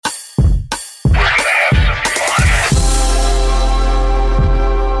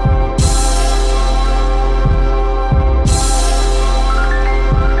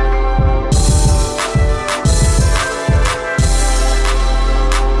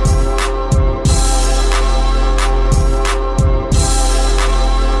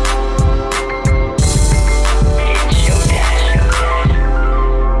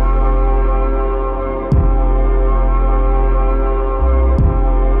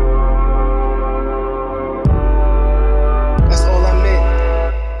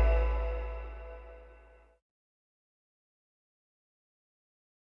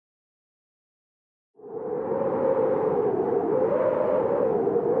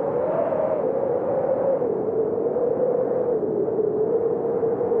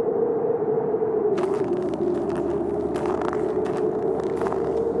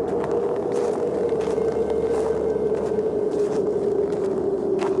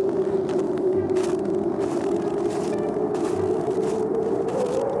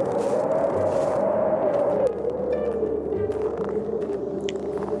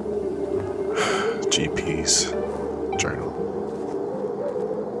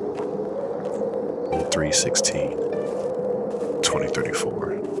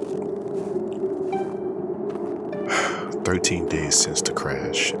3/16/2034. 13 days since the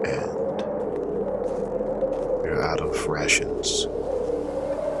crash, and we're out of rations.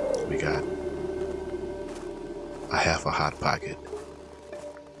 We got a half a Hot Pocket,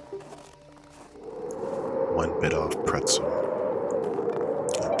 1 bit off pretzel,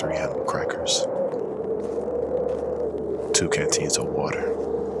 and 3 animal crackers, 2 canteens of water.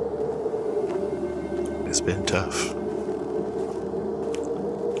 It's been tough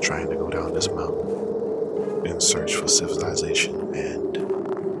trying to go down this mountain in search for civilization, and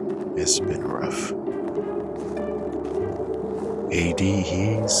it's been rough. AD,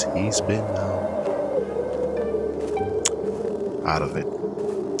 he's been out of it.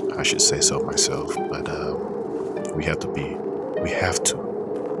 I should say so myself, but we have to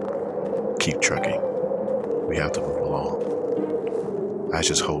keep trucking. We have to move along. I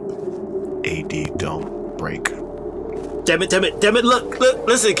just hope AD don't break. Damn it! Look!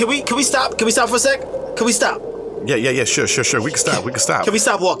 Listen, can we stop? Can we stop for a sec? Can we stop? Yeah. Sure. We can stop. Can we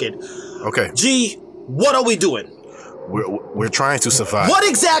stop walking? Okay. G, what are we doing? We're trying to survive. What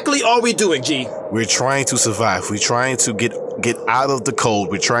exactly are we doing, G? We're trying to survive. We're trying to get out of the cold.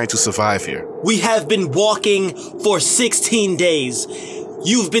 We're trying to survive here. We have been walking for 16 days.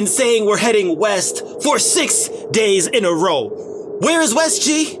 You've been saying we're heading west for 6 days in a row. Where is West,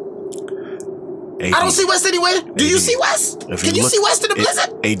 G? AD, I don't see West anywhere. Do you AD, see West? Can you see West in the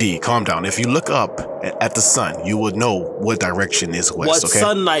blizzard? AD, calm down. If you look up at the sun, you will know what direction is west, What okay?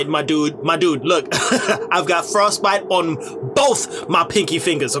 sunlight, my dude? Look, I've got frostbite on both my pinky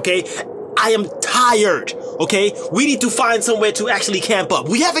fingers, okay? I am tired, okay? We need to find somewhere to actually camp up.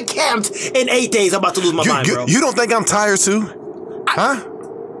 We haven't camped in 8 days. I'm about to lose my mind, bro. You don't think I'm tired too? Huh?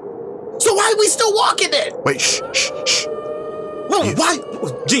 So why are we still walking then? Wait, shh. Well, why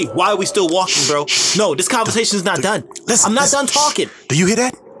are we still walking, bro? No, this conversation's not done. I'm not done talking. Do you hear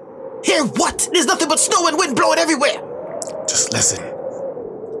that? Hear what? There's nothing but snow and wind blowing everywhere. Just listen.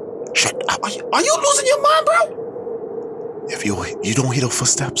 Shut up. Are you losing your mind, bro? If you don't hear the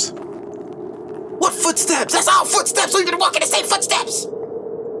footsteps. What footsteps? That's our footsteps. We've been walking the same footsteps.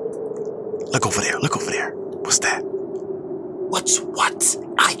 Look over there. What's that? What's what?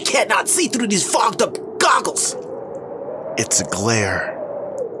 I cannot see through these fogged up goggles. It's a glare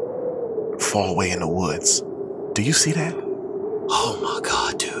far away in the woods. Do you see that? Oh my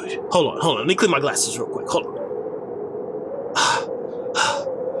God, dude. Hold on. Let me clean my glasses real quick. Hold on.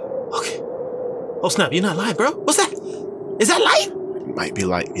 Okay. Oh snap, you're not lying, bro. What's that? Is that light? Might be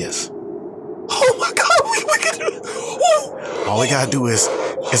light, yes. Oh my God, we can do it. All we gotta do is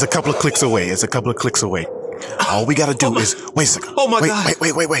a couple of clicks away. All we gotta do is wait a second. Oh my God.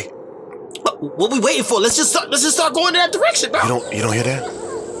 Wait. What we waiting for? Let's just start going in that direction, bro. You don't hear that?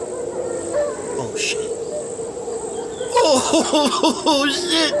 Oh shit. Oh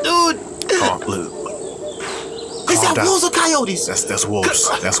shit, dude. Look. Is that down. wolves or coyotes? That's wolves.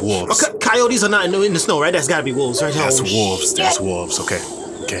 That's wolves. Coyotes are not in the snow, right? That's gotta be wolves, right? That's Oh, wolves. shit. That's wolves. Okay.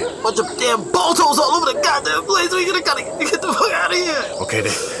 Bunch of damn ball toes all over the goddamn place. We gotta get the fuck out of here. Okay,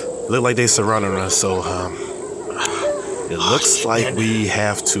 they look like they surrounding us, so it looks like we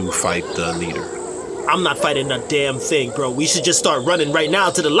have to fight the leader. I'm not fighting a damn thing, bro. We should just start running right now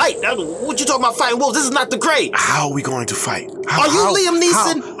to the light. What you talking about fighting wolves? This is not the grade. How are we going to fight? Are you Liam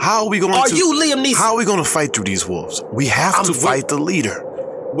Neeson? How are we going to? Are you Liam Neeson? How are we going to fight through these wolves? We have to fight the leader.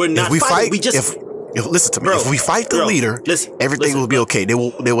 We're not fighting. If listen to me. Bro, if we fight the leader, everything will be okay. They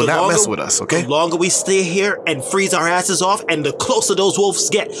will not mess with us. Okay. The longer we stay here and freeze our asses off, and the closer those wolves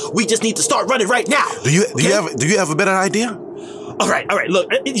get, we just need to start running right now. Do you have a better idea? All right.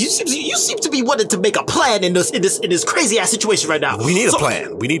 Look, you seem to be wanting to make a plan in this crazy ass situation right now. We need a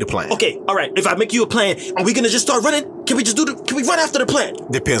plan. Okay. All right. If I make you a plan, are we gonna just start running? Can we run after the plan?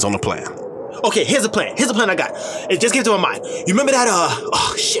 Depends on the plan. Okay, here's a plan I got. It just came to my mind. You remember that,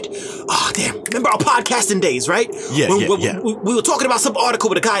 remember our podcasting days, right? Yeah. We were talking about some article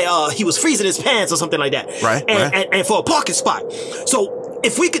with a guy, he was freezing his pants or something like that. Right. And for a parking spot. So,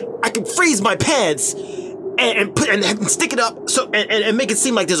 if I could freeze my pants and stick it up and make it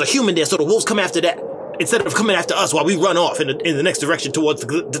seem like there's a human there so the wolves come after that instead of coming after us while we run off in the next direction towards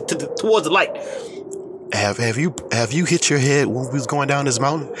the light. Have you hit your head when we was going down this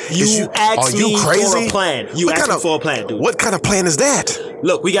mountain? You asked me for a plan. You asked me for a plan, dude. What kind of plan is that?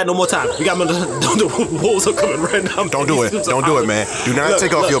 Look, we got no more time. The wolves are coming right now. Don't do it. Don't do it, man. Do not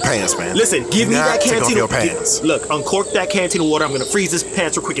take off your pants, man. Listen, give me that canteen of water. Look, uncork that canteen of water. I'm gonna freeze this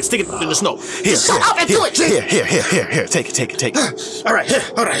pants real quick and stick it in the snow. Shut up and do it, Jake. Here. Take it. All right.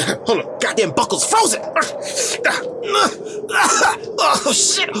 Hold on. Goddamn buckle's frozen. Oh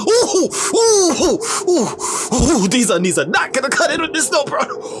shit! Ooh! These are not gonna cut into this, no, bro.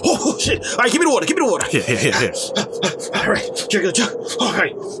 Oh shit! All right, give me the water. Yeah. All right, drink the jug. All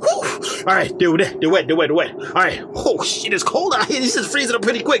right, all right, dude. They're wet. All right. Oh shit, it's cold out here. This is freezing up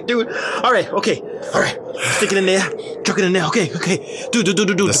pretty quick, dude. All right, okay. All right, stick it in there. Chuck it in there. Okay. Dude.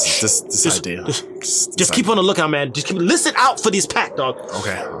 This idea. Just keep on the lookout, man. Just listen out for these pack, dog.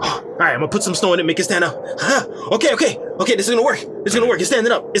 Okay. All right, I'm gonna put some snow in it, make it stand up. Okay. This is gonna work. It's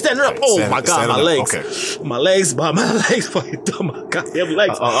standing up. Oh my god, my legs. Okay. My legs. Oh my goddamn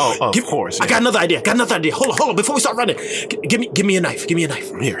legs. Of course. Yeah. I got another idea. Hold on. Before we start running, give me a knife.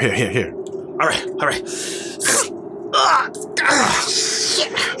 Here. All right.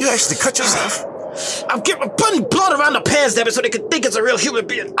 You actually cut yourself? I'm putting blood around the pants, damn it, so they can think it's a real human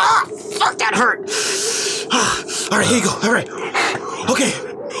being. Fuck, that hurt. All right, here you go. All right. Okay.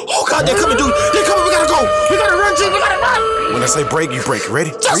 Oh God, they're coming, dude. They're coming. We gotta go. We gotta run, G. We gotta run. When I say break, you break.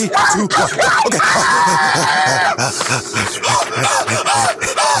 Ready? Just 3, 2, 1. Okay.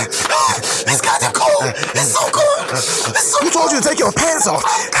 It's goddamn cold. It's so cold. Who told you to take your pants off?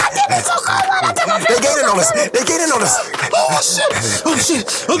 It's so cold. They gaining on us. Oh shit.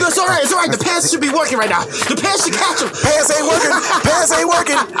 Oh, it's all right. The pants should be working right now. The pants should catch them. Pants ain't working. Pants not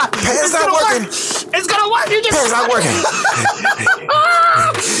working. It's gonna work. Pants not working.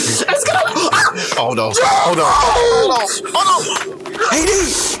 It's gonna work. Hold on. AD.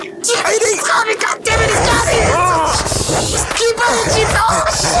 God damn it, it's got me. Keep on.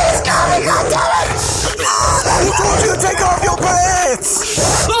 It's got me, God damn it. Who told you to take off your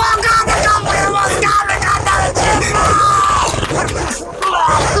pants? Oh God, they got me. Almost got me, God damn it,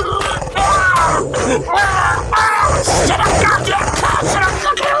 Shut up, goddamn cat. Shut up,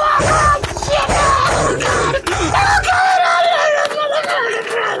 fucking walk. Shit.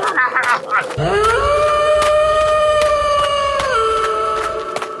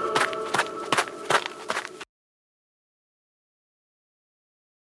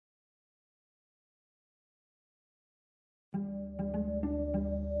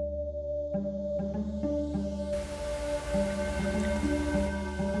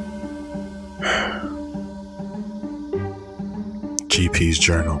 GP's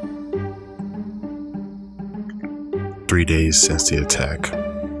journal. 3 days since the attack.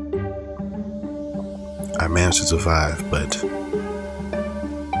 I managed to survive, but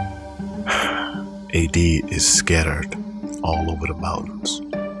AD is scattered all over the mountains.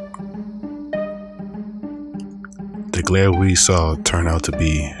 The glare we saw turned out to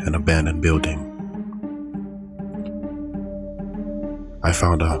be an abandoned building. I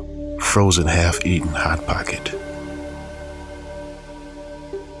found a frozen, half-eaten Hot Pocket.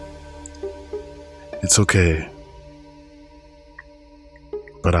 It's okay,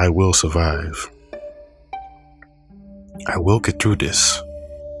 but I will survive. I will get through this.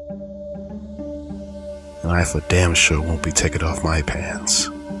 And I for damn sure won't be taking off my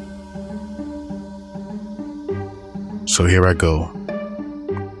pants. So here I go,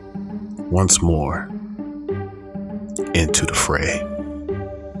 once more, into the fray.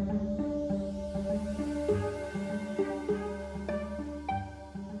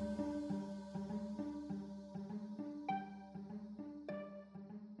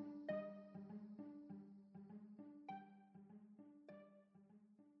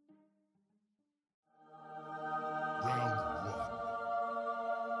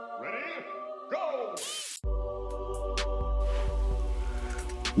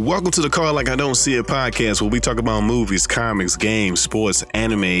 Welcome to the Call Like I Don't See It podcast, where we talk about movies, comics, games, sports,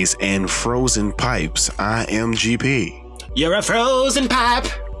 animes, and frozen pipes. I am GP. You're a frozen pipe,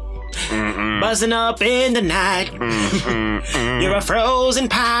 buzzing up in the night. You're a frozen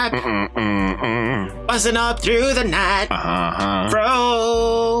pipe, buzzing up through the night.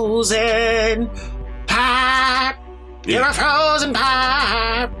 Frozen pipe. You're a frozen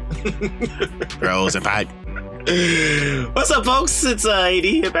pipe. Frozen pipe. What's up, folks? It's AD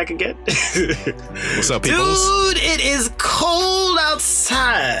here back again. What's up, people? Dude, it is cold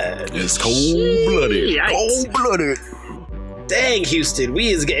outside. It's cold-blooded. Yikes. Cold-blooded. Dang, Houston,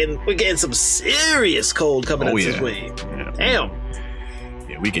 we're getting some serious cold coming up this way. Yeah. Damn.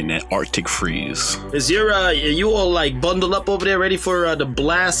 Yeah, we getting that Arctic freeze. Is are you all like bundled up over there, ready for the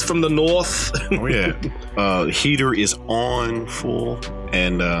blast from the north? Oh yeah. Heater is on full,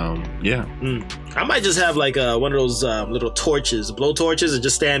 and yeah. I might just have like one of those little torches, blow torches, and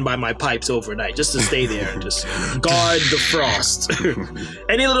just stand by my pipes overnight, just to stay there and just guard the frost.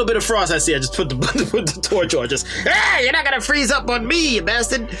 Any little bit of frost I see, I just put the torch on. Just, hey, you're not gonna freeze up on me, you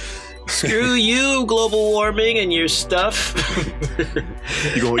bastard. Screw you, global warming and your stuff.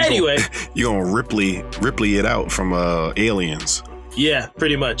 You're gonna Ripley it out from Aliens. Yeah,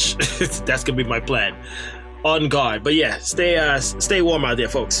 pretty much. That's gonna be my plan. On guard, but yeah, stay warm out there,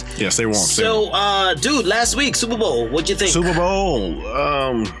 folks. Yeah, stay warm. So, dude, last week Super Bowl, what'd you think? Super Bowl.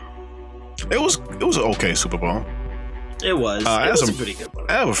 It was an okay Super Bowl. It was. It was a pretty good one.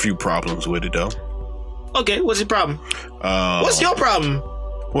 I have a few problems with it though. Okay, what's your problem? What's your problem?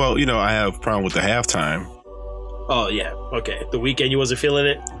 Well, I have a problem with the halftime. Oh yeah, okay. The Weeknd, you wasn't feeling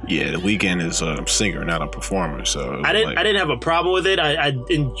it? Yeah, The Weeknd is a singer, not a performer. So I didn't have a problem with it.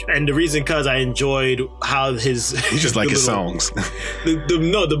 And the reason because I enjoyed how his you just like his songs.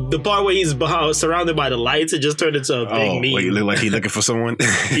 The part where he's surrounded by the lights, it just turned into a big meme. Like he look like he looking for someone.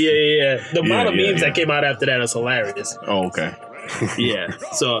 Yeah. The amount of memes that came out after that is hilarious. Oh, okay. Yeah.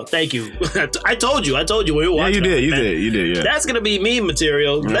 So thank you. I told you when we were watching. Yeah, you did. Yeah. That's gonna be meme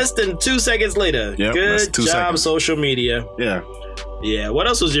material. Yeah. Less than 2 seconds later. Yep, good job, seconds. Social media. Yeah. Yeah. What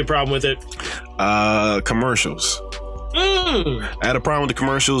else was your problem with it? Commercials. I had a problem with the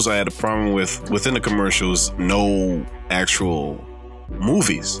commercials. I had a problem within the commercials, no actual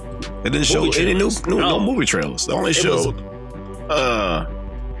movies. It didn't show any no movie trailers. They only showed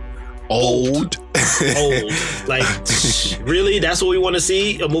old. Like, really? That's what we want to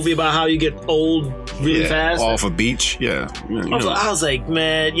see? A movie about how you get old really fast? Off a beach? Yeah. I was like,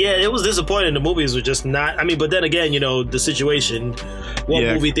 man, yeah, it was disappointing. The movies were just not, but then again, the situation,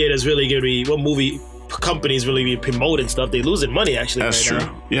 movie theaters really going to be, what movie companies really be promoting stuff, they losing money actually. That's true.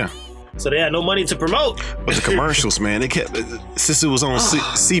 Now. Yeah. So they had no money to promote. But the commercials, man, they kept, since it was on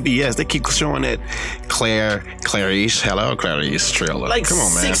CBS, they keep showing that Clarice trailer. Like, come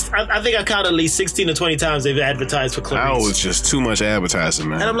on, man. I think I counted at least 16 to 20 times they've advertised for Clarice. That was just too much advertising,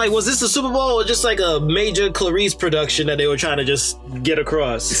 man. And I'm like, was this a Super Bowl or just like a major Clarice production that they were trying to just get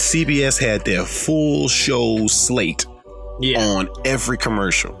across? CBS had their full show slate on every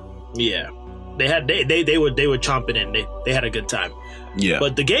commercial. Yeah. They were chomping in. They had a good time. Yeah.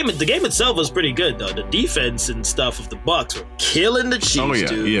 But the game itself was pretty good though. The defense and stuff of the Bucks were killing the Chiefs,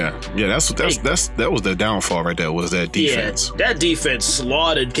 dude. Yeah. That was the downfall right there, was that defense. Yeah, that defense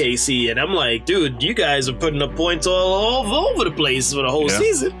slaughtered KC, and I'm like, dude, you guys are putting up points all over the place for the whole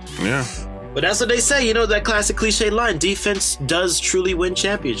season. Yeah. But that's what they say, that classic cliche line, defense does truly win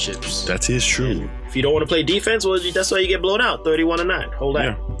championships. That is true. And if you don't want to play defense, well, that's why you get blown out, 31-9. Hold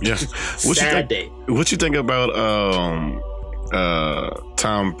on. Yeah. Sad day. What you think about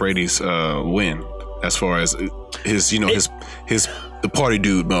Tom Brady's win, as far as his the party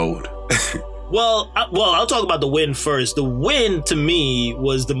dude mode? Well, I'll talk about the win first. The win to me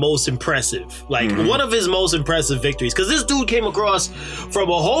was the most impressive, one of his most impressive victories, because this dude came across from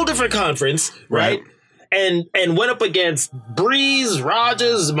a whole different conference, right? And went up against Breeze,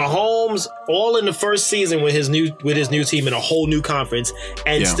 Rodgers, Mahomes, all in the first season with his new team in a whole new conference,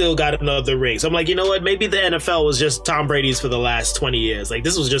 and still got another ring. So I'm like, you know what? Maybe the NFL was just Tom Brady's for the last 20 years. Like,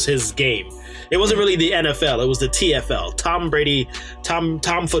 this was just his game. It wasn't really the NFL. It was the TFL. Tom Brady, Tom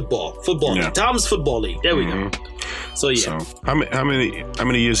Football League. Tom's Football League. There we go. So yeah. So how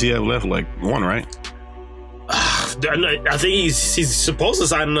many years he have left? Like one, right? I think he's supposed to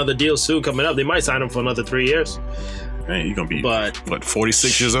sign another deal soon coming up. They might sign him for another 3 years. Hey, you're gonna be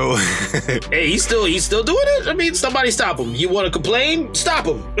 46 years old? Hey, he's still doing it. Somebody stop him. You want to complain? Stop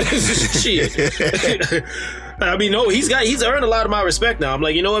him. Shit. No, he's earned a lot of my respect now. I'm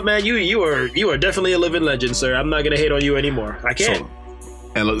like, you know what, man? You are definitely a living legend, sir. I'm not gonna hate on you anymore. I can't.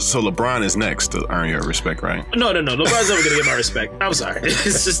 So LeBron is next to earn your respect, right? No. LeBron's never gonna get my respect. I'm sorry.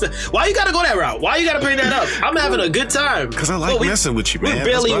 It's just why you gotta go that route? Why you gotta bring that up? I'm having a good time. Because I like messing with you, man. We're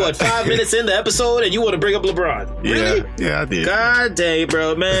barely 5 minutes in the episode, and you want to bring up LeBron? Really? Yeah, I did. God dang,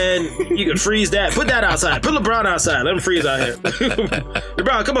 bro, man, you can freeze that. Put that outside. Put LeBron outside. Let him freeze out here.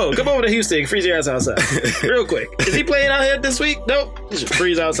 LeBron, come over to Houston. Freeze your ass outside, real quick. Is he playing out here this week? Nope. He should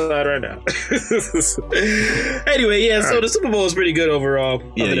freeze outside right now. Anyway, so the Super Bowl is pretty good overall.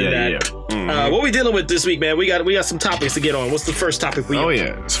 What we dealing with this week, man? We got some topics to get on. What's the first topic we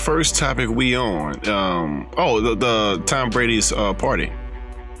on? First topic we on. The Tom Brady's party.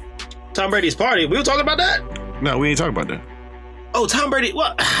 Tom Brady's party? We were talking about that? No, we ain't talking about that. Oh, Tom Brady.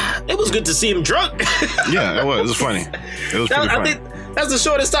 Well, it was good to see him drunk. Yeah, it was. It was funny. It was pretty funny. I think that's the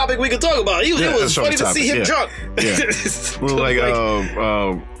shortest topic we could talk about. It was funny to see him drunk. Yeah. We were like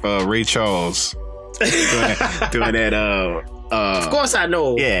Ray Charles doing that. Of course I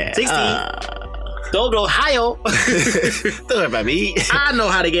know. Yeah. 16. Don't Ohio. Don't about me. I know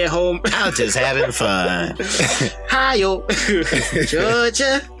how to get home. I'm just having fun. Ohio.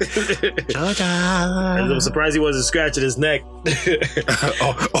 Georgia. I'm surprised he wasn't scratching his neck. But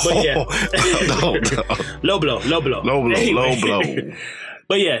yeah. Low blow.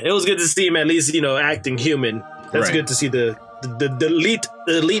 But yeah, it was good to see him at least, acting human. That's good to see the the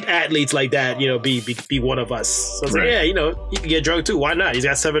elite athletes like that, be one of us. So I was like, yeah, he can get drunk too. Why not? He's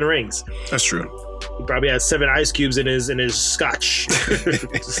got 7 rings. That's true. He probably has 7 ice cubes in his scotch.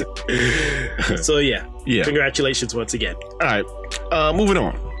 So yeah. Congratulations once again. All right, moving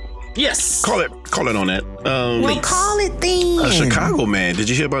on. Yes. Call it on that. Call it then. A Chicago man. Did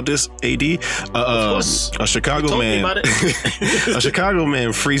you hear about this, AD? Of course. A Chicago man. A Chicago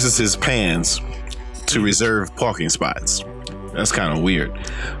man freezes his pants to reserve parking spots. That's kind of weird.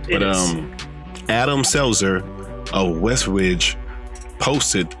 But Adam Selzer of Westridge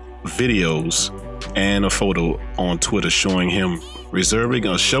posted videos and a photo on Twitter showing him reserving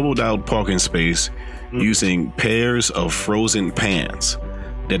a shoveled out parking space using pairs of frozen pants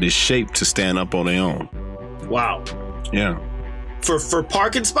that is shaped to stand up on their own. Wow. Yeah. For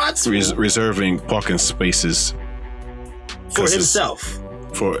parking spots? Reserving parking spaces. For himself.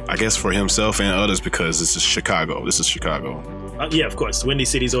 I guess for himself and others, because this is Chicago. Yeah, of course. Windy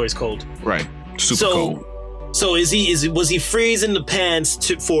City's always cold. Right. Super cold. So was he freezing the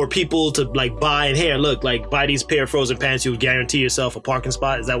pants for people to like buy? And here, look, like buy these pair of frozen pants, you would guarantee yourself a parking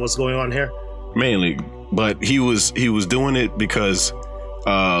spot. Is that what's going on here? Mainly, but he was doing it because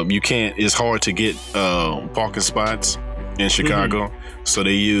it's hard to get parking spots in Chicago. So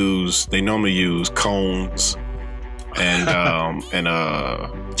they normally use cones and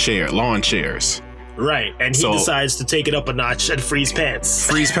lawn chairs. Right, and he decides to take it up a notch and freeze pants.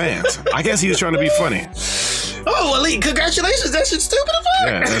 I guess he was trying to be funny. Oh, well, congratulations! That shit's stupid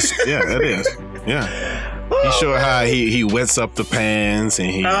as fuck. That is. Yeah. He showed how he wets up the pants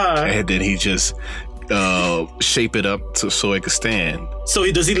and then he just shape it up so it could stand. So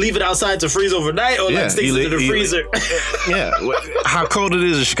does he leave it outside to freeze overnight, or sticks it in the freezer? Yeah. How cold it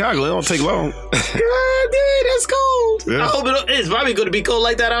is in Chicago, it don't take long. God damn, that's cold. Yeah. I hope it's probably going to be cold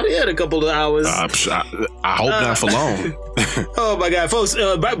like that out here in a couple of hours. I hope not for long. Oh my God, folks!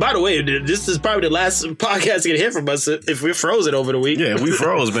 By the way, this is probably the last podcast you can hear from us if we're frozen over the week. Yeah, we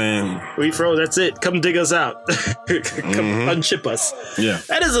froze, man. We froze. That's it. Come dig us out. Come unchip us. Yeah,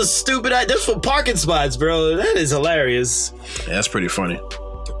 that is a stupid idea. That's for parking spots, bro. That is hilarious. Yeah, that's pretty funny.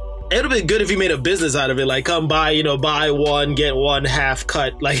 It would have been good if he made a business out of it. Like, come buy one, get one half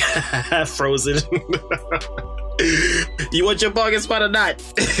cut, like half frozen. You want your parking spot or not?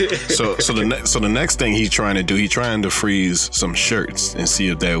 So the next thing he's trying to freeze some shirts and see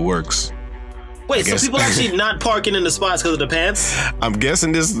if that works. Wait, so people actually not parking in the spots because of the pants? I'm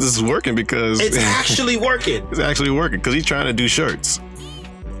guessing this is working because it's actually working. It's actually working because he's trying to do shirts.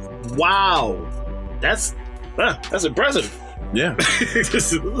 Wow, that's impressive. Yeah. This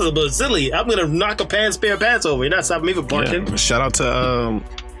is a little bit silly. I'm gonna knock a pair of pants over. You're not stopping me from parking. Yeah. Shout out to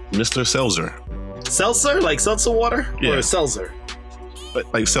Mr. Seltzer. Seltzer? Like seltzer water? Yeah. Or seltzer?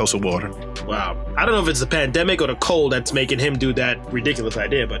 Like seltzer water. Wow. I don't know if it's the pandemic or the cold that's making him do that ridiculous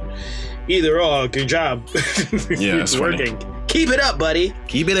idea, but either or, good job. Yeah, it's working. Funny. Keep it up, buddy.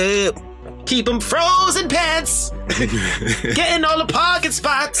 Keep it up. Keep them frozen pants. Getting all the parking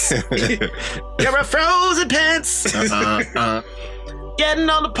spots. You're a frozen pants. Getting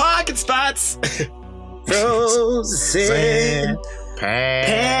all the parking spots. Frozen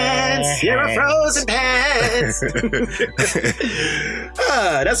pants. You're a frozen pants.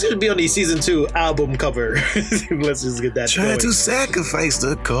 That's going to be on the season 2 album cover. Let's just get that Try going. to sacrifice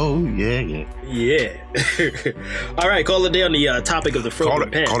the cold. Yeah. All right, call it day on the topic of the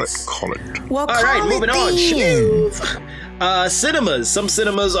frozen pants. Call it. Well, all right, moving on. Cinemas. Some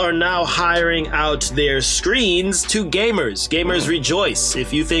cinemas are now hiring out their screens to gamers. Gamers rejoice.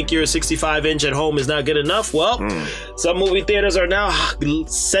 If you think your 65-inch at home is not good enough, well, some movie theaters are now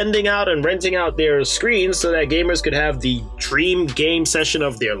sending out and renting out their screens so that gamers could have the dream game session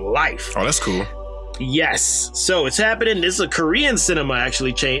of their life. Oh, that's cool. Yes. So it's happening. This is a Korean cinema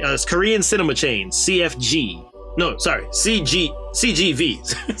Korean cinema chain, CFG. No, sorry,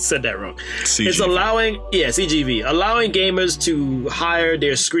 CGV. Said that wrong. CGV. It's CGV, allowing gamers to hire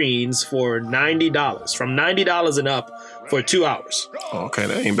their screens for $90, from $90 and up for 2 hours. Oh, okay,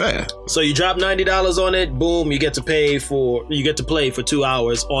 that ain't bad. So you drop $90 on it, boom, you get to play for 2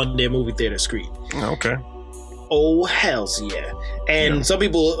 hours on their movie theater screen. Okay. Oh, hells yeah. And some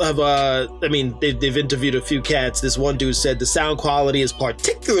people have, they've interviewed a few cats. This one dude said the sound quality is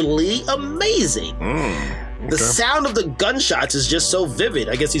particularly amazing. The sound of the gunshots is just so vivid.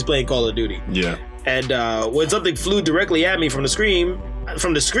 I guess he's playing Call of Duty. Yeah. And when something flew directly at me from the screen,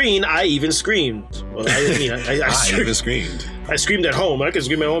 I even screamed. Well, I even screamed. I screamed at home. I could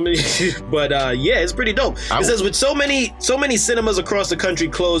scream at home, but yeah, it's pretty dope. It says with so many cinemas across the country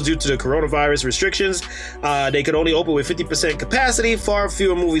closed due to the coronavirus restrictions, they could only open with 50% capacity. Far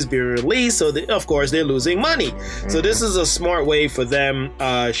fewer movies being released, so of course they're losing money. So this is a smart way for them.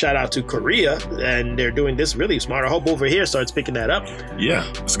 Shout out to Korea, and they're doing this really smart. I hope over here starts picking that up. Yeah,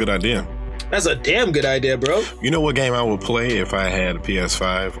 that's a good idea. That's a damn good idea, bro. You know what game I would play if I had a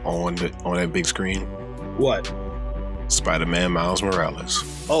PS5 on that big screen? What? Spider-Man Miles Morales.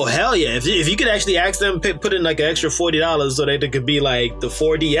 Oh, hell yeah. If you could actually ask them, put in like an extra $40 so that it could be like the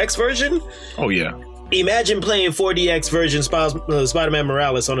 4DX version. Oh, yeah. Imagine playing 4DX version Spider-Man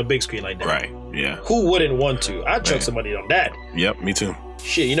Morales on a big screen like that. Right, yeah. Who wouldn't want to? I'd chuck some money on that. Yep, me too.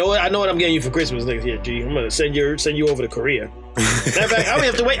 Shit, you know what? I know what I'm getting you for Christmas next year, G. I'm gonna send you over to Korea. Matter of fact, I don't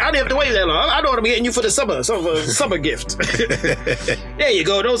have to wait that long. I know what I'm getting you for the summer gift. There you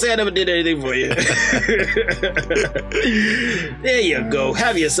go. Don't say I never did anything for you. There you go.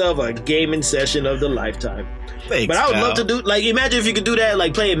 Have yourself a gaming session of the lifetime. Thanks, but I would love to do, like, imagine if you could do that,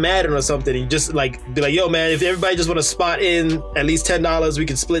 like playing Madden or something, and just like be like, yo, man, if everybody just want to spot in at least $10, we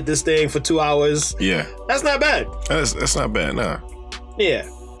can split this thing for 2 hours. Yeah, that's not bad. That's not bad, nah. Yeah,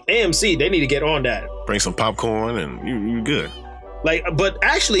 AMC, they need to get on that. Bring some popcorn and you're good. Like, but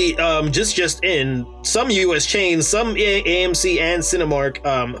actually, just in some U.S. chains, some AMC and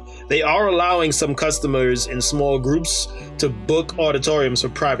Cinemark, they are allowing some customers in small groups to book auditoriums for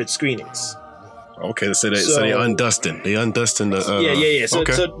private screenings. Okay, so they undusting. They undusting the. Yeah. So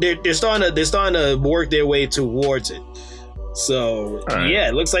they're starting to work their way towards it. So yeah,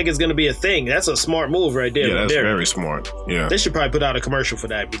 it looks like it's gonna be a thing. That's a smart move right there. Yeah, that's very smart. Yeah, they should probably put out a commercial for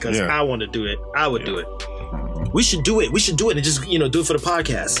that because I want to do it. I would do it. We should do it. We should do it and just do it for the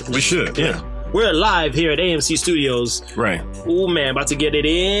podcast. We should. Yeah. We're live here at AMC Studios. Right. Oh man, about to get it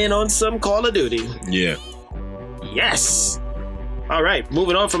in on some Call of Duty. Yeah. Yes. All right,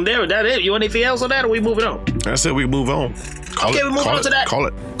 moving on from there. Is that it? You want anything else on that, or we moving on? That's it. We move on. We move on to that. Call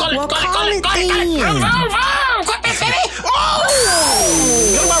it. Call it then. Get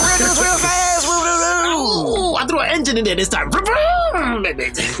my real news real fast. Oh, I threw an engine in there this time.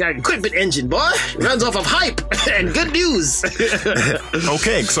 Equipment engine, boy. Runs off of hype and good news.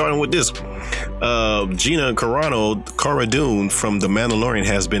 Okay, starting with this. Gina Cara Dune from The Mandalorian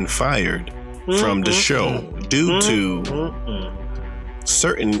has been fired from the show due to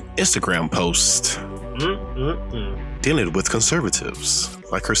certain Instagram posts dealing with conservatives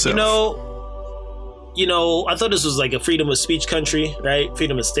like herself. You know, I thought this was like a freedom of speech country, right?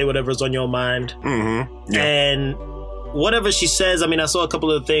 Freedom to say whatever's on your mind. Mm-hmm. Yeah. And whatever she says, I mean, I saw a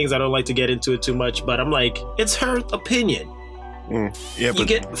couple of things. I don't like to get into it too much, but I'm like, it's her opinion. Yeah, but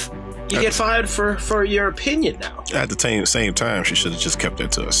you get fired for your opinion now. At the same time, she should have just kept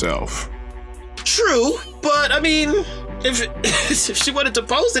that to herself. True, but I mean, if she wanted to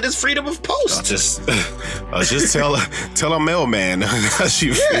post it, it's freedom of post. Just tell a mailman how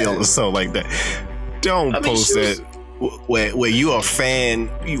she feels or something like that. Don't post that where you are a fan,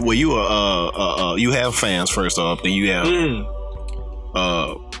 where you are you have fans first off, then you have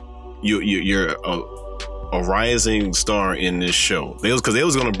you're a rising star in this show. Because they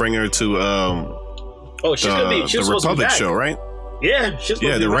was gonna bring her to she's gonna be the Republic show, right? Yeah,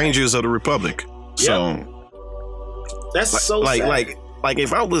 the Rangers of the Republic. So that's so sad. Like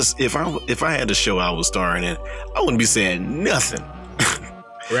if I had the show I was starring in, I wouldn't be saying nothing.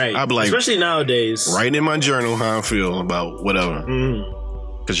 Right. I'd be like, especially nowadays, writing in my journal how I feel about whatever.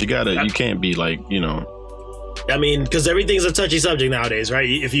 Because you can't be like, I mean, because everything's a touchy subject nowadays, right?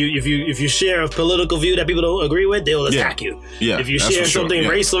 If you share a political view that people don't agree with, they'll attack you. Yeah. If you share something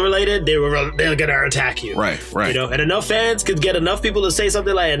racial related, they're gonna attack you. Right. And enough fans could get enough people to say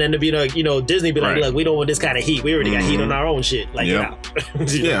something like, and then to be like, Disney be like, look, we don't want this kind of heat. We already got heat on our own shit. Like,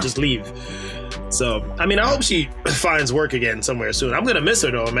 just leave. So, I mean, I hope she finds work again somewhere soon. I'm gonna miss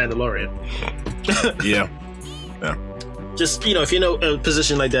her though, Mandalorian. Yeah. Just, if you're in a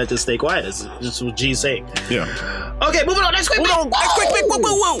position like that, just stay quiet. It's just what G's saying. Yeah. Okay, moving on. Next quick.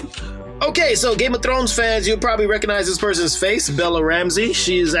 Whoa. Okay, so Game of Thrones fans, you'll probably recognize this person's face, Bella Ramsey.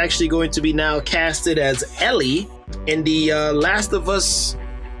 She is actually going to be now casted as Ellie in the Last of Us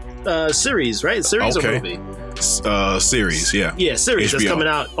series, right? Series or movie? Series, yeah. Yeah, series HBO. That's coming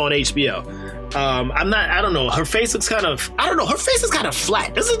out on HBO. I don't know. Her face looks her face is kind of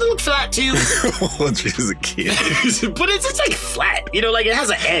flat. Doesn't it look flat to you? Well, she's a kid. But it's like flat. Like it has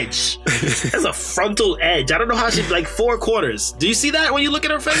an edge. It has a frontal edge. I don't know how she, like 4 corners. Do you see that when you look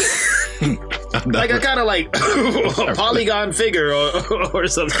at her face? Like a kind of like a polygon figure or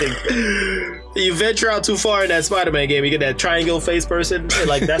something. You venture out too far in that Spider-Man game, you get that triangle face person.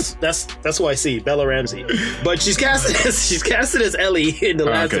 Like that's who I see, Bella Ramsey. But she's casted as Ellie in The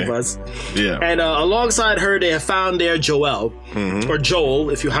Last of Us. Yeah. And alongside her, they have found their Joel or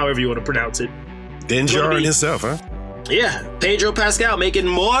Joel, however you want to pronounce it. Din Djarin himself, huh? Yeah, Pedro Pascal making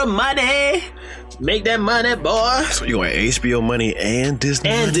more money. Make that money, boy. So you want HBO money and Disney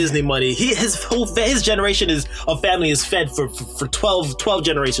money? And Disney money. His generation of family is fed for 12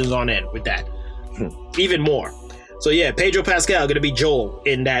 generations on end with that. Even more. So yeah, Pedro Pascal going to be Joel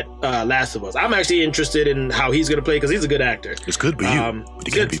in that Last of Us. I'm actually interested in how he's going to play because he's a good actor. It's good for you, but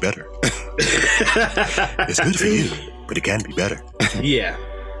it can be better. It's good for you, but it can be better. Yeah.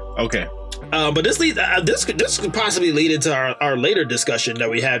 Okay. But this could possibly lead into our later discussion that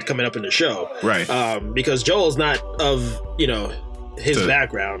we had coming up in the show, right? Because Joel's not of his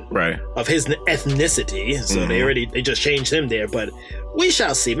background, right? Of his ethnicity, so they just changed him there. But we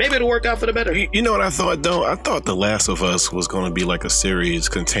shall see. Maybe it'll work out for the better. You know what I thought though? I thought The Last of Us was going to be like a series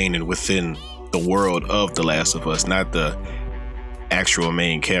contained within the world of The Last of Us, not the actual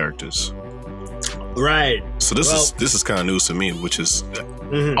main characters. Right. So this is kind of news to me, which is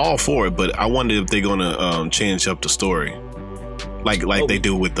all for it. But I wonder if they're gonna change up the story, like they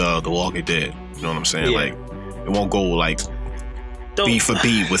do with the Walking Dead. You know what I'm saying? Yeah. Like it won't go like beat for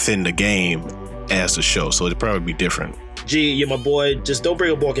beat within the game as the show. So it'd probably be different. Gee, you're my boy. Just don't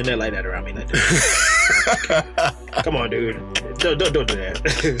bring a Walking Dead like that around me. Come on, dude. Don't do that.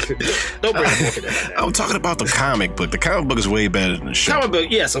 Don't bring a Walking Dead like that. I'm talking about the comic book. The comic book is way better than the show. Comic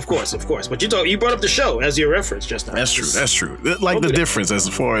book, yes, of course. But you brought up the show as your reference just now. That's true. Like the difference as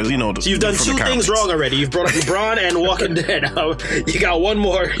far as so you've done two things wrong already. You've brought up LeBron and Walking Dead. You got one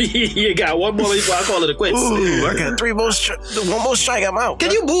more. You got one more before I call it a quits. Ooh, I got one more strike. I'm out. Can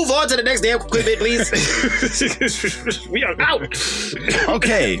you move on to the next damn quick bit, please? We are out.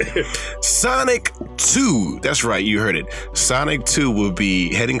 Okay. Sonic 2. That's right, you heard it. Sonic 2 will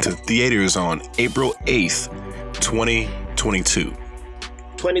be heading to theaters on April 8th, 2022.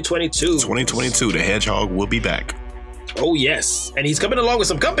 2022. The Hedgehog will be back. Oh, yes. And he's coming along with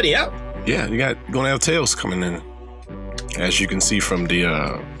some company, huh? Yeah, gonna have Tails coming in. As you can see from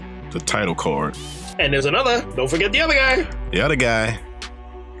the title card. And there's another. Don't forget the other guy. The other guy.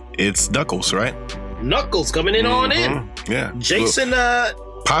 It's Knuckles, right? Knuckles coming in on in. Yeah. Jason,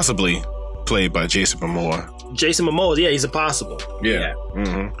 possibly played by Jason Momoa. Jason Momoa, yeah, he's a possible. Yeah.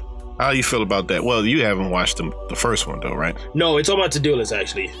 How do you feel about that? Well, you haven't watched the first one though, right? No, it's on my to-do list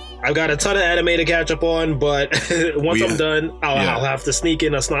actually. I've got a ton of anime to catch up on, but once I'm done, I'll have to sneak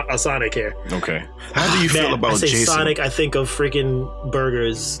in a Sonic here. Okay. How do you feel about Jason? Sonic, I think of freaking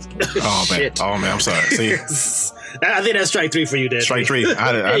burgers. Oh man. Shit. Oh man, I'm sorry. See? I think that's strike 3 for you, Dan. Strike 3.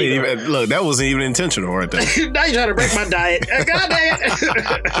 I didn't even look. That wasn't even intentional, right there. Now you're trying to break my diet. God dang it!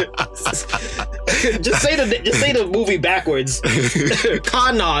 just say the movie backwards.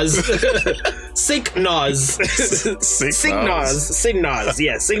 Con-Naz. Sink-Naz. Sing-Naz. Sing-Naz.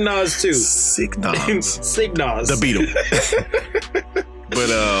 Yeah, Sing-Naz 2. Sing-Naz. Sing-Naz. The Beetle. But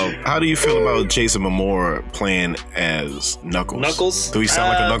how do you feel about Jason Momoa playing as Knuckles? Knuckles? Do he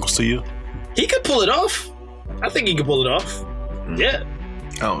sound like a Knuckles to you? He could pull it off. I think he could pull it off. Yeah.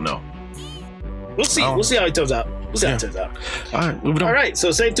 I don't know. We'll see. We'll see how it turns out. All right, moving on. All right, so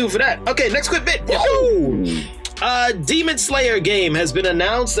stay tuned for that. Okay, next quick bit. Demon Slayer game has been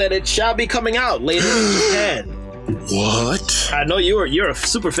announced that it shall be coming out later in Japan. What? I know you're a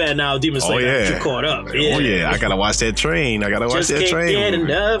super fan now of Demon Slayer. Oh yeah, you're caught up. Yeah. Oh yeah, I gotta watch that train.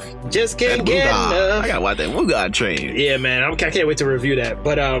 Just can't get enough. I gotta watch that Mugen train. Yeah, man, I can't wait to review that.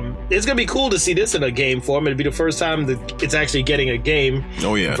 But it's gonna be cool to see this in a game form. It'll be the first time that it's actually getting a game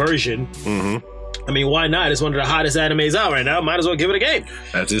version. I mean, why not? It's one of the hottest animes out right now. Might as well give it a game.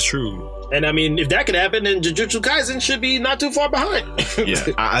 That is true. And I mean, if that could happen, then Jujutsu Kaisen should be not too far behind.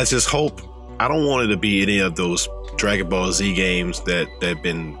 Yeah, I just hope. I don't want it to be any of those Dragon Ball Z games that have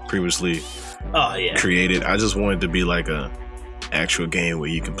been previously created. I just want it to be like a actual game where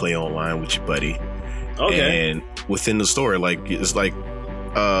you can play online with your buddy. Okay. And within the story, like it's like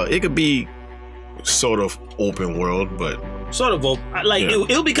it could be sort of open world, but sort of like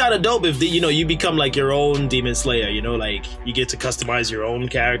it'll be kind of dope if you become like your own Demon Slayer. Like you get to customize your own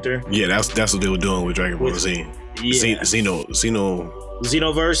character. Yeah, that's what they were doing with Dragon Ball Z. Yeah.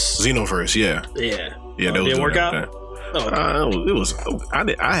 Xenoverse, yeah. That didn't work out.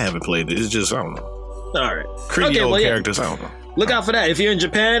 I haven't played it. It's just I don't know. All right, creepy old characters. I don't know. Look out for that. If you're in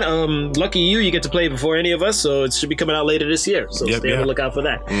Japan, lucky you get to play it before any of us, so it should be coming out later this year. So stay on the lookout for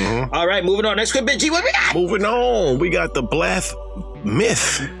that. All right, moving on. Next quick bit, G, what we got? Moving on, we got the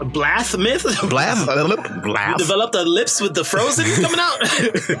myth. Blath myth? Blath? You developed the lips with the frozen coming out?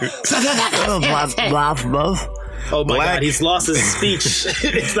 Oh my God, he's lost his speech.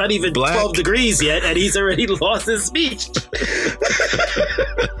 It's not even 12 degrees yet, and he's already lost his speech.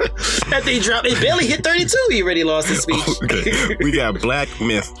 That thing dropped, it barely hit 32, he already lost his speech. Okay. We got Black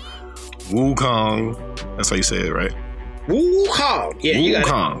Myth, Wukong. That's how you say it, right? Wukong. Yeah,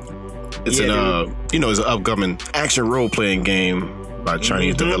 Wukong. It's it's an upcoming action role-playing game by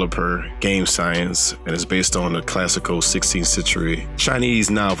Chinese developer Game Science, and it's based on the classical 16th century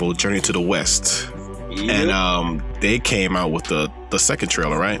Chinese novel Journey to the West. Yep. And they came out with the second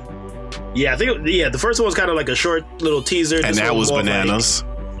trailer, right? Yeah, I think the first one was kind of like a short little teaser. And that was bananas.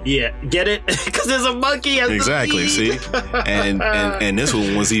 Yeah, get it? Because there's a monkey as exactly, the lead. See? And this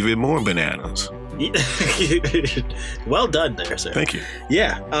one was even more bananas. Well done there, sir. Thank you.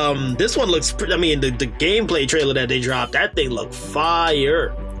 Yeah, this one looks, the gameplay trailer that they dropped, that thing looked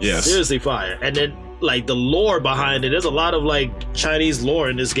fire. Yes. Seriously fire. And then, like, the lore behind it, there's a lot of, like, Chinese lore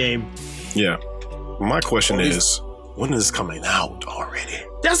in this game. Yeah. My question is, when is this coming out already?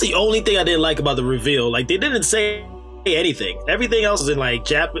 That's the only thing I didn't like about the reveal. Like, they didn't say anything. Everything else is in, like,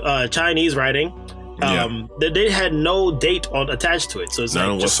 Chinese writing. They had no date attached to it, so it's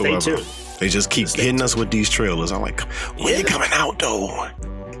none like, just whatsoever. stay tuned. They just keep hitting us with these trailers. I'm like, when are you coming out, though?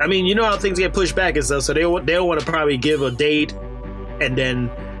 I mean, you know how things get pushed back and stuff, so they'll want to probably give a date and then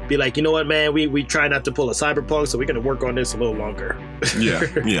be like, you know what, man, we try not to pull a Cyberpunk, so we're going to work on this a little longer.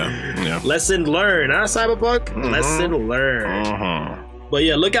 Yeah. Lesson learned, huh, Cyberpunk? Mm-hmm. Lesson learned. Uh-huh. But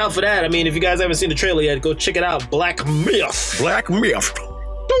yeah, look out for that. I mean, if you guys haven't seen the trailer yet, go check it out. Black Myth. Black Myth.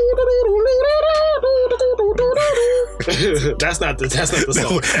 That's not the song.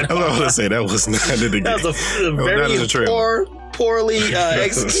 I was going to say that was not the game. That was a very poorly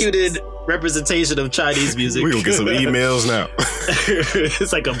executed representation of Chinese music. We're going to get some emails now.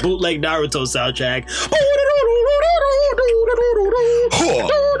 It's like a bootleg Naruto soundtrack.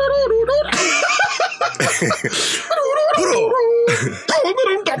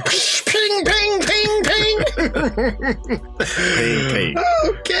 Ping, ping, ping, ping. Ping.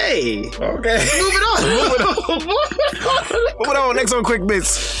 Okay. Moving on. Next on Quick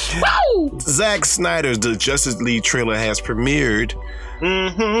Bits. Zack Snyder's The Justice League trailer has premiered.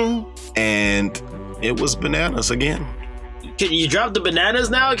 And it was bananas again. Can you drop the bananas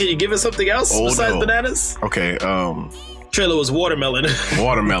now? Can you give us something else besides bananas? Okay. Trailer was watermelon.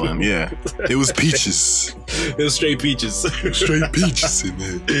 Watermelon, yeah. It was peaches. It was straight peaches. Straight peaches in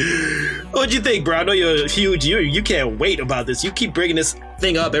there. What'd you think, bro? I know you're huge. You can't wait about this. You keep bringing this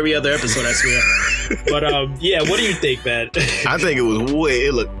thing up every other episode, I swear. But yeah, what do you think, man? I think it was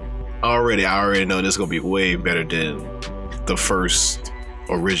I already know this is gonna be way better than the first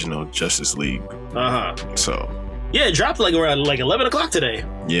original Justice League. So. Yeah, it dropped like around 11 o'clock today.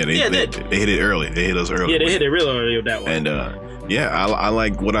 Yeah, they hit it early. They hit us early. Yeah, they hit it real early with that one. And I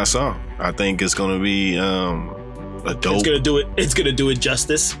like what I saw. I think it's gonna be a dope. It's gonna do it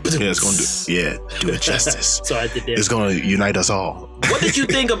justice. Yeah, it's gonna do it justice. So I did that. It's gonna unite us all. What did you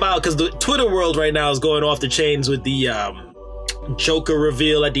think about? Because the Twitter world right now is going off the chains with the Joker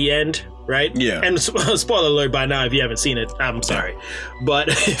reveal at the end. Right? Yeah. And spoiler alert by now if you haven't seen it. I'm sorry. But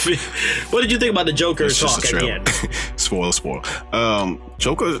what did you think about the Joker talk at the end? Spoiler.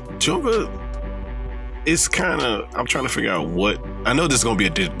 Joker is kind of... I'm trying to figure out what... I know this is going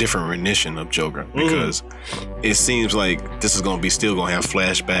to be a different rendition of Joker because it seems like this is going to be still going to have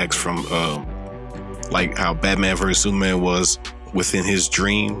flashbacks from like how Batman vs. Superman was within his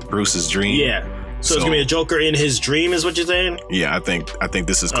dream, Bruce's dream. Yeah. So it's gonna be a Joker in his dream, is what you're saying? Yeah, I think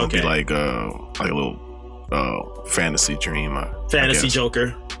this is gonna be like a little fantasy dream. Fantasy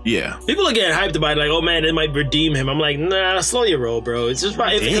Joker. Yeah. People are getting hyped about it, like, oh man, it might redeem him. I'm like, nah, slow your roll, bro. It's just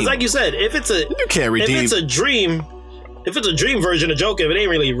because, like you said, if it's a dream version of Joker, if it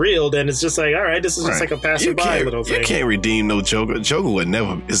ain't really real, then it's just like, all right, this is just like a passerby little thing. You can't redeem no Joker. Joker would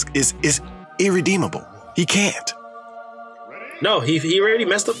never is irredeemable. He can't. No, he already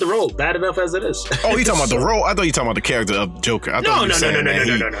messed up the role, bad enough as it is. Oh, you talking about the role? I thought you talking about the character of Joker. No.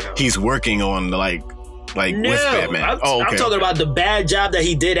 He's working on like with Batman. I'm talking about the bad job that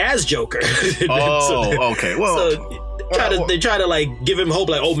he did as Joker. Okay. Well, they try to like give him hope,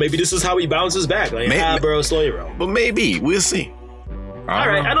 like, oh, maybe this is how he bounces back. Like, bro, slow your roll. But maybe we'll see. All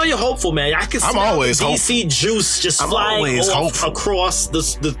right, I know you're hopeful, man. I can smell the DC juice just flying off across the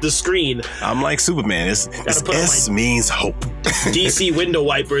screen. I'm like Superman. It's S means hope. DC window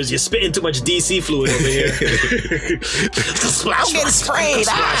wipers. You're spitting too much DC fluid over here. Splash, I'm getting sprayed.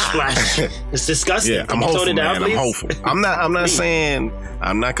 Splash. It's disgusting. Yeah, I'm hopeful, tone it down, man. I'm hopeful. I'm not saying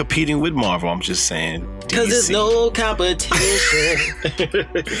I'm not competing with Marvel. I'm just saying Because there's no competition.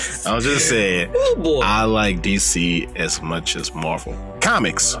 I was just saying, Oh boy. I like DC as much as Marvel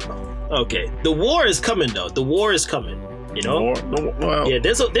comics. Okay, the war is coming though. The war is coming. You know, Well, yeah.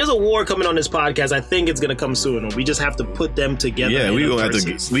 There's a war coming on this podcast. I think it's gonna come soon. We just have to put them together. yeah, we gonna have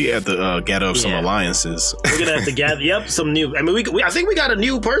versus. to gather up some alliances. We're gonna have to gather. Yep, some new. I mean, I think we got a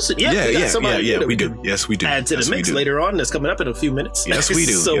new person. Yep, we got somebody new that we do. Yes, we do. Add to the mix later on. That's coming up in a few minutes. Yes, we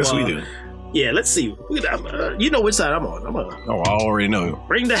do. So, yes, we do. Yeah, let's see. You know which side I'm on. Oh, I already know.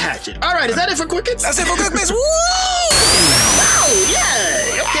 Bring the hatchet. All right, is that it for Quick Hits? That's it for Quick Hits. Woo! Wow,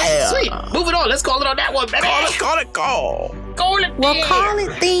 yeah. Okay, sweet. Moving on. Let's call it on that one, baby. Call it. Call it. Well, yeah. call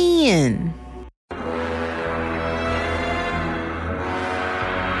it then.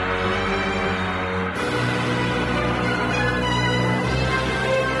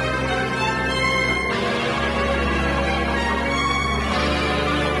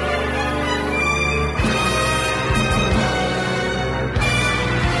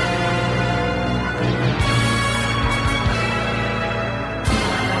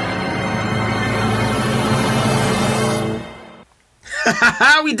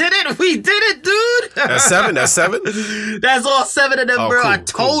 We did it, dude. That's seven. That's all 7 of them, bro. Cool,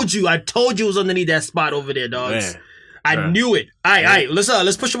 I told you it was underneath that spot over there, dogs. Man. I knew it. All right,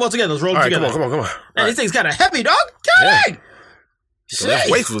 let's push them all together. Let's roll them together. Come on. Man, these things kind of heavy, dog. God dang.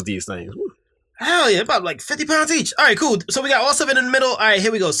 Let's wait for these things. Hell yeah, about like 50 pounds each. All right, cool. So we got all 7 in the middle. All right,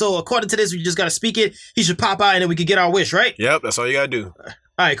 here we go. So according to this, we just got to speak it. He should pop out and then we can get our wish, right? Yep, that's all you gotta do.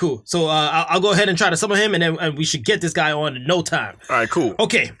 All right, cool. So I'll go ahead and try to summon him and then we should get this guy on in no time. All right, cool.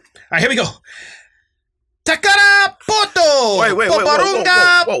 Okay. All right, here we go. Takara Poto. Wait.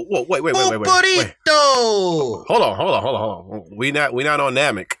 Poparunga Wait. Poporito. Hold on. We not on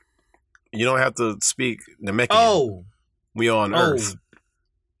Namek. You don't have to speak Namekian. Oh. We on Earth.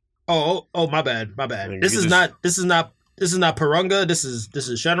 Oh, my bad. You This is just- not Parunga. This is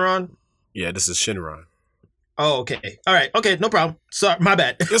Shenron. Yeah, this is Shinron. Oh, okay. All right. Okay, no problem. Sorry, my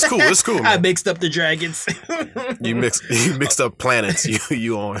bad. It's cool. I Man. mixed up the dragons. You mixed up planets.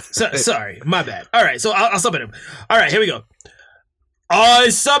 You on? Sorry, my bad. All right, so I'll summon him. All right, here we go. I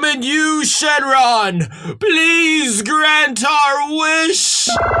summon you, Shenron. Please grant our wish.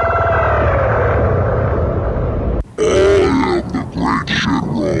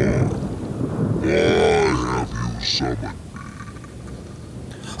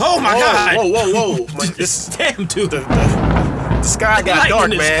 Oh my God! Whoa! This Damn, dude. the sky got dark,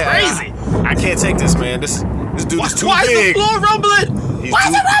 Lightning is man. crazy. I can't take this, man. This dude is too Why big. is the floor rumbling? He's Why is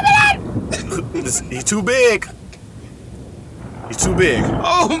too- it rumbling? He's too big. He's too big.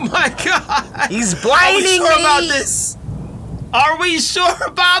 Oh my God! He's Are we blinding sure me. about this? Are we sure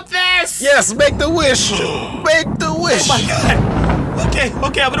about this? Yes, make the wish. Make the wish. Oh my God!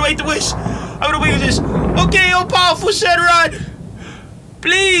 Okay, I'm gonna wait the wish. Okay, oh powerful Shenron,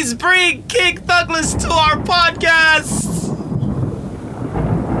 please bring King Douglas to our podcast.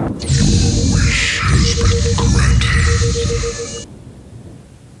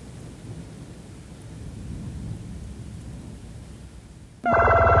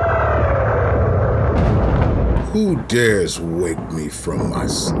 Who dares wake me from my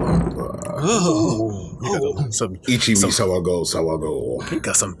slumber? Ichimi Sawago. He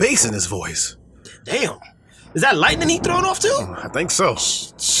got some bass in his voice. Damn, is that lightning he throwing off too? I think so.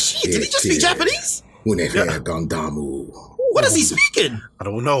 Shit, did he just speak Japanese? Unehe Gandamu. What is he speaking? I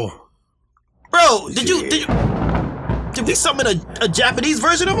don't know. Bro, did we summon a Japanese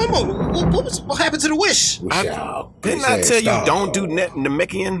version of him? Or what happened to the wish? Didn't I tell you don't do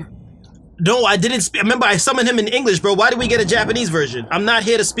Namekian? No, I didn't speak. Remember, I summoned him in English, bro. Why did we get a Japanese version? I'm not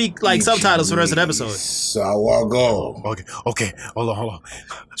here to speak like subtitles for the rest of the episode. Sawago. Okay. Hold on.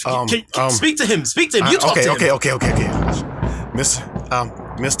 Speak to him. You talk to him. Okay.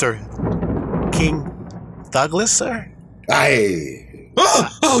 Mr. King Douglas, sir? Aye.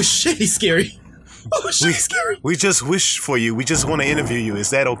 Oh shit, he's scary. Oh shit, he's scary. We just wish for you. We just want to interview you.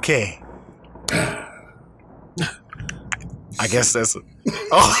 Is that okay? I guess that's. Is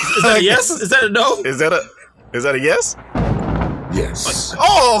that a yes? Is that a no? Is that a yes? Yes.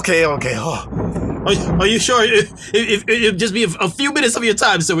 Oh, okay. Oh. Are you sure? If it'd just be a few minutes of your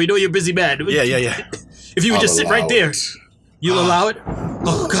time, so we know you're a busy man. Yeah. If you would just sit right there, you'll allow it.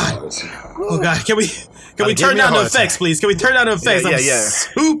 Oh God. Can we turn down the effects, please? Can we turn down the effects? Yeah. I'm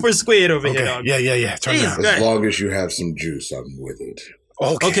super squared over here, dog. Yeah. Turn Jeez. down. As long as you have some juice, I'm with it.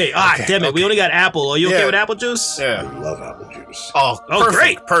 Okay. Damn it. We only got apple. Are you okay with apple juice? I Yeah. love apple juice. Oh, Oh, perfect,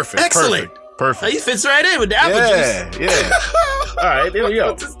 great. Perfect. Excellent. Perfect. He fits right in with the apple juice. Yeah. All right, there we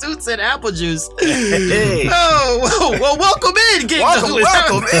go. This dude said apple juice. Hey. Oh, well, welcome in, King Douglas.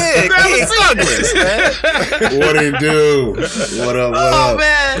 Welcome in, King Douglas, man. What it do? What up? What Oh up?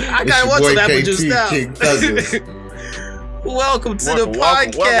 man, I It's gotta your want boy some apple KT, juice now. King Douglas. Welcome to the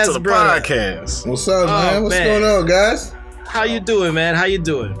podcast, Welcome to the brother. podcast. What's up, man? What's man. going on, guys? How you doing, man? How you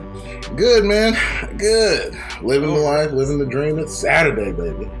doing? Good, man. Good. Living the life, living the dream. It's Saturday,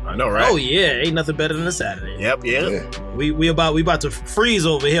 baby. I know, right? Oh yeah, ain't nothing better than a Saturday. Yep. Yeah. We about to freeze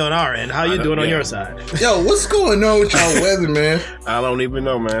over here on our end. How you know, doing on yeah. your side? Yo, what's going on with y'all weather, man? I don't even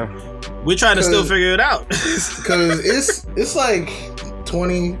know, man. We're trying to still figure it out. Because it's like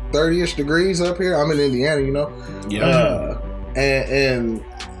 20, 30-ish degrees up here. I'm in Indiana, you know? Yeah. And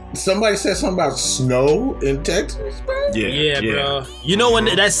somebody said something about snow in Texas, bro? Yeah, bro. You know when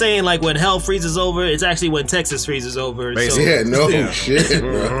that saying like when hell freezes over, it's actually when Texas freezes over. So Yeah, no shit,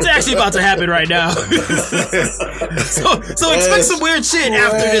 bro. it's actually about to happen right now. so expect some weird shit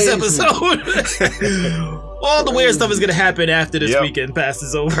after this episode. All the weird stuff is gonna happen after this weekend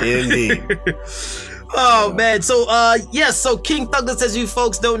passes over. Indeed. Oh man, so so King Douglas, as you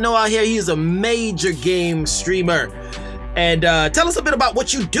folks don't know out here, he is a major game streamer. And tell us a bit about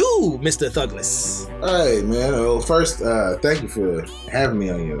what you do, Mr. Douglas. Hey, man. Well, first, thank you for having me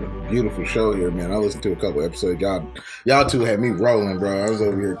on your beautiful show here, man. I listened to a couple episodes. Y'all two had me rolling, bro. I was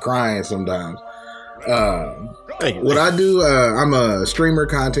over here crying sometimes. What I do, I'm a streamer,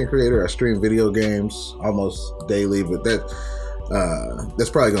 content creator. I stream video games almost daily, but that's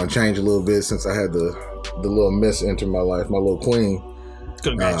probably going to change a little bit since I had the little miss enter my life, my little queen.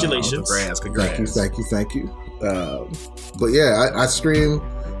 Congratulations. Congrats. Thank you. But yeah, I stream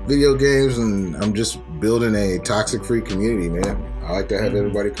video games, and I'm just building a toxic-free community, man. I like to have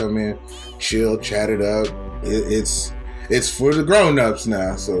everybody come in, chill, chat it up. It's for the grown-ups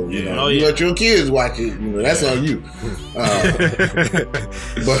now, so you know, you let your kids watch it. You know, that's on you.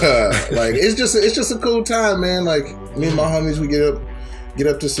 But like, it's just a cool time, man. Like me and my homies, we get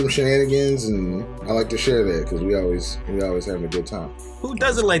up to some shenanigans, and I like to share that because we always having a good time. Who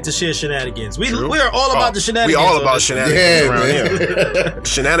doesn't like to share shenanigans? We are all about the shenanigans. We all about shenanigans around here.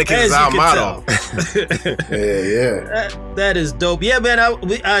 Shenanigans is our motto. Yeah. That is dope. Yeah, man.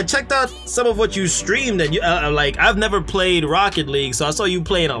 I checked out some of what you streamed, and you like I've never played Rocket League, so I saw you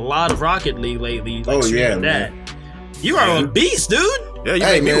playing a lot of Rocket League lately. Like, man. That. You are a beast, dude. Yeah, you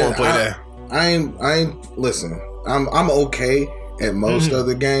make me want to play that. I ain't. Listen, I'm okay at most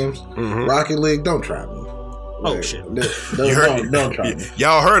other games. Rocket League, don't try me. Oh shit! Don't try me.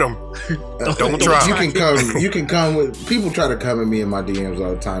 Y'all heard him. Don't try. You can come with. People try to come at me in my DMs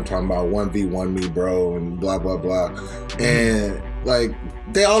all the time talking about 1v1 me, bro, and blah blah blah. And like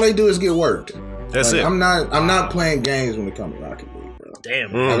all they do is get worked. That's it. I'm not playing games when it comes to Rocket League.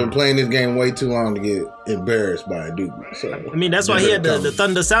 Damn. I've been playing this game way too long to get embarrassed by a dude. So I mean, that's why he had the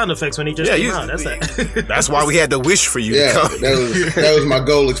thunder sound effects when he just came out. That's that. That's why we had to wish for you. Yeah, to come. that was my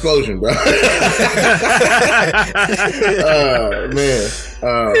goal explosion, bro.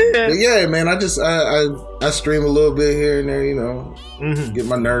 But yeah, man, I stream a little bit here and there, you know, get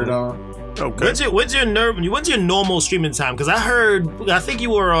my nerd on. Okay. What's your normal streaming time? Because I think you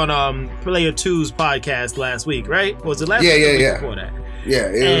were on Player 2's podcast last week, right? Was it last week or the week before that?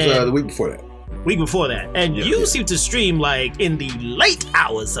 Yeah, it was the week before that. Week before that. And you seem to stream like in the late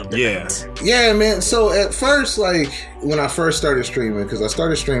hours of the night. Yeah, man. So at first, like when I first started streaming, because I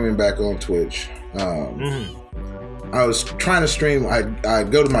started streaming back on Twitch, I was trying to stream. I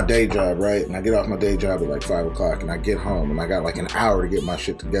go to my day job, right? And I get off my day job at like 5 o'clock, and I get home, and I got like an hour to get my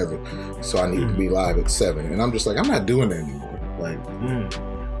shit together. So I need to be live at 7. And I'm just like, I'm not doing that anymore. Like,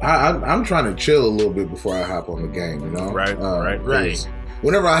 I'm trying to chill a little bit before I hop on the game, you know? Right.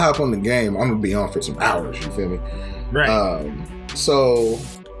 Whenever I hop on the game, I'm gonna be on for some hours. You feel me? Right. So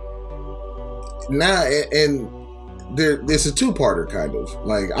now, and it's a two-parter kind of.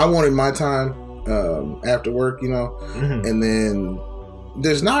 Like, I wanted my time after work, you know, and then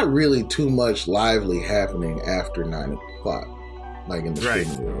there's not really too much lively happening after 9 o'clock, like in the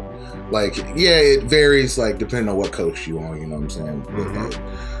streaming world. Like, yeah, it varies, like depending on what coach you on, you know what I'm saying?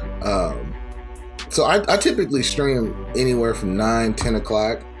 So I typically stream anywhere from 9, 10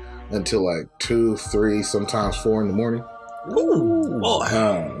 o'clock until like 2, 3, sometimes 4 in the morning. Ooh.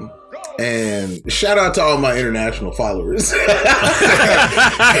 And shout out to all my international followers, because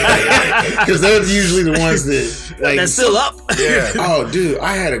they're usually the ones that like that's still up. Yeah. Oh, dude,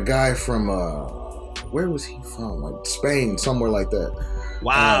 I had a guy from where was he from? Like Spain, somewhere like that.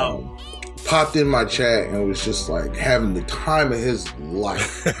 Wow. Popped in my chat and was just like having the time of his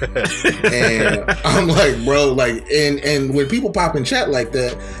life. And I'm like, bro, like, and when people pop in chat like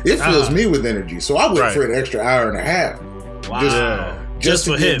that, it fills me with energy. So I went for an extra hour and a half. Just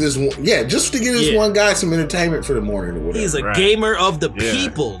to for give him. this one, just to give this one guy some entertainment for the morning or whatever. He's a gamer of the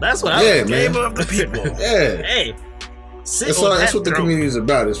people. That's what man. Gamer of the people. Hey. That's what the community is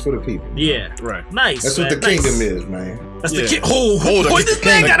about. It's for the people. Yeah. Right. Nice. That's what the kingdom is, man. That's the king. This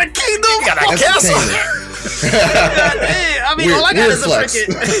man got a kingdom. Got a castle. I mean, all I got is a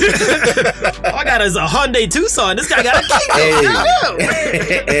freaking. All I got is a Hyundai Tucson. This guy got a kingdom.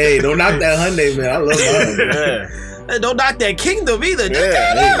 Hey, don't knock that Hyundai, man. I love Hyundai. Don't knock that kingdom either.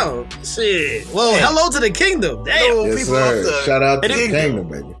 Shit. Well, hello to the kingdom. Damn. Yes, sir. Shout out to the kingdom,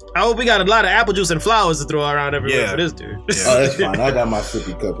 baby. I hope we got a lot of apple juice and flowers to throw around everywhere for this dude. Oh, that's fine. I got my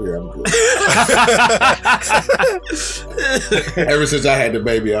sippy cup here. I'm good. Ever since I had the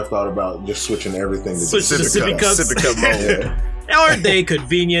baby, I thought about just switching everything to sippy cups. Sippy cup mode. Aren't they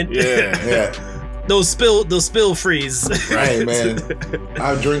convenient? Yeah. Those spill freeze. Right, man.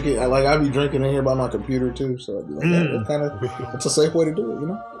 I drink it. I be drinking in here by my computer too. So I'd be like, it's a safe way to do it, you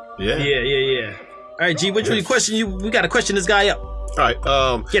know? Yeah. All right, G, which question we got to question this guy up. All right.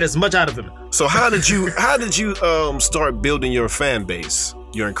 Get as much out of him. So how did you start building your fan base,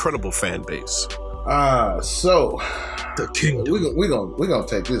 your incredible fan base? So the kingdom. We're gonna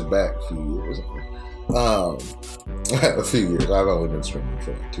take this back a few years. A few years. I've only been streaming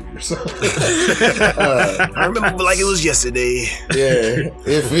for like 2 years. I remember like it was yesterday. Yeah,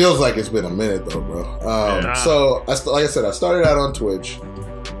 it feels like it's been a minute though, bro. So like I said, I started out on Twitch.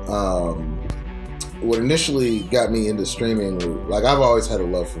 What initially got me into streaming, like I've always had a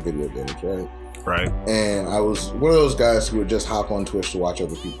love for video games, right? Right. And I was one of those guys who would just hop on Twitch to watch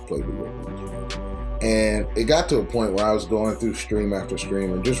other people play video games. Right? And it got to a point where I was going through stream after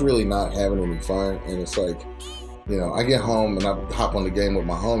stream and just really not having any fun. And it's like, you know, I get home and I hop on the game with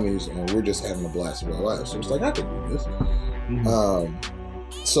my homies and we're just having a blast of our lives. So it's like, I could do this.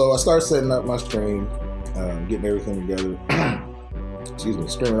 So I started setting up my stream, getting everything together.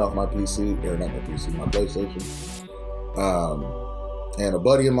 Streaming off my PC, or not my PC, my PlayStation. And a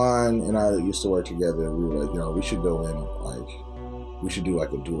buddy of mine and I used to work together. We were like, we should go in, we should do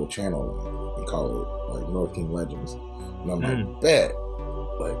like a dual channel and call it like North King Legends. And I'm like, bet.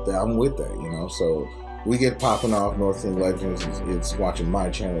 Like, I'm with that, So we get popping off North King Legends. It's watching my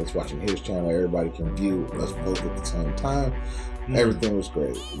channel, it's watching his channel. Everybody can view us both at the same time. Everything was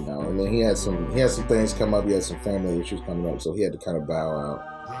great, And then he had some things come up. He had some family issues coming up, so he had to kind of bow out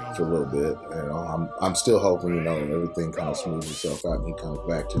for a little bit. I'm still hoping, everything kind of smooths itself out and he comes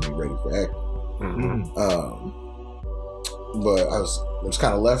back to be ready for acting. But I was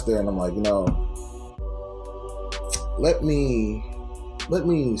kind of left there, and I'm like, let me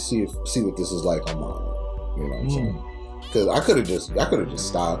see what this is like on my own. You know what I'm saying? Because I could have just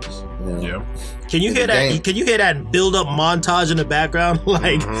stopped. Can you hear that? Can you hear that build up montage in the background?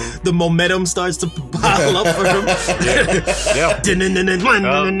 Like the momentum starts to pile up for him.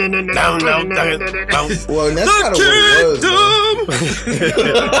 Well, and that's kind of what it was.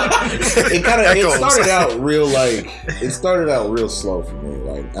 It started out real slow for me.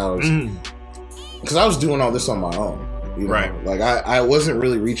 Like I was, because I was doing all this on my own. Right. Like I wasn't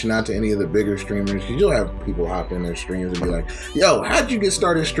really reaching out to any of the bigger streamers. You'll have people hop in their streams and be like, yo, how'd you get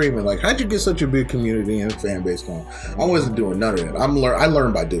started streaming? Like, how'd you get such a big community and fan base going? I wasn't doing none of that. I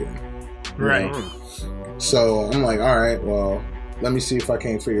learned by doing. Right. So I'm like, all right, well, let me see if I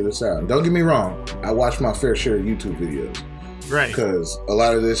can't figure this out. And don't get me wrong, I watched my fair share of YouTube videos. Right. Because a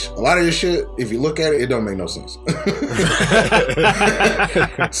lot of this shit, if you look at it, it don't make no sense.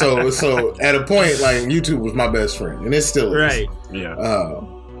 So at a point, like, YouTube was my best friend, and it still is. Right. Yeah.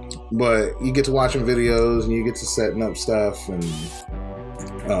 But you get to watching videos, and you get to setting up stuff, and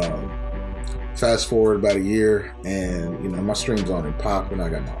fast forward about a year, and my stream's on and popping. I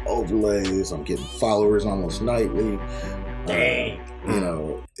got my overlays. I'm getting followers almost nightly. Et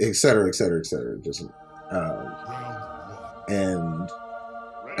cetera, et cetera, et cetera. Just and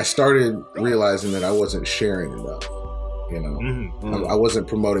I started realizing that I wasn't sharing enough. I wasn't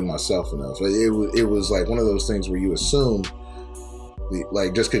promoting myself enough. It was like one of those things where you assume,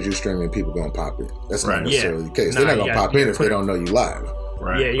 like, just because you're streaming, people gonna pop in. That's not necessarily the case. They're not gonna pop in if they don't know you live.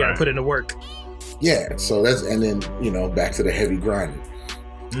 Right. Yeah, you gotta put in the work. Yeah. So and then back to the heavy grinding.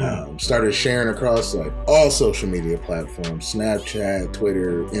 Started sharing across like all social media platforms: Snapchat,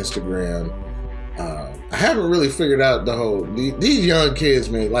 Twitter, Instagram. I haven't really figured out these young kids,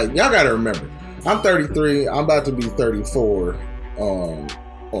 man. Like, y'all gotta remember, I'm 33. I'm about to be 34 on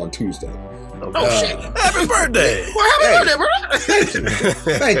Tuesday. Oh shit! Happy birthday! Well, happy birthday, bro!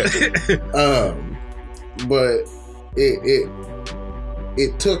 Thank you. But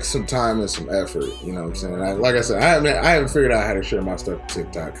it took some time and some effort. You know what I'm saying? Like I said, I haven't figured out how to share my stuff on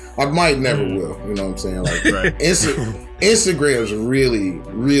TikTok. I might never will. You know what I'm saying? Like Instagram's really,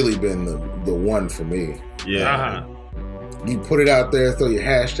 really been the one for me. Yeah. You put it out there, throw your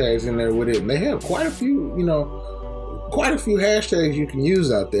hashtags in there with it, and they have quite a few hashtags you can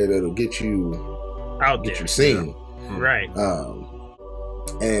use out there that'll get you out there, get you seen. Right.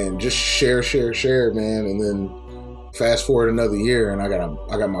 And just share, man, and then fast forward another year, and I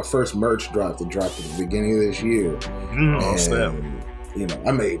got my first merch drop that dropped at the beginning of this year. And you know,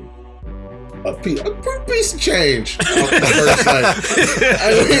 I made a piece of change off the first I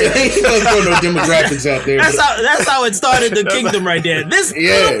ain't gonna throw no demographics out there. That's how it started the kingdom right there. This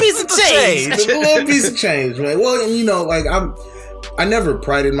little piece of change. A little piece of change, man. Well, you know, like I never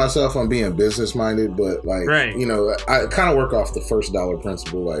prided myself on being business minded, but like, you know, I kind of work off the first dollar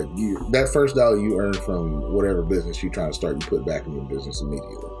principle. Like that first dollar you earn from whatever business you're trying to start, you put back in your business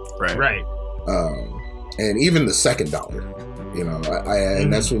immediately. Right. And even the second dollar, you know,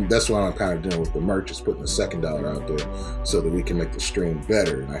 and that's what I'm kind of doing with the merch, is putting the second dollar out there so that we can make the stream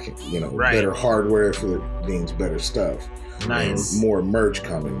better, and I can, you know, better hardware for it means better stuff. Nice. More merch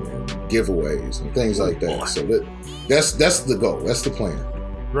coming and giveaways and things like that. So that's the goal. That's the plan.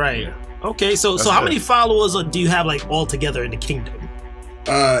 Right. Okay. So how many followers do you have like all together in the kingdom?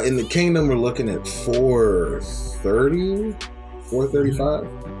 In the kingdom, we're looking at 430, 435.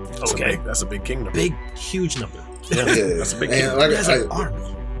 Okay, that's a big kingdom. Big, huge number. Yeah, that's a big kingdom. Like, that's an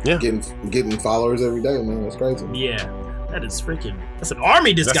army. Yeah, getting followers every day, man. That's crazy. Yeah, that is freaking. That's an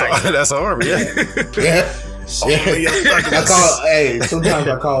army. That's an army. Yeah. I sometimes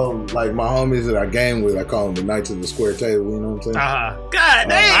I call them, like, my homies that I game with, I call them the Knights of the Square Table, you know what I'm saying? God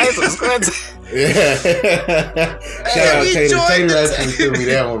dang! Yeah. Shout out Tater. Tater actually threw me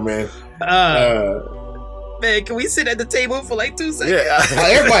that one, man. Man, can we sit at the table for like 2 seconds? Yeah.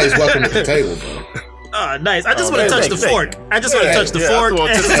 Everybody's welcome at the table, bro. Oh, nice. I just want to touch the fork. I just want to touch the fork.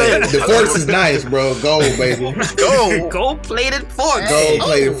 The forks is nice, bro. Gold, baby. Gold-plated forks.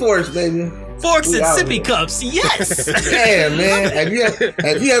 Gold-plated forks, baby. Forks and sippy cups, yes. Yeah, man. Have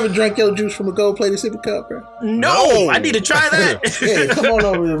you ever drank your juice from a gold-plated sippy cup, bro? No, I need to try that. Yeah, come on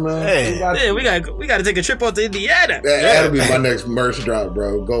over here, man. Hey. We got to take a trip out to Indiana. That'll be my next merch drop,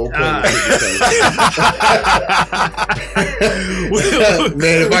 bro. Gold-plated sippy cup.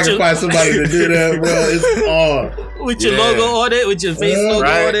 Man, if I can find somebody to do that, bro, it's on. With your logo on it, with your face logo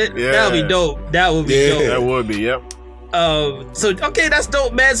on it, that would be dope. That would be dope. That would be, yep. So okay, that's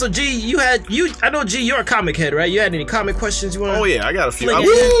dope, man. So G, I know G, you're a comic head, right? You had any comic questions you want? Oh yeah, I got a few.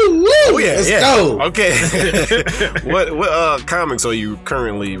 Oh yeah, let's go. Okay. What comics are you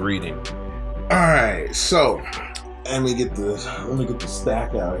currently reading? All right, so let me get the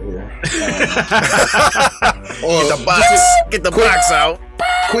stack out here. Get the box out.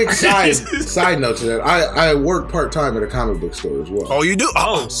 Quick side note to that. I work part-time at a comic book store as well. Oh, you do?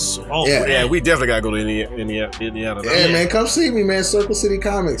 Yeah, we definitely gotta go to Indiana. Yeah, man, come see me, man. Circle City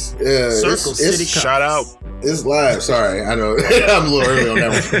Comics. City. Shout out. It's live. Sorry, I know I'm a little early on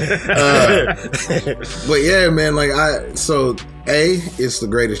that one. But yeah, man, like it's the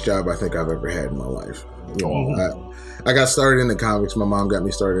greatest job I think I've ever had in my life. You know, I got started in the comics. My mom got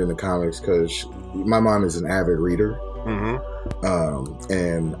me started in the comics because my mom is an avid reader.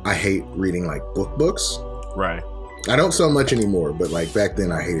 And I hate reading like books. Right. I don't so much anymore, but like back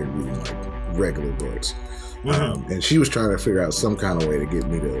then I hated reading like regular books. And she was trying to figure out some kind of way to get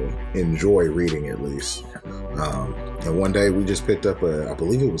me to enjoy reading at least. And one day we just picked up I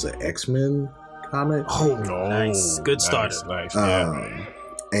believe it was an X-Men comic. Oh, nice. Good start. Nice.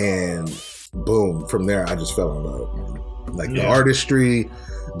 And boom, from there I just fell in love, man. Like the artistry,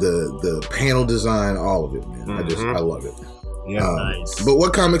 the panel design, all of it, man. I love it. Yeah, nice. But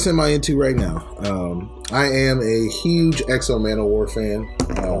what comics am I into right now? I am a huge X-O Manowar fan.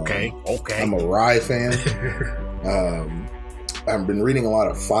 Okay. I'm a Rye fan. I've been reading a lot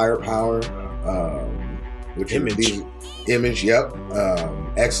of Firepower, which Image, yep.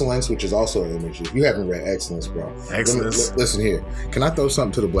 Excellence, which is also an Image. If you haven't read Excellence, bro. Excellence. Listen here. Can I throw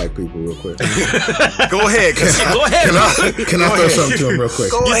something to the black people real quick? Go ahead. Go ahead. Can I throw something to them real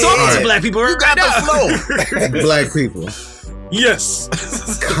quick? You're talking to black people. You got the flow. Black people. Yes.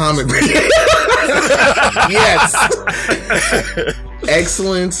 Comic. Yes.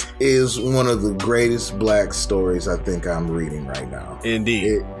 Excellence is one of the greatest black stories I think I'm reading right now. Indeed.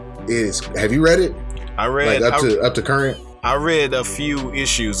 It is. Have you read it? I read up to current. I read a few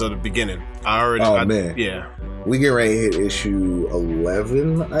issues of the beginning. Man. Yeah. We get ready to hit issue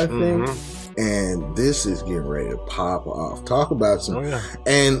 11, I think. And this is getting ready to pop off. Talk about some,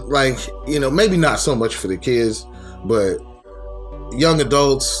 and like, you know, maybe not so much for the kids, but young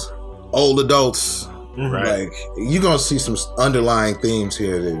adults, old adults. Right. Like you're gonna see some underlying themes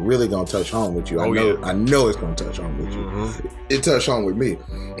here that really gonna touch home with you. I know it's gonna touch home with you. It touched home with me,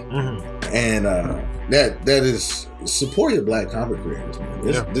 and that is support your Black comic creators, man.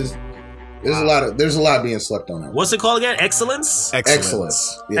 There's a lot being slept on. What's it called again? Excellence.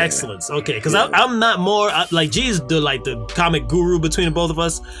 Excellence. Yeah. Excellence. Okay, because I'm not more like G's the comic guru between the both of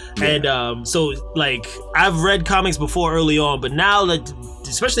us, and so like I've read comics before early on, but now that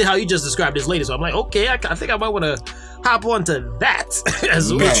especially how you just described this latest, so I'm like, okay, I think I might want to hop onto that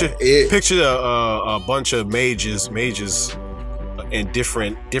as well. Picture a bunch of mages and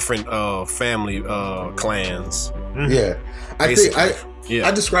different family clans. Yeah, I think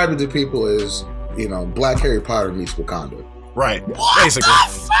I describe it to people as Black Harry Potter meets Wakanda. Right. Basically.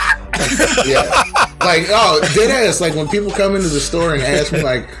 Yeah. Like dead ass. Like when people come into the store and ask me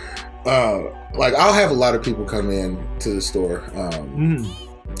like I'll have a lot of people come in to the store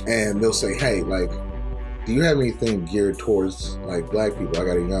and they'll say, hey, like, do you have anything geared towards like Black people? I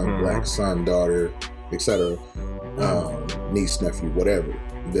got a young Black son, daughter, etc., niece, nephew, whatever,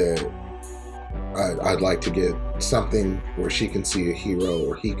 that I'd like to get something where she can see a hero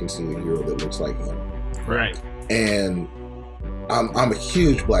or he can see a hero that looks like him. Right. And I'm a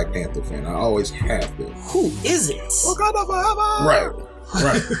huge Black Panther fan. I always have been. Who is it? Wakanda forever.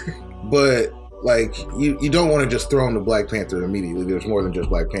 Right. But like you don't want to just throw in the Black Panther immediately. There's more than just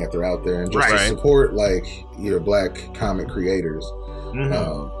Black Panther out there, and just to support like your Black comic creators.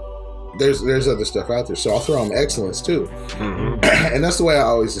 There's other stuff out there, so I'll throw them Excellence too, and that's the way I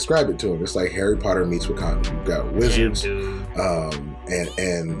always describe it to them. It's like Harry Potter meets Wakanda. You've got wizards, and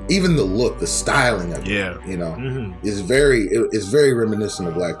even the look, the styling of it, is very reminiscent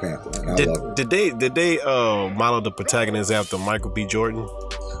of Black Panther, and I love it. Did they model the protagonist after Michael B. Jordan?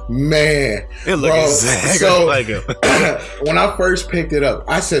 Man, it looks exactly like him. When I first picked it up,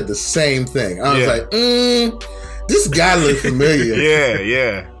 I said the same thing. I was like, this guy looks familiar.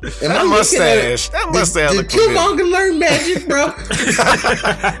 Yeah. And that mustache. Did Killmonger learn magic, bro?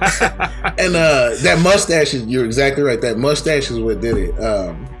 And that mustache you're exactly right. That mustache is what did it.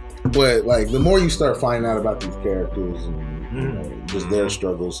 But like the more you start finding out about these characters and just their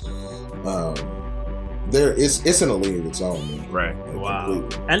struggles, it's in a league of its own, man. Right. Wow.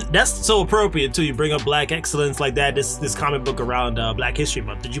 Completely. And that's so appropriate too. You bring up Black Excellence like that. This comic book around Black History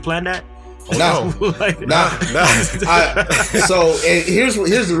Month. Did you plan that? No. So here's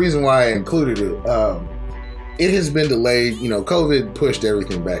the reason why I included it. It has been delayed. COVID pushed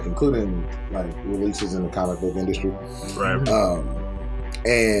everything back, including like releases in the comic book industry. Right.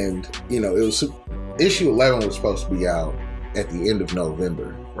 And it was issue 11 was supposed to be out at the end of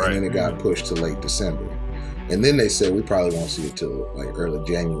November, and then it got pushed to late December. And then they said we probably won't see it till like early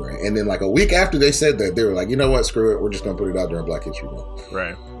January. And then like a week after they said that, they were like, you know what, screw it, we're just gonna put it out during Black History Month.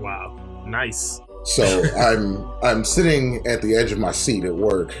 Right. Wow. Nice. So I'm sitting at the edge of my seat at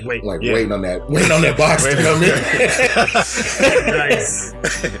work, waiting on that box to come in. Nice.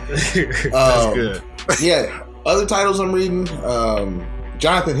 That's good. Yeah. Other titles I'm reading.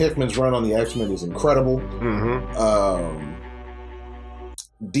 Jonathan Hickman's run on the X-Men is incredible.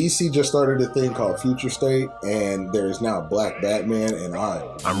 DC just started a thing called Future State, and there is now Black Batman, and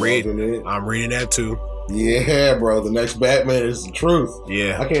I'm reading it. I'm reading that too. Yeah, bro. The next Batman is the truth.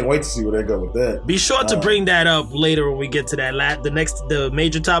 Yeah. I can't wait to see where they go with that. Be sure to bring that up later when we get to that the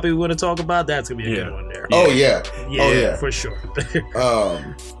major topic we want to talk about. That's gonna be a good one there. Oh yeah. For sure.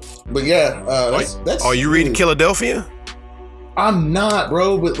 But yeah, that's. Are you reading Philadelphia? I'm not,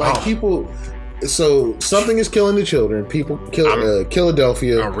 bro. But like people. So something is killing the children. People kill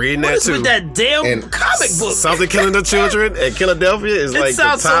Philadelphia. I'm reading what that is too. With that damn comic book? Something killing the children and Philadelphia is like the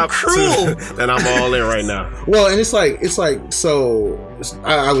top so cruel. two. And I'm all in right now. Well, and it's like so.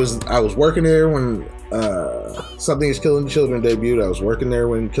 I was working there when Something is Killing the Children debuted. I was working there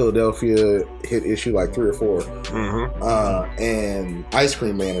when Philadelphia hit issue like 3 or 4, and Ice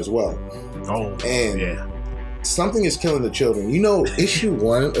Cream Man as well. Oh, and yeah. Something is Killing the Children. Issue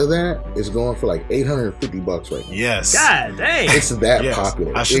 1 of that is going for like $850 right now. Yes. God dang. It's that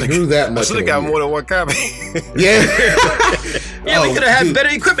popular. It grew that much. I should have got more than one copy. Yeah. We could have had better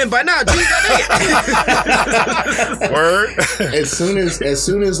equipment by now. Word. As soon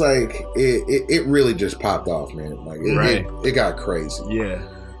as like it really just popped off, man. Like it got crazy. Yeah.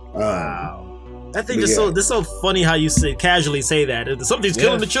 Wow. I think it's so funny how you casually say that. Something's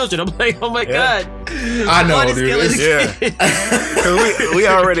killing the children. I'm like, oh my God. I know, dude. We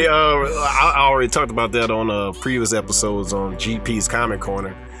already I already talked about that on previous episodes on GP's Comic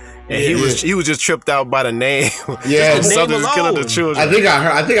Corner. And he was just tripped out by the name. Yeah, Something's killing the children. I think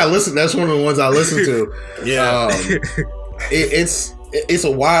I listened. That's one of the ones I listened to. Yeah. it's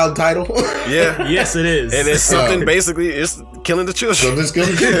a wild title. Yeah. Yes, it is. And it's something basically, it's killing the children.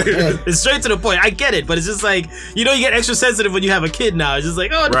 It's straight to the point. I get it, but it's just like, you get extra sensitive when you have a kid now. It's just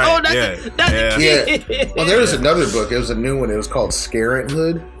like, not the kid. Yeah. Well, there was another book. It was a new one. It was called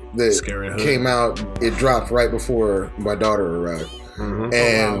Scarenthood that came out. It dropped right before my daughter arrived. Mm-hmm.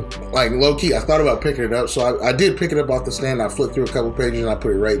 And like low key, I thought about picking it up. So I did pick it up off the stand. I flipped through a couple pages and I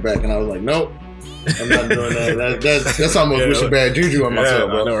put it right back. And I was like, nope. I'm not doing that. That's almost wishing bad juju on myself,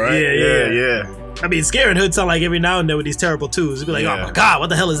 bro. I know, right? Yeah. I mean, Scarenthood sound like every now and then with these terrible twos. You'd be like, oh my God, what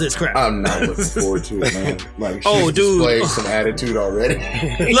the hell is this crap? I'm not looking forward to it, man. Like, she's displaying some attitude already.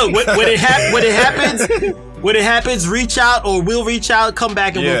 Look, when it happens, reach out or we'll reach out, come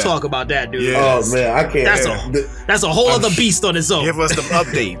back and we'll talk about that, dude. Yes. Oh, man, I can't. That's a whole other beast on its own. Give us the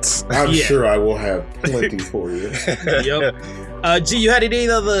updates. I'm sure I will have plenty for you. Yep. G, you had any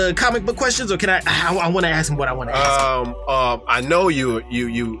other comic book questions, or can I want to ask him what I want to ask him. I know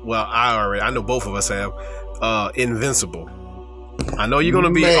I know both of us have Invincible. I know you're gonna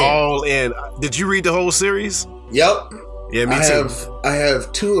be all in. Did you read the whole series? Yep. Yeah, me too. I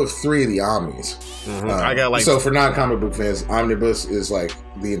have 2 of 3 of the Omnis. Mm-hmm. I got like, so for non-comic book fans, Omnibus is like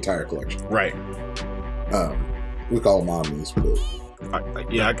the entire collection. Right. We call them Omnis, but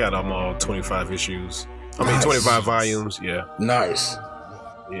I got them all 25 issues. 25 volumes. Yeah. Nice.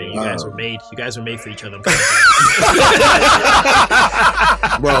 Yeah, you guys were made. You guys were made for each other.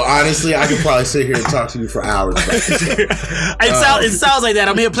 Bro, honestly, I could probably sit here and talk to you for hours about this. It sounds like that.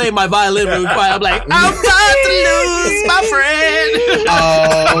 I'm here playing my violin really quiet. I'm like, I'm about to lose my friend.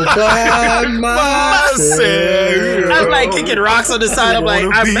 Oh, God, myself. I'm like kicking rocks on the side. I'm like,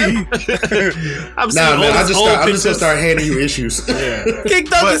 I'm just gonna start handing you issues. King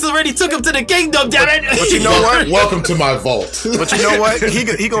Douglas already took him to the kingdom, damn it. But you know what? Welcome to my vault. But you know what?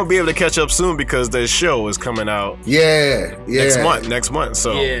 He gonna be able to catch up soon because the show is coming out. Next month.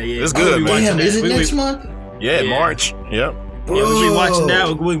 So it's good, man. Damn, is it next month? Yeah, March. Yep. We'll be watching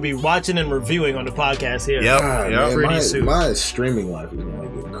that. We'll be watching and reviewing on the podcast here. Yep. Pretty soon. My streaming life is gonna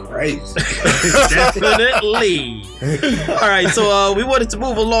get crazy. Definitely. All right, so we wanted to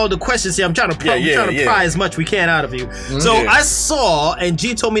move along the questions here. I'm trying to pry as much we can out of you. So I saw, and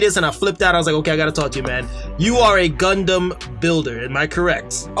G told me this, and I flipped out. I was like, okay, I gotta talk to you, man. You are a Gundam builder. Am I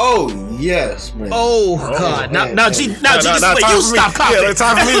correct? Oh yes, man. Oh God. Now G, just wait. You stop coughing. Yeah,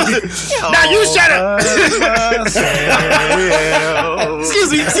 time for me. Now you shut up.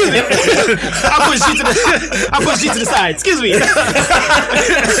 Excuse me. I'll push you to the side. Excuse me.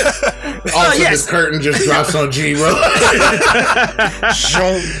 This curtain just drops on G, bro.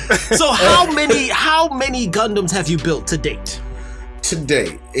 So how many Gundams have you built to date? To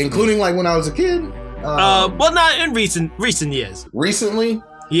date, including like when I was a kid. Well, not in recent years. Recently.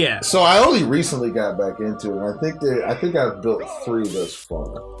 Yeah. So I only recently got back into it. And I think I've built 3 thus far.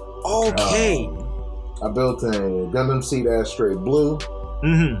 Okay. I built a Gundam Seed Astray Blue.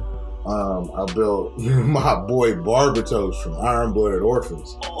 Mm-hmm. I built my boy Barbatos from Iron Blooded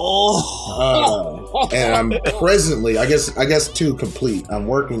Orphans. And I'm presently, I guess to complete, I'm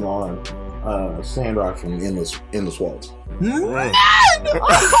working on Sandrock from Endless Waltz.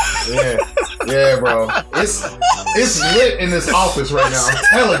 Yeah, bro. It's lit in this office right now. I'm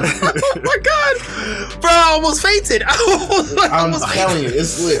telling you. Oh my God, bro! I almost fainted. I'm telling you,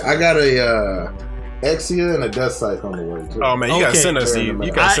 it's lit. I got a Exia and a Dust Scythe on the way too. Oh man, you gotta send us.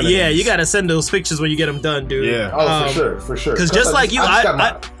 You gotta send those pictures when you get them done, dude. Yeah. For sure. Because just like you, I got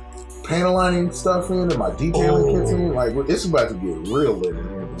my panel lining stuff in and my detailing kits in. Like it's about to get real lit in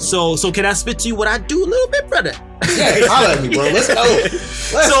here. So can I spit to you what I do a little bit, brother? Yeah, holla at me, bro. Let's go.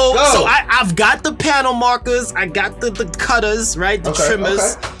 So I've got the panel markers, I got the cutters, right? The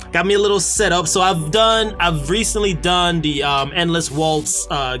trimmers. Okay. Got me a little setup. So I've recently done the Endless Waltz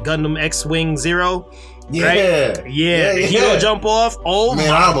Gundam X-Wing Zero. Yeah. Right? Yeah. Hero jump off. Oh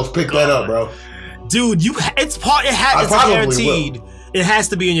man, I almost picked that up, bro. Dude, it's guaranteed. Will. It has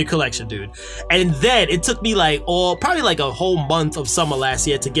to be in your collection, dude. And then it took me probably like a whole month of summer last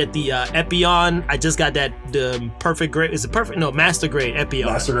year to get the Epion. I just got the perfect grade. Is it perfect? No, master grade Epion.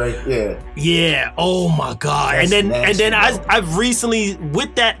 Master grade, yeah. Yeah. Oh my God. That's and then I've recently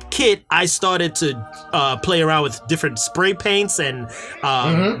with that kit I started to play around with different spray paints and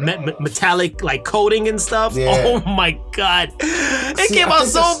metallic like coating and stuff. Yeah. Oh my God. It came out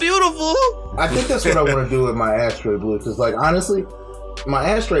so beautiful. I think that's what I want to do with my Astray Blue because like honestly.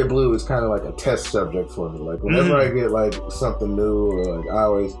 My Astray Blue is kind of like a test subject for me. Like whenever I get like something new, or like I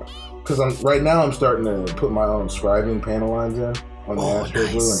always, because I'm starting to put my own scribing panel lines in on the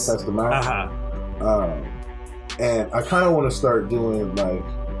Astray Blue and test them out. And I kind of want to start doing like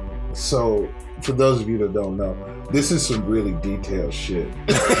So, for those of you that don't know, this is some really detailed shit.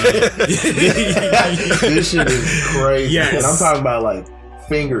 This shit is crazy. Yes. And I'm talking about like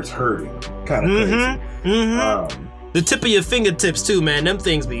fingers hurting, kind of crazy. The tip of your fingertips too, man. Them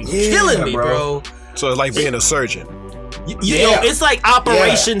things be killing me, bro. So it's like being a surgeon. Yo, it's like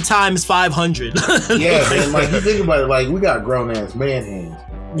operation times 500. Yeah, man. Like you think about it, like we got grown ass man hands.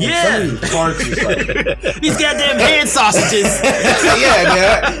 And some of these parts is like these goddamn hand sausages. yeah,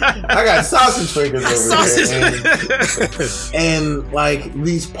 man. I got sausage fingers over here. And like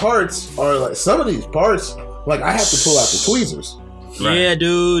these parts are like some of these parts, like I have to pull out the tweezers. Right. Yeah,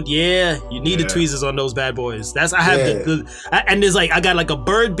 dude. Yeah, you need the tweezers on those bad boys. I have and there's like I got like a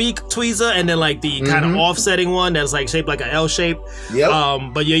bird beak tweezer, and then like the kind of offsetting one that's like shaped like an L shape.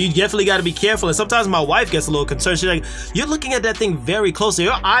 Yep. But yeah, you definitely got to be careful. And sometimes my wife gets a little concerned. She's like, "You're looking at that thing very closely.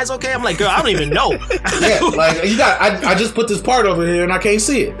 Your eyes okay?" I'm like, "Girl, I don't even know." Yeah, like you got. I just put this part over here and I can't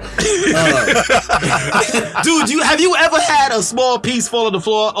see it. Dude, have you ever had a small piece fall on the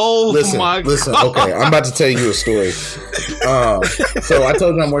floor? Oh my god! Listen. Okay, I'm about to tell you a story. So I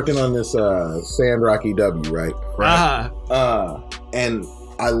told you I'm working on this Sandrock EW, right? Right. And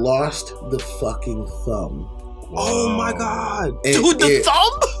I lost the fucking thumb. Oh my god! Dude, the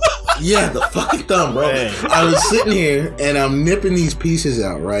thumb? Yeah, the fucking thumb, bro. I was sitting here and I'm nipping these pieces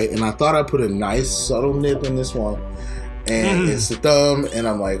out, right? And I thought I put a nice subtle nip in this one, and it's the thumb, and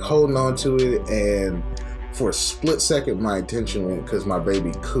I'm like holding on to it, and for a split second my attention went because my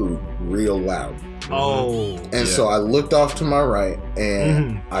baby cooed real loud. And so I looked off to my right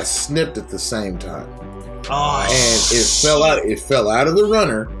and I snipped at the same time. And it fell out of the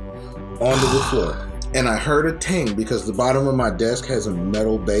runner onto the floor. And I heard a ting because the bottom of my desk has a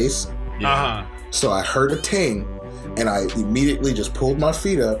metal base. So I heard a ting and I immediately just pulled my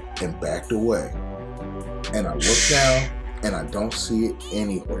feet up and backed away. And I looked down and I don't see it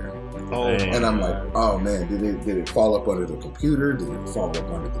anywhere. And I'm like, oh man, did it fall up under the computer? Did it fall up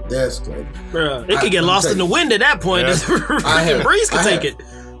under the desk? Like, bruh, it could get lost in the wind at that point. Yeah. Breeze could take it.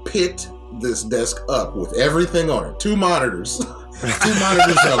 Picked this desk up with everything on it, 2 monitors, 2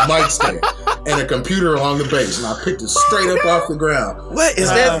 monitors and a mic stand, and a computer along the base, and I picked it straight up off the ground. What is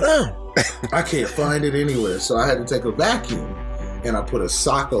that thumb? I can't find it anywhere, so I had to take a vacuum and I put a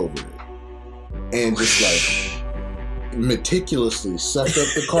sock over it and just like meticulously sucked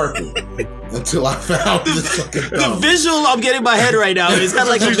up the carpet until I found this fucking thumb. The visual I'm getting in my head right now is kind of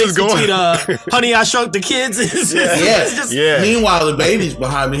like a mix between Honey, I Shrunk the Kids. Meanwhile, the baby's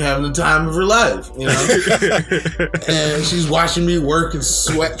behind me having the time of her life, you know. And she's watching me work and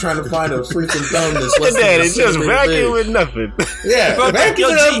sweat trying to find a freaking thumb that's less than Daddy just vacuum with nothing. Yeah,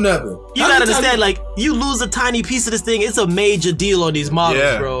 vacuum up nothing. You gotta understand, like, you lose a tiny piece of this thing, it's a major deal on these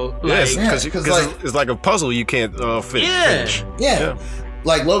models, bro. Yes, because it's like a puzzle you can't finish. Yeah.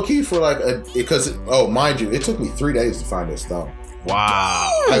 Like low key for like because mind you, it took me 3 days to find this thumb.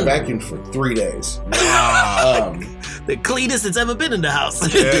 Wow. I vacuumed for 3 days. Wow. The cleanest it's ever been in the house.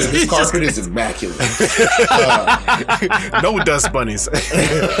 This carpet is immaculate. No dust bunnies.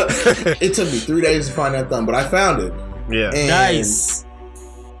 It took me 3 days to find that thumb, but I found it. Yeah. And nice.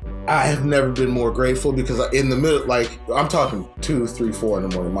 I have never been more grateful because in the middle, like I'm talking 2, 3, 4 in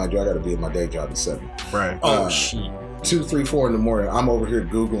the morning. Mind you, I got to be at my day job at 7. Right. Shit. 2, 3, 4 in the morning. I'm over here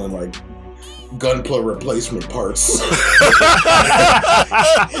Googling like gunpla replacement parts. Can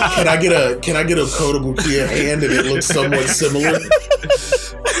I get a coatable Kia hand and it looks somewhat similar?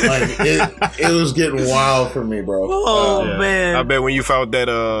 Like it was getting wild for me, bro. Man. I bet when you found that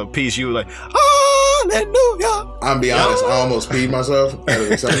piece, you were like, hallelujah. I'm be honest, I almost peed myself out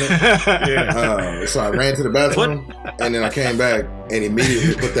of excitement. So I ran to the bathroom and then I came back and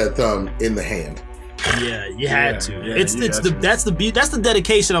immediately put that thumb in the hand. Yeah, you had to. That's the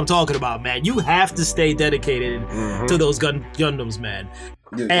dedication I'm talking about, man. You have to stay dedicated to those Gundams, man.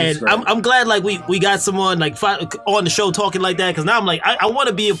 And I'm glad like we got someone like on the show talking like that, because now I'm like I want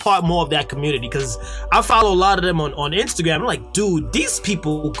to be a part more of that community, because I follow a lot of them on Instagram. I'm like, dude, these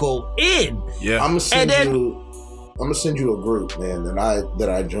people go in. Yeah, I'm gonna send you a group, man, that I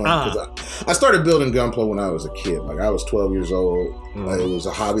joined, because I started building Gunpla when I was a kid. Like I was 12 years old. It was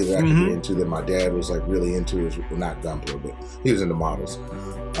a hobby that I could get into that my dad was like really into. Not Gunpla, but he was into models.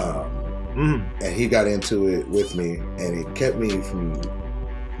 And he got into it with me, and it kept me from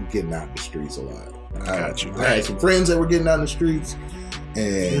getting out in the streets a lot. I had some friends that were getting out in the streets,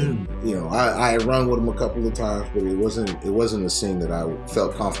 and you know, I had run with them a couple of times, but it wasn't a scene that I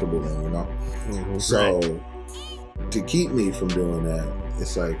felt comfortable in, you know. So to keep me from doing that,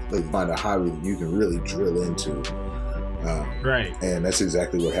 it's like find a hobby that you can really drill into. And that's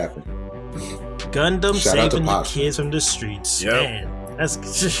exactly what happened. Gundam saving the kids from the streets. Man, that's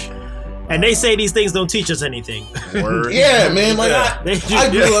And they say these things don't teach us anything. Word. Yeah, man. Like I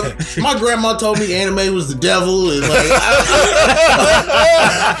grew up. My grandma told me anime was the devil, and like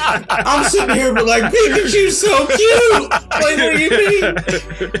I'm sitting here, but like Pikachu's so cute. Like, what do you mean?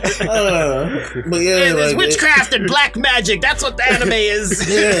 But yeah, There's like, witchcraft and black magic. That's what the anime is.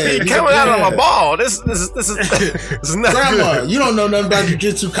 Yeah, Coming out of my ball. This is not Grandma, good. you don't know nothing about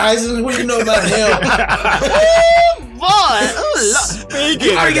Jujutsu Kaisen. What do you know about hell? Boy,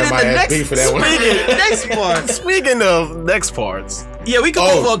 speaking, I got my ass beat for that one. next part. Speaking of next parts, Yeah, we can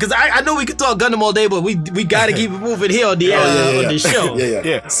move on because I know we could talk Gundam all day, but we got to keep it moving here on the on the show.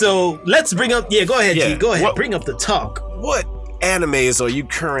 yeah. So let's bring up. Yeah, go ahead, Yeah. G. Go ahead. What- Bring up the talk. what animes are you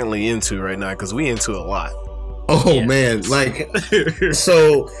currently into right now? Because we into a lot. Oh Yeah. man, like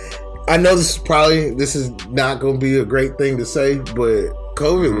so. I know this is not going to be a great thing to say, but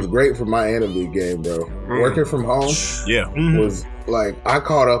COVID was great for my anime game, bro. Working from home Yeah. was like I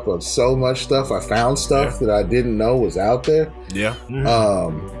caught up on so much stuff. I found stuff that I didn't know was out there. Yeah.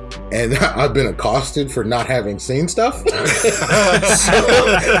 And I've been accosted for not having seen stuff. So,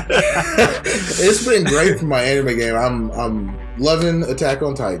 it's been great for my anime game. I'm loving Attack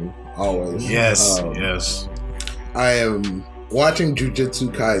on Titan always. Yes. Yes. I am watching Jujutsu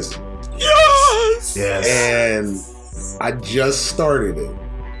Kaisen. Yes. Yes. And I just started it.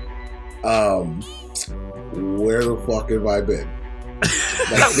 Where the fuck have I been?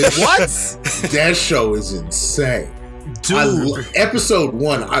 Like, What? That show is insane. Dude. Episode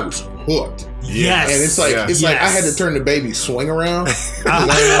 1, I was hooked. Yes. And it's like Yeah. it's like I had to turn the baby swing around.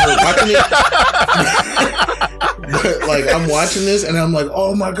 Uh-huh. Watching it. But like I'm watching this and I'm like,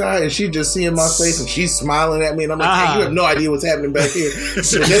 oh my god, and she just seeing my face and she's smiling at me and I'm like, hey, you have no idea what's happening back here.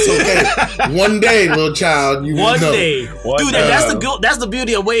 So that's okay. One day, little child, you will One know. day, One dude, day. that's the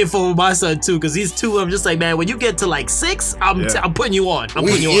beauty I'm waiting for with my son too, because he's 2. I'm just like, man, when you get to like 6, I'm putting you on. I'm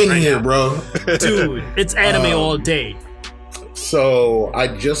We putting you in on right here, now, bro. dude. It's anime all day. So I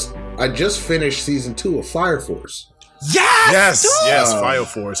just finished season 2 of Fire Force. Yes, dude. Yes. Fire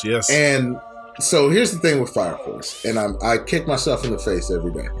Force. Yes. And so here's the thing with Fire Force, and I kick myself in the face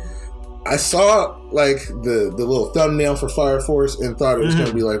every day. I saw like the little thumbnail for Fire Force and thought it was going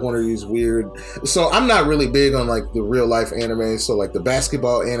to be like one of these weird. So I'm not really big on like the real life anime. So like the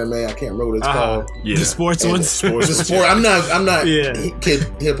basketball anime, I can't remember what it's called. Yeah. The sports And ones. the sport. I'm not Yeah.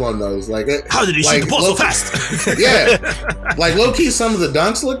 hip on those. Like How did he shoot the ball so fast? Yeah, like low key, some of the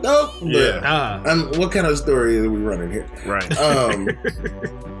dunks look dope. But Yeah. what kind of story are we running here? Right.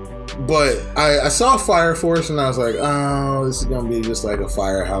 But I saw Fire Force and I was like, oh, this is gonna be just like a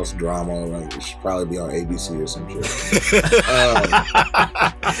firehouse drama. Like it should probably be on ABC or some shit.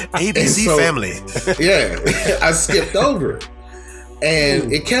 ABC so- Family. Yeah, I skipped over it.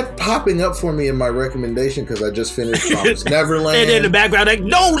 And it kept popping up for me in my recommendation because I just finished Promised Neverland. And in the background, like,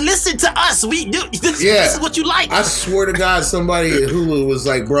 no, listen to us. We do this. Yeah. This is what you like. I swear to God, somebody at Hulu was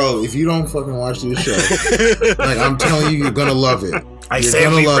like, bro, if you don't fucking watch this show, like I'm telling you, you're gonna love it. I You're say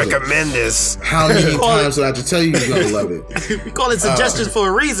gonna we love it. recommend this. How many times do I have to tell you you're gonna love it? We call it suggestions for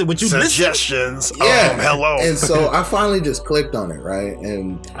a reason. Would you listen? Suggestions. Yeah. Hello. And so I finally just clicked on it, right?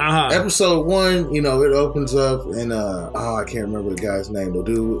 And episode 1, it opens up and I can't remember the guy's name,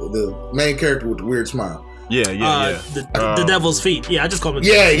 the main character with the weird smile. Yeah. The devil's feet. Yeah, I just call him.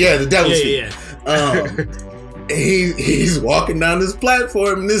 Yeah, the devil's feet. Yeah. He's walking down this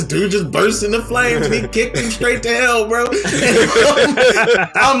platform and this dude just bursts into flames and he kicked him straight to hell, bro.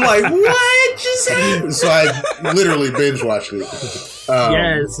 I'm like, what just happened? So I literally binge watched it.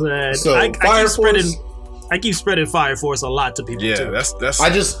 Yes, man. So I Fire Force. I keep spreading Fire Force a lot to people too. That's. I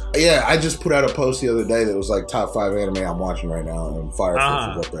just put out a post the other day that was like top 5 anime I'm watching right now, and Fire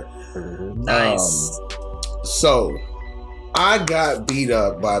Force was up there. Nice. So I got beat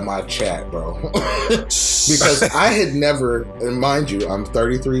up by my chat, bro, because I had never, and mind you, I'm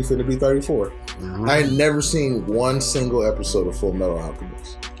 33, finna be 34. I had never seen one single episode of Full Metal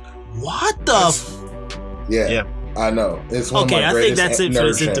Alchemist. What the? Yeah. I know. It's one of Okay, my I think greatest that's it for nerd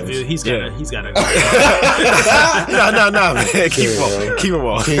this interview. channels. He's gotta. No, man. Keep him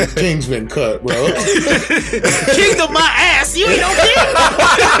on. King's been cut, bro. Kingdom my ass. You ain't no king.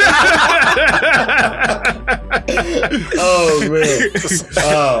 Oh man.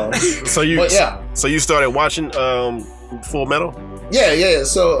 So you started watching Full Metal? Yeah.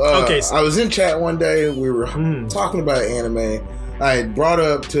 So Okay. I was in chat one day. We were talking about anime. I had brought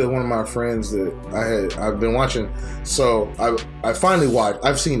up to one of my friends that I've been watching. So I finally watched.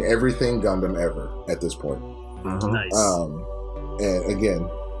 I've seen everything Gundam ever at this point. Nice. And again,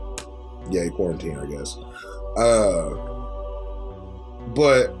 yay quarantine, I guess.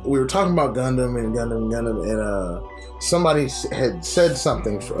 But we were talking about Gundam, and somebody had said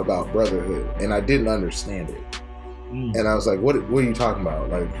something about Brotherhood, and I didn't understand it. And I was like, "What are you talking about?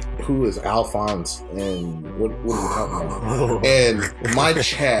 Like, who is Alphonse? And what are you talking about?" And my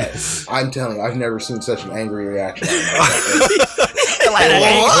chat, I'm telling you, I've never seen such an angry reaction. He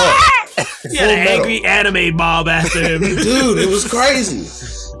had an angry anime mob after him. Dude, it was crazy.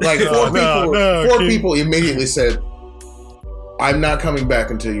 Like four people immediately said, "I'm not coming back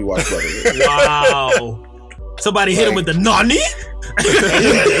until you watch Brotherhood." Wow. Somebody hit him with the nani?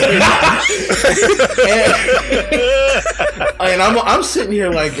 and I'm sitting here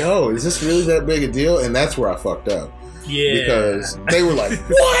like, "Oh, is this really that big a deal?" And that's where I fucked up. Yeah. Because they were like,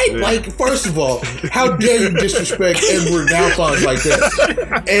 "What?" Like, first of all, how dare you disrespect Edward and Alphonse like this?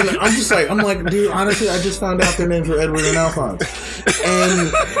 And I'm like, dude, honestly, I just found out their names were Edward and Alphonse.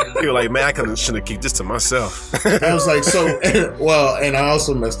 And you were like, man, I should have kept this to myself. I was like, and I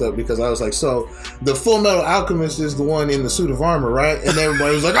also messed up because I was like, so the Full Metal Alchemist is the one in the suit of armor, right? And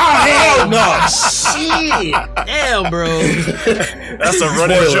everybody was like, oh, hell no. Shit. Damn, bro. That's a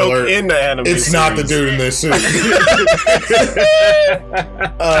running joke alert. In the anime It's series. Not the dude in this suit.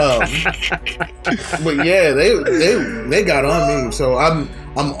 But yeah, they got on me. So I'm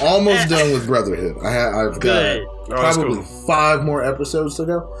almost done with Brotherhood. I've got probably 5 more episodes to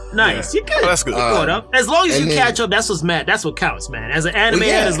go. Nice, you good. Oh, that's good. As long as you catch up, that's what counts, man. As an anime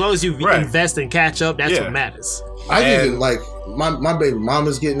head, as long as you invest and catch up, that's what matters. I even like my baby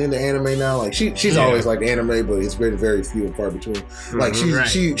mama's getting into anime now. Like she's always liked anime, but it's been very few and far between. Like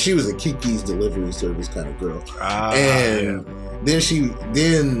she was a Kiki's Delivery Service kind of girl,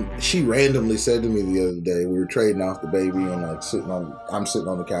 then she randomly said to me the other day, we were trading off the baby and like I'm sitting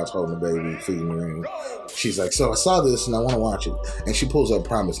on the couch holding the baby, feeding the ring. She's like, so I saw this and I want to watch it, and she pulls up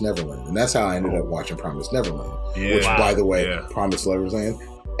Promised Neverland, and that's how I ended up watching Promised Neverland. Which, by the way, Promised Neverland,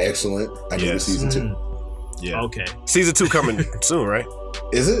 excellent. I need a season 2. Yeah. Okay. Season 2 coming soon, right?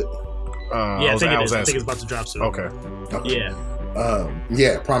 Is it? I think it is. I think it's about to drop soon. Okay.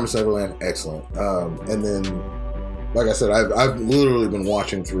 Yeah. Promised Neverland, excellent. And then, like I said, I've literally been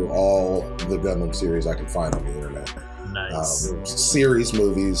watching through all the Gundam series I can find on the internet. Nice. Series,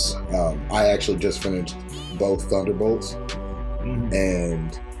 movies. I actually just finished both Thunderbolts.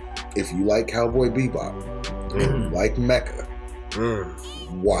 And if you like Cowboy Bebop, and you like Mecha,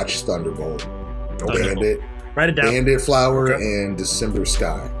 watch Thunderbolt. Bandit. Write it down. Bandit Flower and December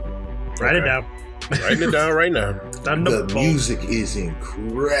Sky. Write it down. Writing it down right now. The music is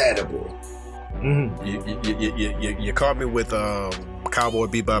incredible. You caught me with Cowboy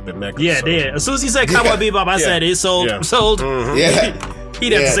Bebop and Mecha. Yeah, yeah. As soon as he said Cowboy Bebop, I said it's sold. Yeah. Sold. Mm-hmm.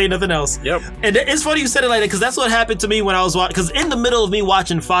 He'd have to say nothing else. Yep. And it's funny you said it like that because that's what happened to me when I was watching. Because in the middle of me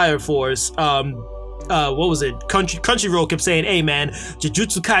watching Fire Force, what was it? Crunchyroll kept saying, "Hey man,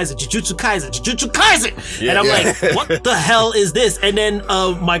 Jujutsu Kaisen, Jujutsu Kaisen, Jujutsu Kaisen," and I'm like, "What the hell is this?" And then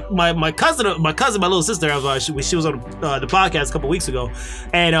my cousin, my little sister, she was on the podcast a couple weeks ago,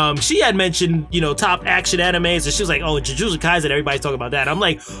 and she had mentioned top action animes, and she was like, "Oh, Jujutsu Kaisen, everybody's talking about that." I'm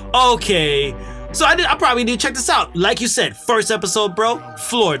like, okay. So I probably need to check this out. Like you said, first episode, bro,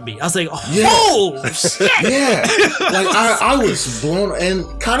 floored me. I was like, oh, shit. Yeah. Like, I was blown, and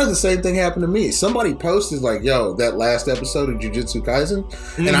kind of the same thing happened to me. Somebody posted, like, yo, that last episode of Jujutsu Kaisen,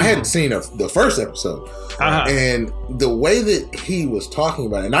 and I hadn't seen the first episode. And the way that he was talking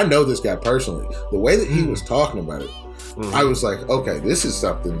about it, and I know this guy personally, the way that he was talking about it, I was like, okay, this is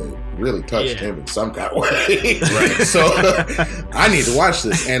something that really touched him in some kind of way. So I need to watch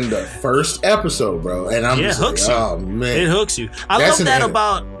this. And the first episode, bro, and I'm just like, oh man, it hooks you. I love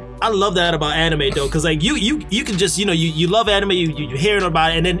that about anime though, because like you can just you love anime, you hear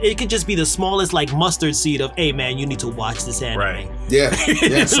about it, and then it could just be the smallest like mustard seed of, hey man, you need to watch this anime. Right. Yeah.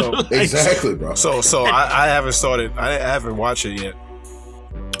 So exactly, bro. So I haven't started. I haven't watched it yet.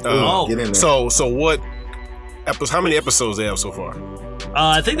 Get in there. So what? How many episodes they have so far?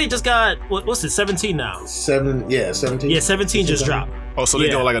 I think they just got what's it? 17 now. 17. Yeah, 17 just dropped. Oh, so they're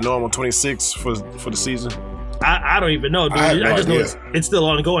doing like a normal 26 for the season? I don't even know, dude. I just know it's still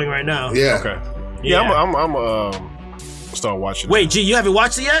ongoing right now. Yeah. Okay. Yeah, I'm start watching. Wait, G, you haven't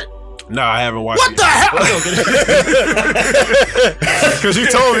watched it yet? No, I haven't watched it. What the hell? Because you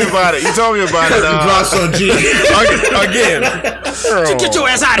told me about it. Drops on G. Again. Get your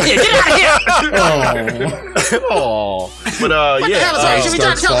ass out of here. Get out of here. Oh. But what the hell is that? Should we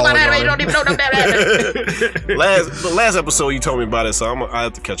try to tell about anime? You don't even know about anime. The last episode you told me about it, so I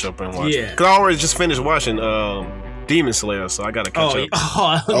have to catch up and watch it. Because I already just finished watching Demon Slayer, so I got to catch up.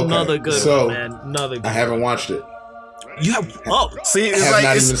 Oh, another good one, man. Another good I haven't watched it. You have see, it's have like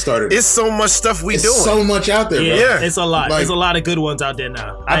not even started. It's so much stuff we It's doing. so much out there. Yeah, bro. Yeah. it's a lot. Like- There's a lot of good ones out there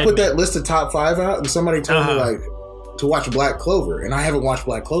now. I put that list of top 5 out, and somebody told me Uh-huh. like to watch Black Clover, and I haven't watched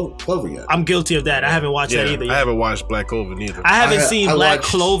Black Clover yet. I'm guilty of that. I haven't watched that either I yet. haven't watched Black Clover neither. I haven't seen I Black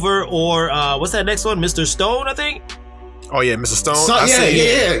watched- Clover or what's that next one? Mr. Stone, I think. Oh yeah, Mr. Stone. So, I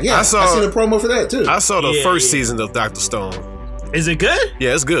yeah. I saw seen a promo for that too. I saw the Yeah, first yeah. season of Dr. Stone. Is it good?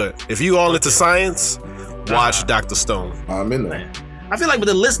 Yeah, it's good. If you all into science, watch Dr. Stone. I'm in there. I feel like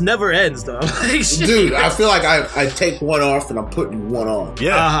the list never ends though. Like, shit. Dude, I feel like I take one off and I'm putting one on.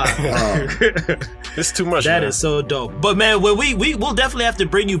 Yeah, Uh-huh. it's too much. That man. is so dope. But man, when we'll definitely have to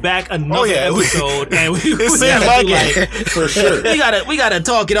bring you back another Oh, yeah. episode, and we It seems gotta like do, it. For sure. we gotta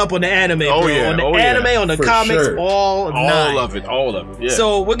talk it up on the anime, Oh, bro. yeah. On the Oh, yeah. anime, on the For comics, sure. all nine. all of it. Yeah.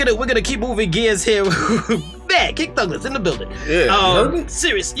 So we're gonna keep moving gears here. Man, King Douglas in the building. Yeah, you heard me?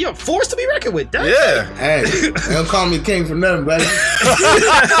 Serious, you're a force to be reckoned with. Damn. yeah. Hey, they don't call me king for nothing, baby.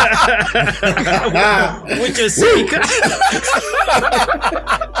 With your sneaker.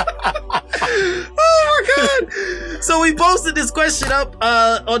 Oh my god! So we posted this question up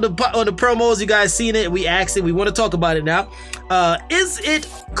on the promos. You guys seen it? We asked it. We want to talk about it now. Is it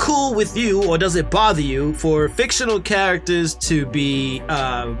cool with you, or does it bother you for fictional characters to be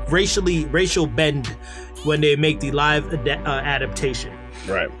racial bend when they make the live adaptation?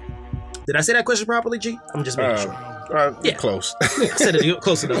 Right. Did I say that question properly, G? I'm just making sure. Yeah. Close. I said it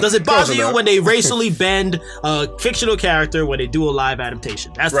close enough. Does it bother you enough. when they racially bend a fictional character when they do a live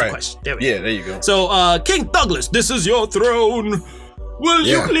adaptation? That's the question. There we go. Yeah, there you go. So, King Douglas, this is your throne. Will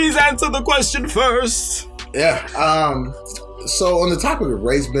you Yeah. please answer the question first? Yeah. So on the topic of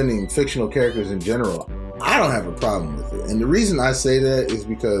race bending fictional characters in general, I don't have a problem with it. And the reason I say that is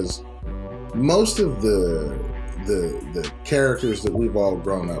because most of the characters that we've all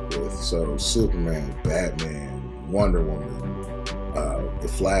grown up with, so Superman, Batman, Wonder Woman, The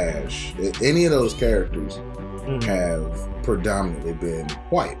Flash, any of those characters have predominantly been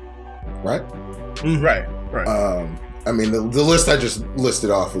white, right? Right. I mean, the list I just listed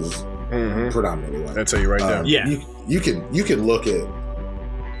off is Mm-hmm. predominantly white. I'll tell you right now. Yeah. You can look at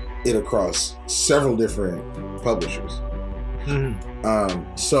it across several different publishers.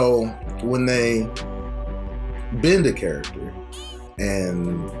 So when they bend a character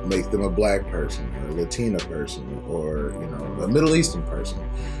and make them a black person or a Latina person or a Middle Eastern person,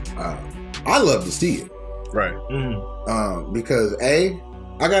 I love to see it. Right. Because I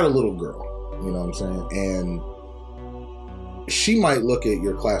got a little girl, you know what I'm saying, and she might look at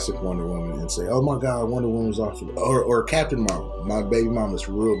your classic Wonder Woman and say, "Oh my God, Wonder Woman's awesome," or Captain Marvel. My baby mama's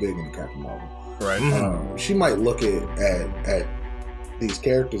real big into Captain Marvel. Right. She might look at these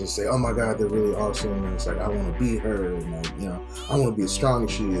characters and say, "Oh my God, they're really awesome," and it's like, I want to be her, and I want to be as strong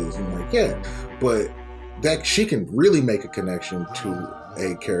as she is, and yeah, but that she can really make a connection to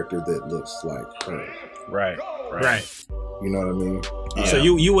a character that looks like her. Right. You know what I mean? So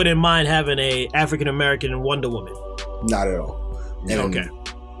you wouldn't mind having a African American Wonder Woman? Not at all. And Okay.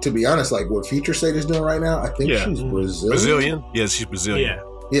 to be honest, like what Future State is doing right now, I think she's Brazilian. Brazilian? Yes, she's Brazilian. Yeah.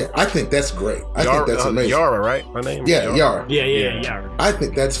 Yeah, I think that's great. I think that's amazing. Yara, right? Her name? Yeah, Yara. Yeah. I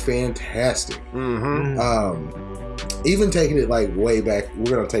think that's fantastic. Mm-hmm. Even taking it like way back,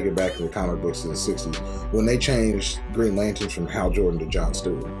 we're gonna take it back to the comic books of the '60s when they changed Green Lanterns from Hal Jordan to John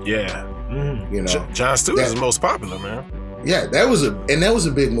Stewart. Yeah. You know, John Stewart is the most popular, man. yeah, that was a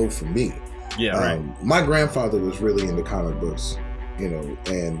big move for me. Yeah, right. My grandfather was really into comic books,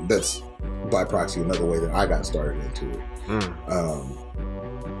 and that's by proxy another way that I got started into it.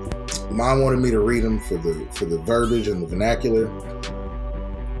 Mom wanted me to read them for the verbiage and the vernacular.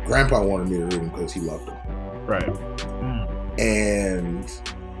 Grandpa wanted me to read them because he loved them. Right. And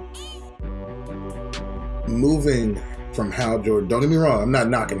moving from Hal Jordan, don't get me wrong, I'm not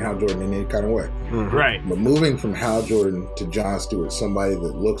knocking Hal Jordan in any kind of way. Right. But moving from Hal Jordan to John Stewart, somebody that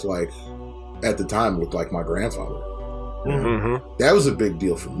looked like my grandfather, that was a big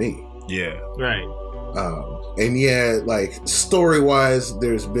deal for me. Yeah. Right. And yeah, like story wise,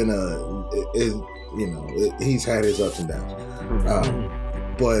 there's been he's had his ups and downs.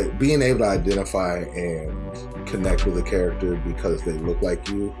 But being able to identify and connect with a character because they look like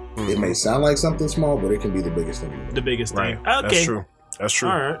you, it may sound like something small, but it can be the biggest thing. The biggest Right. thing. Okay. That's true.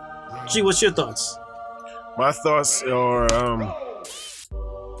 All right. Gee, what's your thoughts? My thoughts are,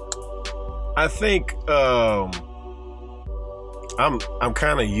 I think I'm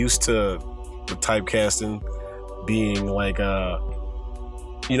kind of used to the typecasting being like,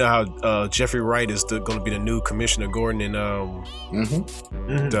 you know how Jeffrey Wright is going to be the new Commissioner Gordon in the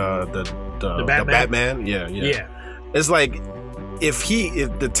Batman. Yeah. It's like if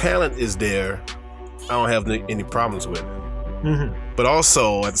the talent is there don't have any problems with it. But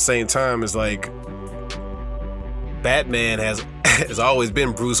also at the same time, it's like Batman has always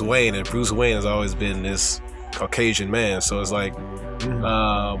been Bruce Wayne, and Bruce Wayne has always been this Caucasian man. So it's like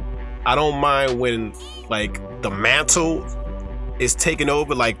I don't mind when like the mantle is taken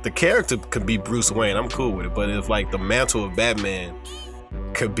over. Like the character could be Bruce Wayne, I'm cool with it. But if like the mantle of Batman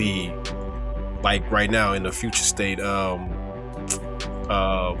could be like right now in the future state,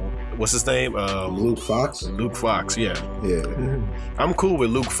 what's his name? Luke Fox. Luke Fox, yeah. Yeah. I'm cool with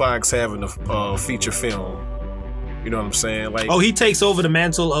Luke Fox having a feature film. You know what I'm saying? Like, he takes over the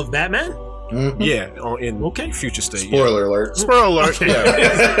mantle of Batman? Mm-hmm. Yeah, in future state. Spoiler alert. Spoiler alert. Yeah.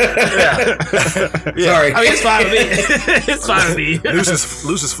 Sorry. I mean, it's fine with me. It's fine with me.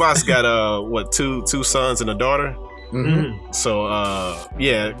 Lucius Fox got two sons and a daughter. Mm-hmm. So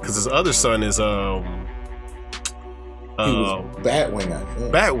because his other son is he was Batwing, I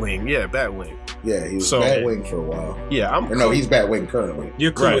think. Batwing. Yeah, he was Batwing for a while. Yeah, no, he's Batwing currently.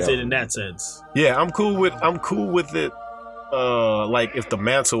 You're cool with it in that sense. Yeah, I'm cool with it. Like if the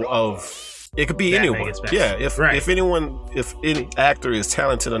mantle of it could be Batman anyone. gets Yeah, if any actor is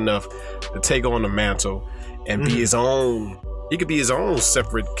talented enough to take on the mantle and be his own. He could be his own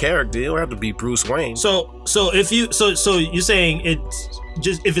separate character. He don't have to be Bruce Wayne. So you're saying it's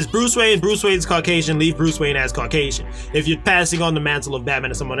just if it's Bruce Wayne's Caucasian, leave Bruce Wayne as Caucasian. If you're passing on the mantle of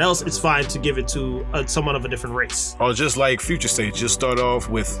Batman to someone else, it's fine to give it to someone of a different race. Or just like Future State, just start off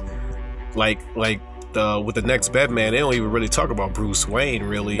with with the next Batman. They don't even really talk about Bruce Wayne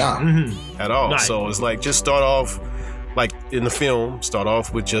really at all. Right. So it's like just start off like in the film. Start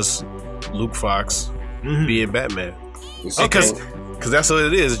off with just Luke Fox being Batman. Because that's what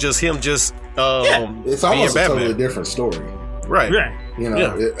it is. It's just him it's almost being a Batman. totally different story. Right. You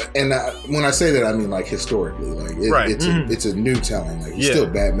know, and when I say that, I mean like historically. Like it's a new telling. Like he's still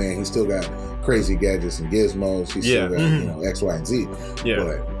Batman. He's still got crazy gadgets and gizmos. He's still got X, Y, and Z. Yeah.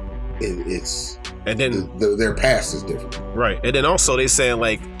 But it's and then their past is different. Right. And then also they saying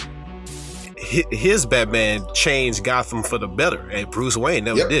like his Batman changed Gotham for the better, and Bruce Wayne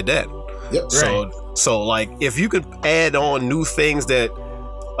never did that. Yep. So like if you could add on new things that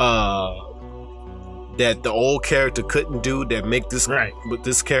the old character couldn't do that make this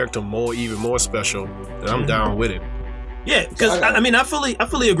character even more special, then I'm down with it. Yeah, because I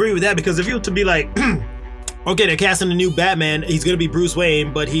fully agree with that, because if you were to be like okay, they're casting a new Batman, he's gonna be Bruce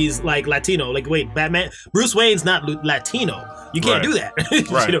Wayne, but he's like Latino. Like, wait, Bruce Wayne's not Latino. You can't do that.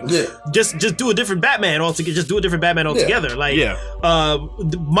 Just do a different Batman altogether. Just do a different Batman altogether. Like,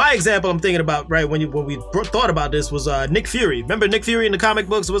 my example I'm thinking about, right, when we thought about this was Nick Fury. Remember Nick Fury in the comic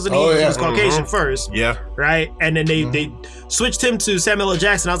books? He was Caucasian first. Yeah. Right? And then they switched him to Samuel L.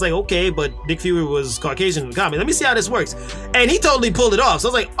 Jackson. I was like, okay, but Nick Fury was Caucasian in the comic. Let me see how this works. And he totally pulled it off. So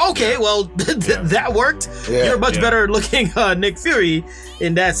I was like, okay, well, that worked. Yeah. You're much better looking Nick Fury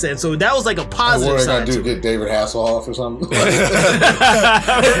in that sense. So that was like a positive side. What are they gonna do? Get David Hasselhoff or something? I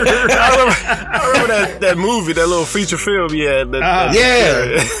remember that movie, that little feature film. Yeah. But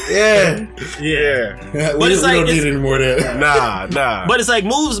it's like, we don't need any more of that. Nah. But it's like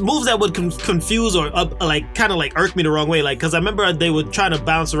moves that would confuse or like kind of like irk me the wrong way. Like, because I remember they were trying to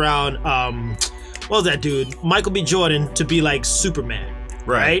bounce around. What was that dude? Michael B. Jordan to be like Superman.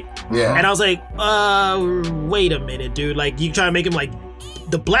 Right? Yeah. And I was like, wait a minute, dude. Like, you trying to make him like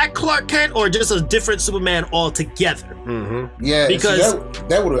the Black Clark Kent or just a different Superman altogether? Mm-hmm. Yeah, because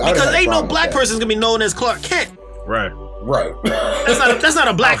that would because ain't no black person's gonna be known as Clark Kent. Right. That's not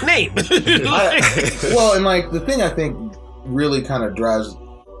a black name. Well, and like the thing I think really kind of drives,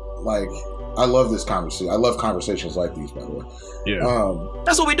 like, I love this conversation. I love conversations like these, by the way. Yeah.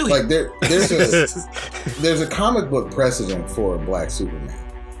 That's what we do here. Like there's a comic book precedent for a black Superman,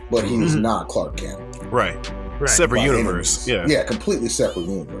 but he's not Clark Kent. Right. Separate universe. Yeah, completely separate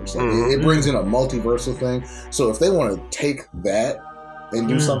universe. Like, it brings in a multiversal thing. So if they want to take that and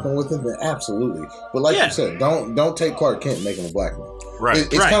do something with it, then absolutely. But like you said, don't take Clark Kent and make him a black man. Right.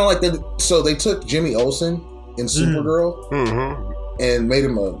 It's kind of like so they took Jimmy Olsen in Supergirl and made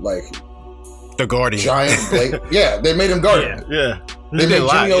him the Guardian. Giant blade. Yeah, they made him Guardian. Yeah. They made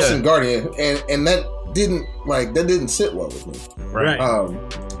Jimmy Olsen Guardian, and that didn't sit well with me. Right.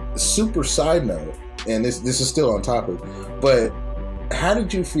 Super side note, and this is still on topic, but how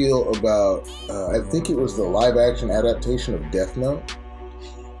did you feel about I think it was the live action adaptation of Death Note?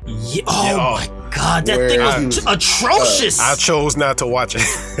 Yeah. My God, that thing was atrocious. I chose not to watch it.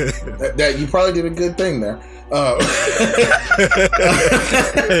 that you probably did a good thing there.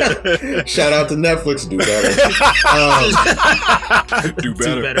 Shout out to Netflix, do better. Do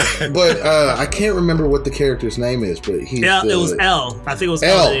better. But I can't remember what the character's name is. But he's it was L. I think it was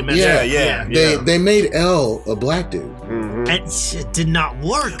L. L. Yeah. They made L a black dude, and it did not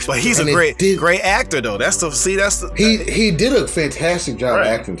work. But he's a great actor though. He did a fantastic job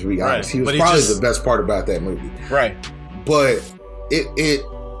acting. To be honest, he was probably the best part about that movie. Right. But it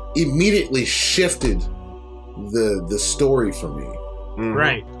immediately shifted the story for me.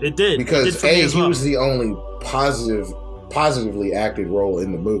 Right, it did. Because he was the only positively acted role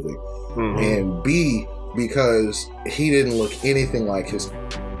in the movie, and B, because he didn't look anything like his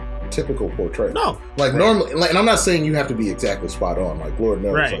typical portrayal. No, like normally, and I'm not saying you have to be exactly spot on. Like Lord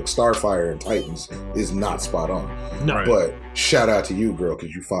knows, like Starfire and Titans is not spot on. No, but shout out to you, girl,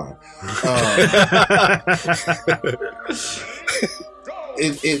 because you fine.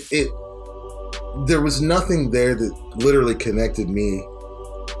 There was nothing there that literally connected me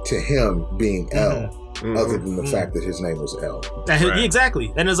to him being L, other than the fact that his name was L.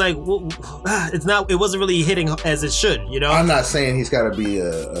 Exactly, and it's like it's not. It wasn't really hitting as it should. You know, I'm not saying he's got to be a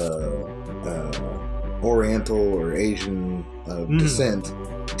Oriental or Asian descent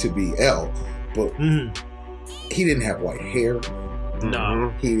to be L, but he didn't have white hair.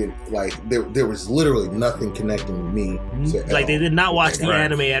 No, he didn't, like there was literally nothing connecting me to like L. they did not watch the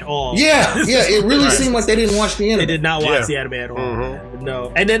anime at all. Yeah, it really seemed like they didn't watch the anime. They did not watch the anime at all.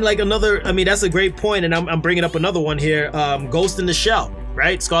 No, and then like another. I mean, that's a great point, and I'm bringing up another one here. Ghost in the Shell,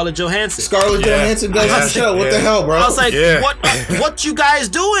 right? Scarlett Johansson. Johansson, Ghost in the Shell. What the hell, bro? I was like, what you guys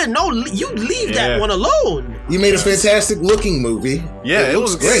doing? No, you leave that one alone. You made a fantastic looking movie. Yeah, it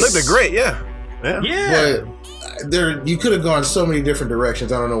was great. It looked great. Yeah. But you could have gone so many different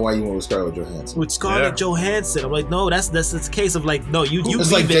directions. I don't know why you went with Scarlett Johansson. With Scarlett Johansson, I'm like, no, that's the case of like, no, you it's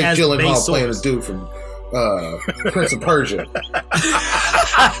leave like it Jake as Gyllenhaal base playing a source. dude from Prince of Persia.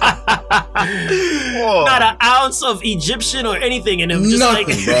 Not an ounce of Egyptian or anything in him. Just Nothing,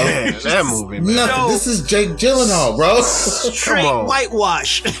 like, bro. That movie, man. Nothing. No. This is Jake Gyllenhaal, bro. straight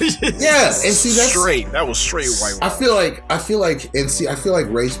whitewash. Yeah, and see that's straight. That was straight whitewash. I feel like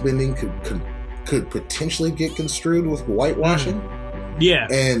race bending could potentially get construed with whitewashing. Yeah,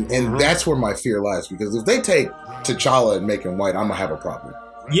 and that's where my fear lies, because if they take T'Challa and make him white, I'm gonna have a problem.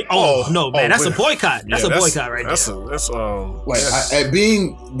 Yeah. No, man, that's a boycott. That's a boycott right there. At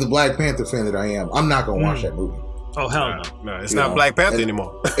being the Black Panther fan that I am, I'm not gonna watch that movie. Oh hell no! No, it's not Black Panther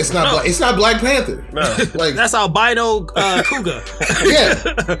anymore. It's not. It's not Black Panther. No, like that's albino cougar. Yeah.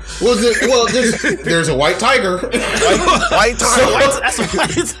 There's a white tiger. White tiger. That's a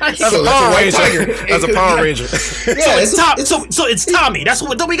white tiger. That's a Power Ranger. That's a Power Ranger. So it's Tommy. That's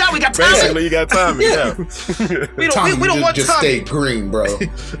what we got. We got Tommy. Basically, you got Tommy. Yeah. We don't want just Tommy. stay green, bro.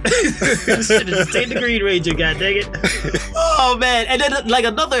 Just stay the Green Ranger. God dang it. Oh man! And then like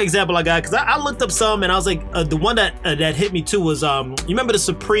another example I got, because I looked up some and I was like, the one that hit me too was you remember the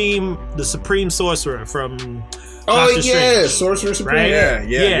Supreme Sorcerer from Doctor Strange, Sorcerer Supreme, right?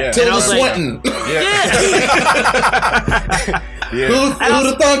 Yeah. Tilda Swinton. Who'd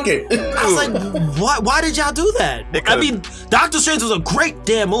have thunk it? I was like, why did y'all do that? I mean, Doctor Strange was a great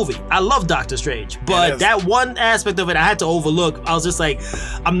damn movie. I love Doctor Strange, but that one aspect of it I had to overlook. I was just like,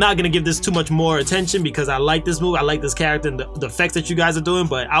 I'm not gonna give this too much more attention because I like this movie, I like this character and the effects that you guys are doing,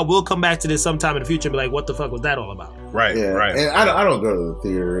 but I will come back to this sometime in the future and be like, what the fuck was that all about? Right. And I don't go to the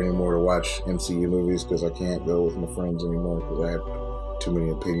theater anymore to watch MCU movies because I can't go with my friends anymore because I have too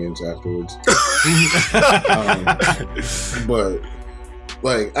many opinions afterwards. But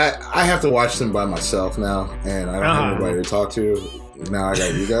like I have to watch them by myself now, and I don't have anybody to talk to. Now I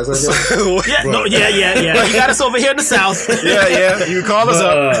got you guys, I guess. You got us over here in the South. Yeah. You call us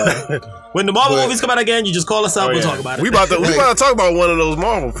up. When the Marvel movies come out again, you just call us up. We'll talk about it. We about to talk about one of those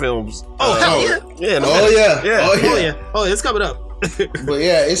Marvel films. Hell yeah! It's coming up. But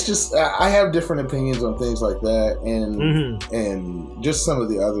yeah, it's just I have different opinions on things like that, and just some of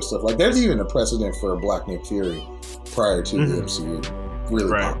the other stuff. Like there's even a precedent for a Black Nick Fury prior to the MCU really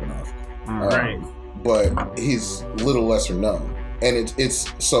popping off. But he's a little lesser known, and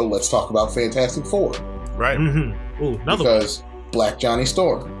it's so let's talk about Fantastic Four, right? Ooh, another because Black Johnny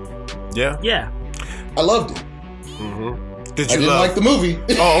Storm. Yeah. I loved it. I didn't like the movie.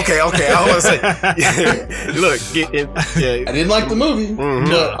 Oh, okay. I want to say, look, I didn't like the movie,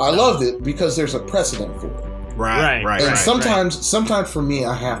 but I loved it because there's a precedent for it. Right. And sometimes for me,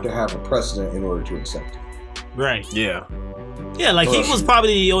 I have to have a precedent in order to accept it. Right. Yeah. Yeah, like he was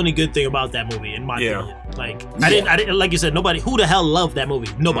probably the only good thing about that movie, in my opinion. Like I didn't, like you said, nobody. Who the hell loved that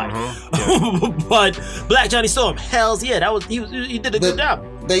movie? Nobody. But Black Johnny Storm, hells yeah, that was he did a good job.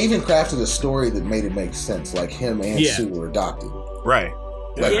 They even crafted a story that made it make sense. Like him and Sue were adopted. Right.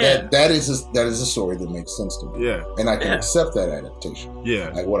 Like that is a story that makes sense to me. Yeah. And I can accept that adaptation. Yeah.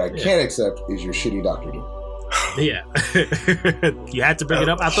 Like what I can't accept is your shitty Dr. Doom. Yeah. You had to bring it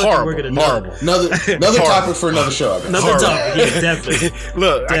up. I thought you were going to do it. Another topic for another show. Another topic. Yeah, definitely.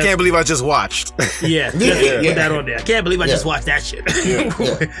 Look, definitely. I can't believe I just watched. Yeah. Put that on there. I can't believe I just watched that shit.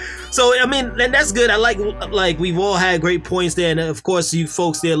 So, I mean, and that's good. I like we've all had great points there. And of course, you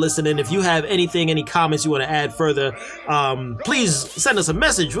folks there listening, if you have any comments you want to add further, please send us a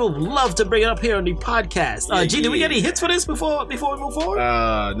message. We'll love to bring it up here on the podcast. G, did we get any hits for this before we move forward?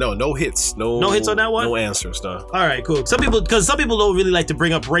 No hits. No hits on that one? No answers, no. All right, cool. Some people don't really like to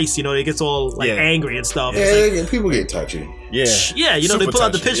bring up race, it gets all angry and stuff. Yeah, people get touchy. Yeah, they pull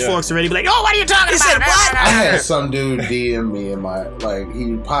out the pitchforks already, be like, "Oh, what are you talking about?" Said, what? I had some dude DM me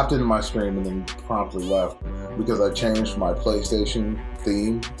he popped into my stream and then promptly left because I changed my PlayStation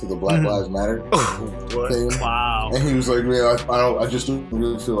theme to the Black Lives Matter theme. Wow. And he was like, "Man, I just don't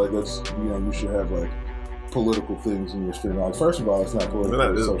really feel like that's you should have like political things in your stream." Like, first of all, it's not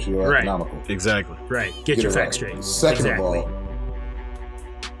political; it's socio-economical. Right. Exactly. Right. Get your facts straight. Second of all,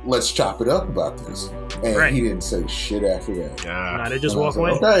 let's chop it up about this. And he didn't say shit after that. Nah, they just walk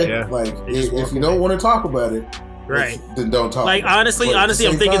away. Okay, if you don't want to talk about it, then don't talk. Like honestly, I'm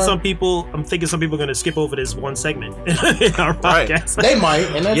thinking some people are gonna skip over this one segment in our podcast. They might,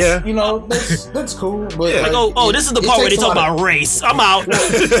 and that's cool. But this is the part where they talk about race. I'm out.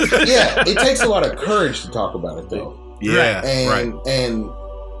 It takes a lot of courage to talk about it, though. Yeah, and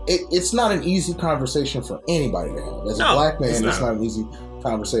it's not an easy conversation for anybody to have. As a black man, it's not an easy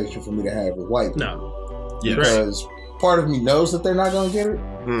conversation for me to have with white people. No. Because part of me knows that they're not going to get it.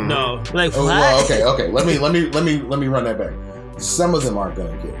 No. Like, okay. Let me run that back. Some of them aren't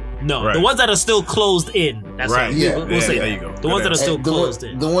going to get it. No. The ones that are still closed in. That's right. We'll say there you go. The ones that are still closed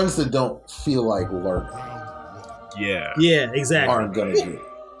in. The ones that don't feel like learning. Yeah. Yeah, exactly. Aren't going to get it.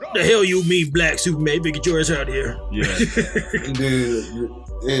 The hell you mean, Black Superman? Get your ass out of here. Yeah. Dude,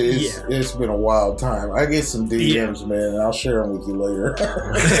 it's been a wild time. I get some DMs, man, and I'll share them with you later.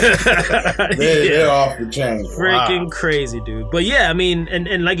 They're off the chain. Freaking crazy, dude. But yeah, I mean,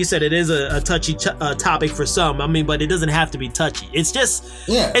 and like you said, it is a touchy topic for some. I mean, but it doesn't have to be touchy. It's just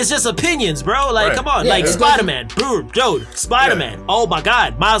opinions, bro. Like, come on. Like, Spider-Man. Dude, Spider-man. Yeah. Oh, my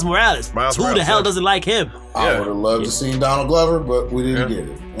God. Miles Morales. Who the hell doesn't like him? I would have loved to see Donald Glover, but we didn't get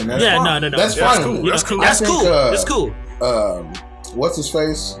it. And that's fine. No. That's fine. Cool. That's cool. That's cool. What's his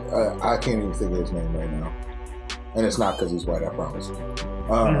face? I can't even think of his name right now. And it's not because he's white, I promise.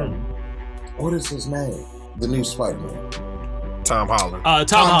 What is his name? The new Spider-Man. Tom Holland.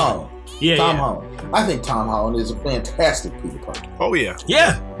 Tom Holland. Yeah, Tom Holland. I think Tom Holland is a fantastic Peter Parker. Oh yeah.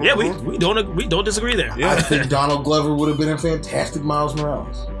 Yeah. We don't disagrry there. Yeah. I think Donald Glover would have been a fantastic Miles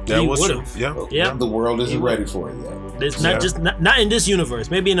Morales. He would have. Yeah. The world isn't ready for it yet. It's not in this universe.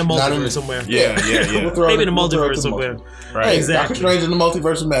 Maybe in the multiverse somewhere. Yeah. Maybe in the multiverse somewhere. Right. Hey, exactly. Doctor Strange in the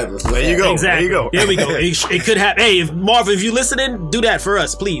Multiverse of Madness. There you go. Exactly. There you go. There we go. It could happen. Hey, Marvel, if you listening, do that for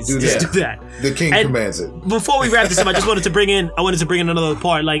us, please. Do that. The king commands it. Before we wrap this up, I wanted to bring in another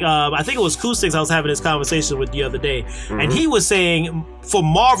part. Like, I think it was Coustix I was having this conversation with the other day, and he was saying for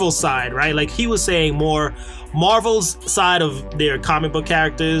Marvel's side, right? Like he was saying more Marvel's side of their comic book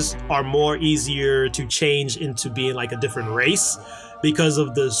characters are more easier to change into being like a different race because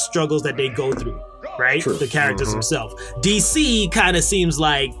of the struggles that they go through, right? True. The characters themselves. DC kind of seems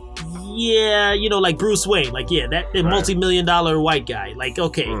like, like Bruce Wayne, like that multi-million-dollar white guy. Like,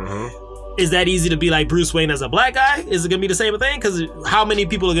 okay, is that easy to be like Bruce Wayne as a black guy? Is it gonna be the same thing? Because how many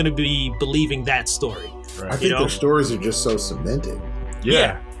people are gonna be believing that story? Right. I think their stories are just so cemented.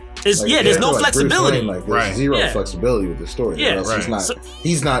 Yeah. There's no flexibility. Wayne, there's zero flexibility with the story. Yeah,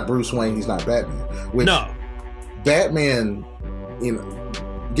 He's not Bruce Wayne. He's not Batman. Which Batman,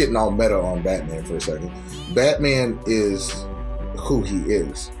 getting all meta on Batman for a second. Batman is who he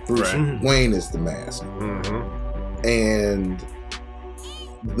is. Bruce Wayne is the mask, and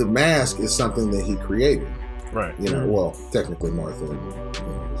the mask is something that he created. Right. Well, technically Martha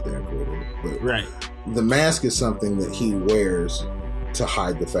was there created, but the mask is something that he wears to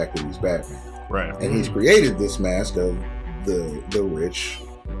hide the fact that he's Batman. Right. And he's created this mask of the rich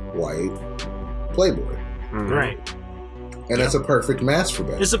white playboy. Right. And that's a perfect mask for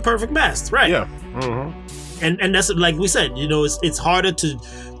Batman. It's a perfect mask, right? Yeah. And that's like we said, it's harder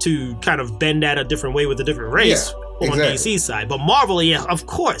to kind of bend that a different way with a different race. on DC side. But Marvel, yeah, of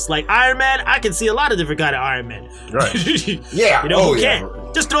course. Like Iron Man, I can see a lot of different kind of Iron Man. Right. You know, who can't?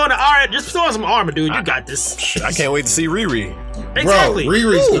 Just throw some armor, dude. You got this. I can't wait to see Riri. Exactly. Bro,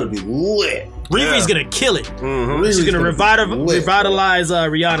 Riri's gonna be lit. Riri's gonna kill it. Mm-hmm. She's gonna revitalize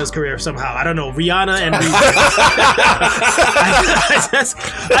Rihanna's career somehow. I don't know. Rihanna and Riri.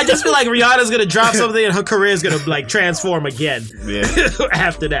 I just feel like Rihanna's gonna drop something and her career is gonna like transform again. Yeah.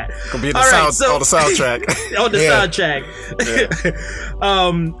 After that. Gonna be on the soundtrack. On the soundtrack.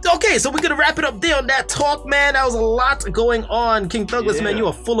 Yeah. Okay, so we're gonna wrap it up there on that talk, man. That was a lot going on. King Douglas, man, you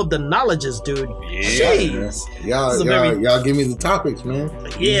are full of the knowledges, dude. Yeah. Jeez. Y'all give me the topics, man.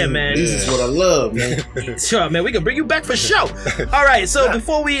 Yeah, man. This is what I love, man. Sure, man. We can bring you back for show. All right, so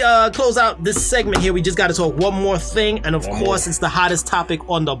before we close out this segment here, we just got to talk one more thing, and of course, it's the hottest topic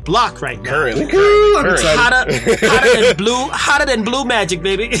on the block right now. Currently. Hotter than blue magic,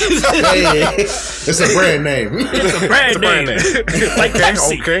 baby. It's a brand name. It's a brand name. Like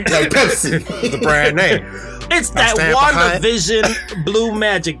Pepsi. Okay. Like Pepsi. The brand name. It's that WandaVision blue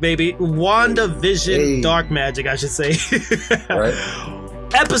magic, baby. WandaVision dark magic, I should say. Right.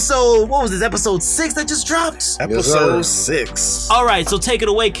 Episode 6 that just dropped? Episode 6. All right, so take it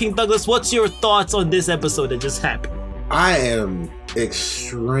away, King Douglas. What's your thoughts on this episode that just happened? I am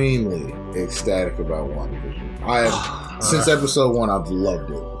extremely ecstatic about WandaVision. Since episode 1, I've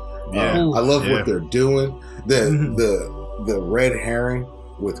loved it. Yeah. I love what they're doing. The red herring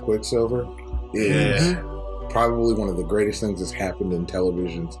with Quicksilver is probably one of the greatest things that's happened in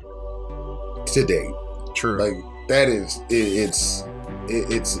television to date. True. Like that is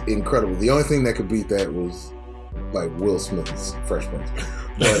it's incredible. The only thing that could beat that was like Will Smith's Fresh Prince.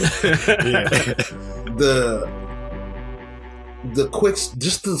 But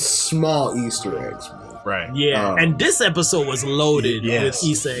just the small Easter eggs, man. Right. Yeah. And this episode was loaded with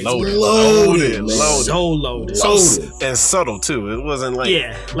Easter eggs. Loaded. So loaded. And subtle too. It wasn't like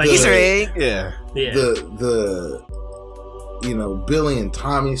Easter egg. Yeah. The Billy and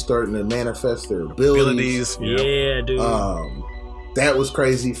Tommy starting to manifest their abilities. Yeah, dude. That was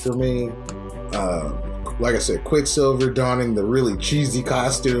crazy for me. Like I said, Quicksilver donning the really cheesy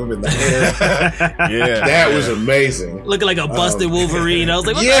costume and the hair. That was amazing. Looking like a busted Wolverine. I was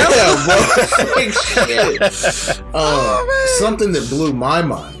like, what the hell? Something that blew my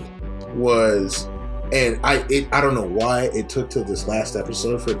mind was, and I don't know why it took to this last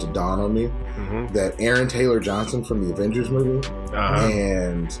episode for it to dawn on me, that Aaron Taylor Johnson from the Avengers movie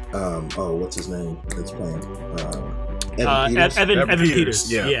and what's his name that's playing? Evan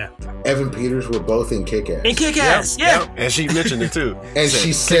Peters. Yeah. Evan Peters were both in Kick-Ass. In Kick-Ass, Yep. And she mentioned it too. And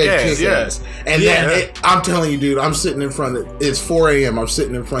she said Kick-Ass. And I'm telling you, dude, I'm sitting in front of it's 4 a.m. I'm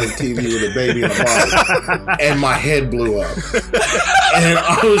sitting in front of the TV with a baby in a bottle, and my head blew up. And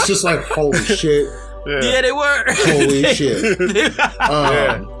I was just like, holy shit. Yeah, they were. Holy shit.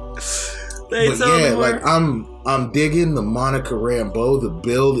 I'm digging the Monica Rambeau. The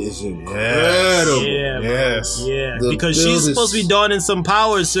build is incredible. Yeah, because she's supposed to be donning some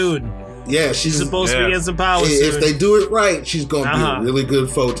powers soon. Yeah, she's supposed to be getting some powers soon. If they do it right, she's gonna be a really good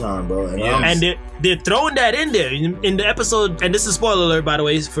photon, bro. And they're throwing that in there in the episode. And this is spoiler alert, by the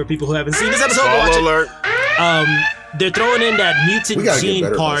way, for people who haven't seen this episode. Spoiler alert. They're throwing in that mutant gene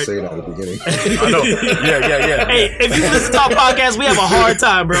part. Say it at the beginning. I know. Yeah. Hey, if you listen to our podcast, we have a hard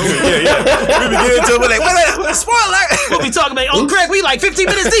time, bro. We begin to be like, wait, spoiler alert. We'll be talking about, Greg, we like 15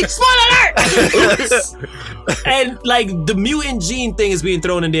 minutes deep. Spoiler alert. And like the mutant gene thing is being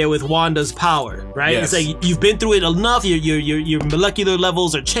thrown in there with Wanda's power, right? Yes. It's like you've been through it enough. Your molecular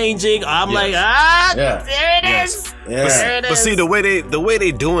levels are changing. I'm like, there it is. There it is. But see, the way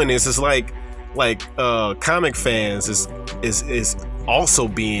they doing this is like comic fans is also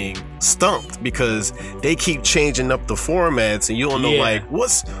being stumped because they keep changing up the formats and you don't know like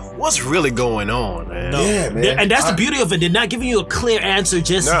what's really going on, man. Yeah, man. And that's the beauty of it. They're not giving you a clear answer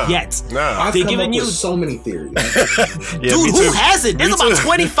just yet. I've They're come giving up you with so many theories. Dude, who hasn't? There's about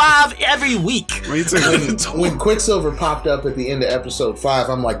 25 every week. Me too. When Quicksilver popped up at the end of episode 5,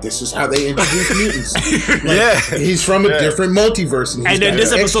 I'm like, this is how they introduce mutants. He's from a different multiverse. And then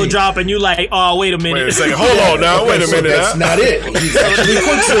this episode drop and you like, oh, wait a minute. Wait a second. Hold on now. Wait a minute. That's not it. He's actually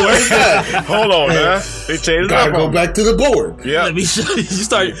Quicksilver. Hold on now. They changed it Gotta up. go back to the board. Yeah. Let me show you.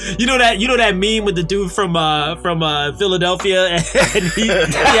 You know that meme with the dude from Philadelphia and he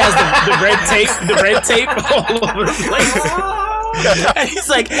has the red tape all over the place. And he's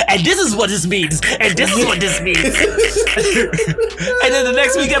like, and this is what this means, and this is what this means. And then the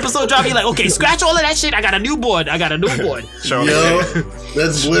next week episode drop, he's like, okay, scratch all of that shit. I got a newborn. Sure.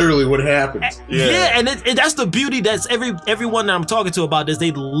 That's literally what happens. Yeah, and that's the beauty. That's everyone that I'm talking to about this.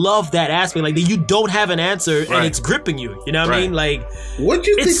 They love that aspect. Like, you don't have an answer, and it's gripping you. You know what I mean? Like, what'd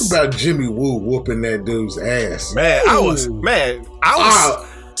you think about Jimmy Woo whooping that dude's ass? Man, I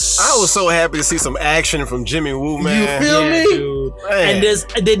was so happy to see some action from Jimmy Woo, man. You feel me? Dude. And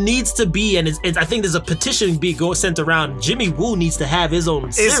there needs to be, and I think there's a petition sent around. Jimmy Woo needs to have his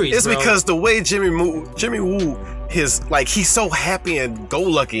own series. It's because the way Jimmy Woo, he's so happy and go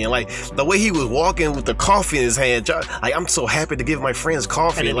lucky, and like the way he was walking with the coffee in his hand, like, I'm so happy to give my friends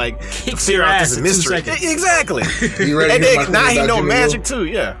coffee, and like to figure out this mystery. Exactly. You ready and to hear then, my now thing he about know Jimmy magic Woo? too.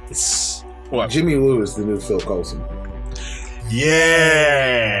 Yeah. What? Jimmy Woo is the new Phil Coulson.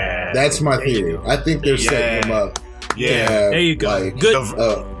 Yeah. That's my theory. I think they're setting him up. Yeah. To have, There you go. Like, Good.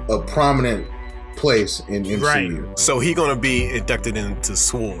 A prominent place in MCU. Right. So he gonna be inducted into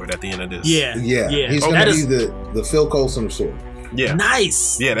SWORD at the end of this. Yeah. He's gonna be the Phil Coulson of SWORD. Yeah.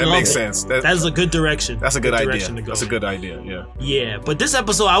 Nice. Yeah, that Love makes it. sense. That's a good direction. That's a good idea. direction to go. That's a good idea. Yeah. Yeah, but this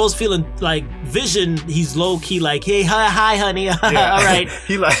episode, I was feeling like Vision. He's low key, like, hey, hi, honey. Yeah. All right.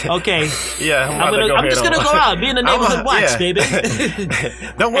 He like, Okay. yeah, I'm just gonna go out, be in the neighborhood watch, baby.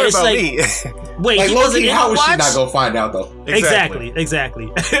 Don't worry It's about like- me. Wait, Like, he wasn't low-key, in how the is she watch? not gonna find out though? Exactly.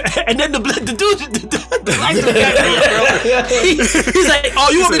 And then the dude, the actor got there, bro. He's like, oh,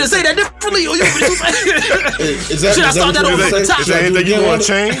 you want me to say that differently? Or you want me to Is that, Should I start that what over you from the say? top? Is there anything you want to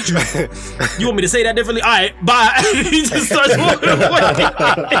change? You want me to say that differently? All right, bye. He just starts walking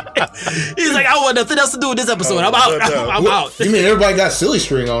away. He's like, I want nothing else to do with this episode. I'm out. I'm out. You mean everybody got silly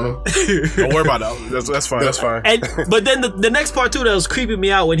string on them? Don't worry about that. That's fine. That's fine. But then the next part too that was creeping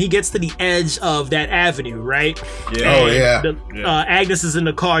me out when he gets to the edge of that avenue, right? Yeah. Oh, yeah. Agnes is in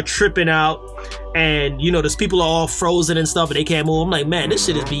the car tripping out, and there's people are all frozen and stuff, and they can't move. I'm like, man, this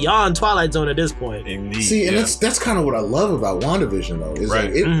shit is beyond Twilight Zone at this point. Indeed. See, and that's kind of what I love about WandaVision, though. Is Right.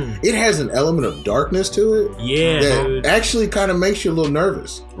 like it has an element of darkness to it. Yeah, that dude. actually kind of makes you a little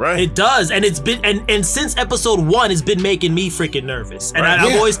nervous. right. It does, and it's been and since episode 1, it's been making me freaking nervous. And Right.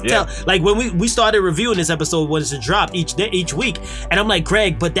 I've Yeah. always tell, like when we started reviewing this episode once it dropped each week, and I'm like,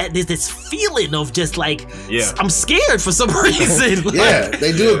 Greg, but there's this feeling of just like, I'm scared for some reason. Like, Yeah,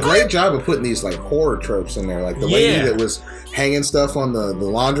 they do a great job of putting these like horror tropes in there, like the lady Yeah. that was hanging stuff on the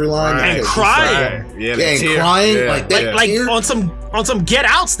laundry line Right. And that just, crying. like, Yeah, and tear. crying Yeah. like that. Yeah. like tear. on some Get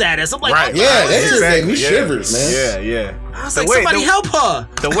Out status. I'm like, Right. oh, Yeah, that just gave me Yeah. shivers, man. Yeah. I was The like, way- somebody the- help her.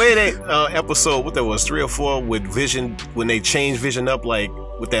 The way that episode, what that was, 3 or 4, with Vision, when they changed Vision up, like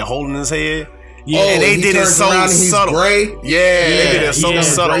with that hole in his head. Yeah, Oh, and they he did it turns so around and he's subtle. gray. Yeah, they did it so yeah.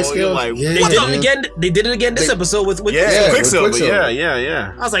 subtle. Grayscale? You're like, Yeah. They what did the? it again. They did it again this episode with Yeah, with Quicksilver. Quicksilver.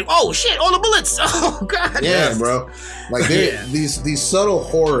 Yeah. I was like, oh shit, all the bullets. Oh god. Yeah, bro. Like Yeah. these subtle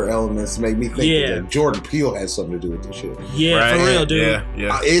horror elements make me think Yeah. that Jordan Peele has something to do with this shit. Yeah, Right. for real, dude.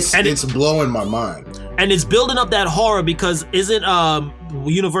 Yeah. It's blowing my mind. And it's building up that horror because isn't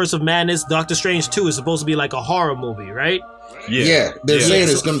Universe of Madness, Doctor Strange 2 is supposed to be like a horror movie, right? Yeah, they're saying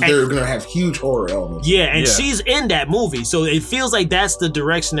So- they're gonna have huge horror elements. Yeah, and Yeah. she's in that movie, so it feels like that's the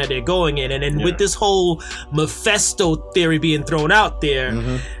direction that they're going in. And then with this whole Mephisto theory being thrown out there,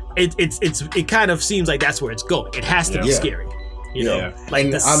 it kind of seems like that's where it's going. It has to be Yeah. scary, you know. Yeah. Like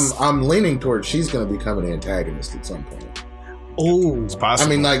And this. I'm leaning towards she's gonna become an antagonist at some point. Oh, It's I possible.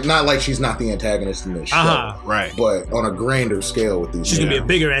 mean, like not like she's not the antagonist in this show, right. but on a grander scale with these. she's gonna be a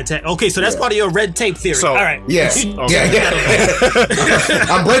bigger antagonist. Okay, so that's Yeah. part of your red tape theory. So- All right. Yeah, Okay. yeah.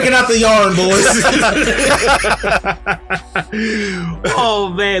 I'm breaking out the yarn, boys. Oh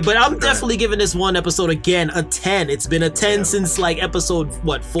man, but I'm definitely giving this one episode again a 10. It's been a 10 since like episode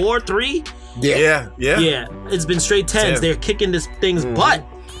 4, 3? Yeah. Yeah, it's been straight 10s. 10. They're kicking this thing's butt.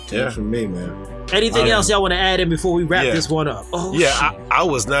 Yeah. For me, man. Anything else y'all want to add in before we wrap Yeah. this one up? Oh, Yeah, shit. I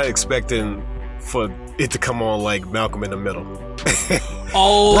was not expecting for it to come on like Malcolm in the Middle.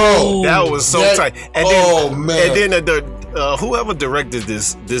 Oh, That was so That- tight. And oh, then, man. And then whoever directed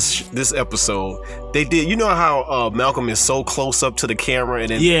this episode, they did. You know how Malcolm is so close up to the camera, and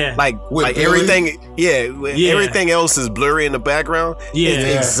then Yeah. like With Billy? everything, Yeah. everything else is blurry in the background. Yeah. It's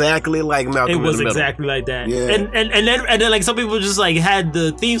Yeah. exactly like Malcolm It in was the Middle. exactly like that. Yeah. And then like some people just like had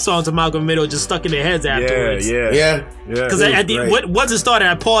the theme song to Malcolm in the Middle just stuck in their heads afterwards. Yeah. Because It was at the great. once it started,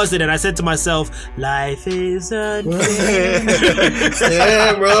 I paused it and I said to myself, "Life is unfair."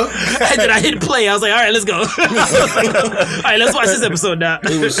 Yeah, bro. And then I hit play. I was like, "All right, let's go. All right, let's watch this episode now."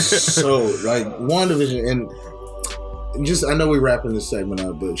 It was so like WandaVision, and I know we're wrapping this segment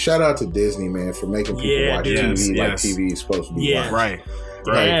up, but shout out to Disney, man, for making people watch TV like TV is supposed to be watched. Right.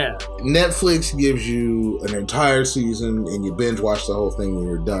 Like, Netflix gives you an entire season and you binge watch the whole thing and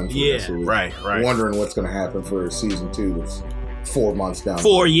you're done for the rest of the week. Right. Wondering what's going to happen for season 2 that's 4 months down.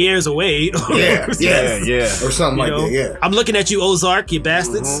 4 years away. Yeah. Or something like that, yeah. I'm looking at you, Ozark, you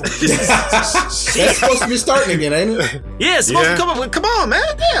bastards. That's supposed to be starting again, ain't it? Yeah, it's supposed to come up. Come on, man.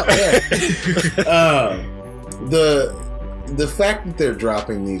 Damn. The fact that they're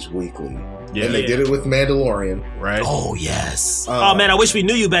dropping these weekly, and they did it with Mandalorian, right? Oh yes. Oh man, I wish we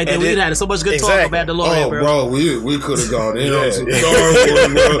knew you back then. We had so much good talk about Mandalorian, bro. We could have gone in on some Star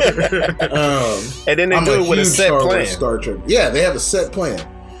Wars, bro. And then they do it with a set plan. Star Trek. Yeah, they have a set plan.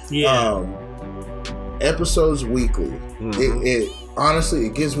 Yeah. Episodes weekly. It honestly,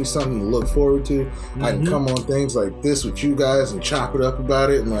 it gives me something to look forward to. I can come on things like this with you guys and chop it up about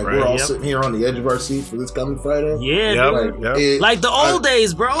it, and like we're all sitting here on the edge of our seat for this coming Friday. Yeah, like the old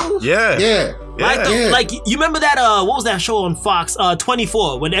days, bro. Yeah. Like you remember that what was that show on Fox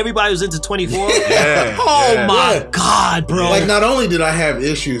 24 when everybody was into 24? My god, bro. Like not only did I have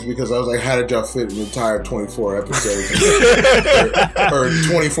issues because I was like, how did y'all fit an entire 24 episodes or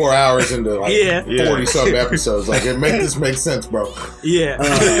 24 hours into like 40 something episodes? Like this makes sense, bro.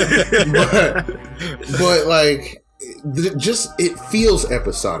 But like it feels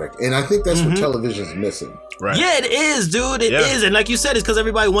episodic, and I think that's what television's missing. Right. Yeah, it is, dude. It is. And like you said, it's because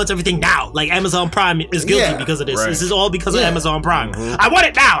everybody wants everything now. Like Amazon Prime is guilty because of this. Right. This is all because of Amazon Prime. I want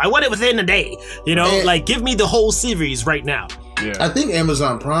it now. I want it within a day. You know, like give me the whole series right now. Yeah. I think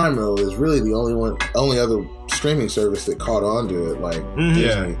Amazon Prime though is really the only other streaming service that caught on to it. Like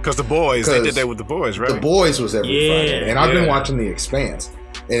Disney. Because The Boys, they did that with The Boys, right? The Boys was every Friday, and I've been watching The Expanse.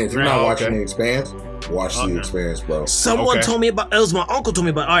 And if you're not watching The Expanse, watch The Expanse, bro. Someone told me about. It was my uncle told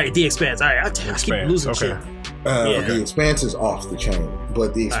me about. All right, The Expanse. All right, I keep losing shit. The Expanse is off the chain,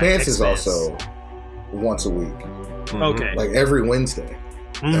 but The Expanse is also once a week. Okay, like every Wednesday.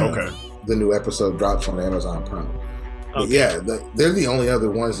 The new episode drops on Amazon Prime. But they're the only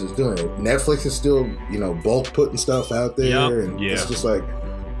other ones that's doing it. Netflix is still, bulk putting stuff out there, and it's just like.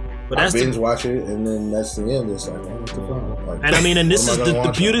 But I binge watch it, and then that's the end. It's like, what's the problem? Like, and I mean, and this is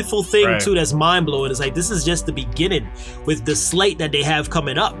the beautiful thing too that's mind blowing. It's like this is just the beginning with the slate that they have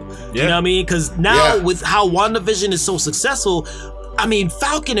coming up. You know what I mean? Because now with how WandaVision is so successful, I mean,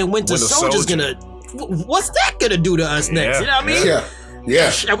 Falcon and Winter Soldier's gonna. What's that gonna do to us next? You know what I mean? Yeah.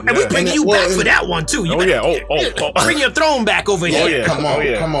 And we bringing you back for that one too. Bring your throne back over here. Come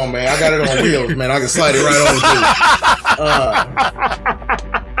on, man. I got it on wheels, man. I can slide it right over to you.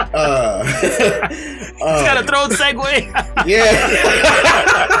 It's got a throne segue.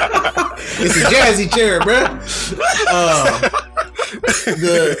 It's a jazzy chair, bro.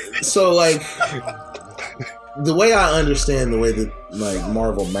 The way I understand the way that like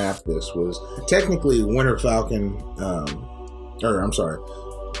Marvel mapped this was technically Falcon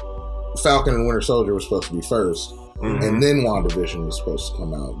and Winter Soldier was supposed to be first. And then WandaVision was supposed to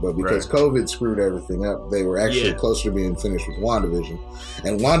come out. But because COVID screwed everything up, they were actually closer to being finished with WandaVision.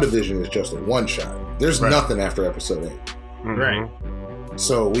 And WandaVision is just a one-shot. There's nothing after episode 8. Right.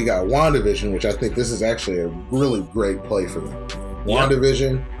 So we got WandaVision, which I think this is actually a really great play for them.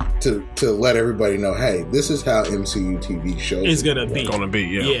 WandaVision to let everybody know, hey, this is how MCU TV shows is gonna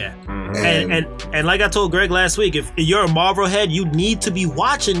be. And like I told Greg last week, if you're a Marvel head, you need to be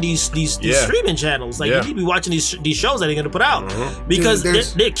watching these streaming channels. Like you need to be watching these shows that they're gonna put out because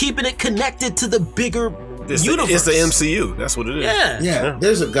they're keeping it connected to the bigger universe. It's the MCU. That's what it is. Yeah.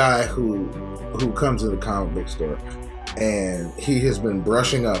 There's a guy who comes to the comic book store, and he has been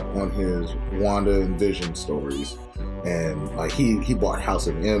brushing up on his Wanda and Vision stories. And like he bought House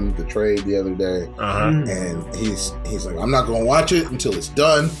of M, the trade, the other day, and he's like, I'm not gonna watch it until it's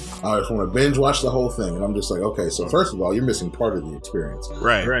done. I just want to binge watch the whole thing. And I'm just like, okay, so first of all, you're missing part of the experience.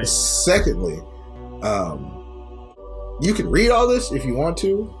 Right. Secondly, you can read all this if you want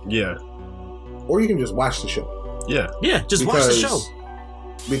to. Yeah. Or you can just watch the show. Yeah. Just watch the show.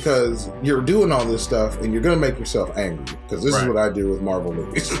 Because you're doing all this stuff and you're going to make yourself angry. Because this is what I do with Marvel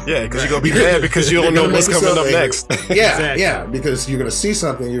movies. Yeah, because you're going to be mad because you don't know what's coming up next. Yeah, because you're going to see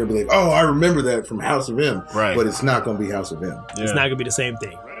something and you're going to be like, oh, I remember that from House of M. Right. But it's not going to be House of M. Yeah. It's not going to be the same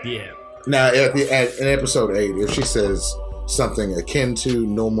thing. Yeah. Now, in episode 8, if she says something akin to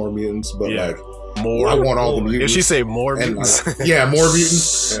No More Mutants, but like, more, I want all the mutants. If she say more mutants. Like, more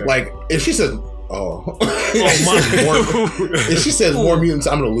mutants. Like, if she says Oh. my. If she says more mutants,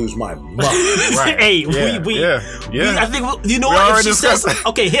 I'm gonna lose my mind. Right. Hey, I think you know what? If she says,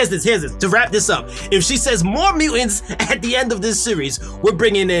 okay, here's this. To wrap this up, if she says more mutants at the end of this series, we're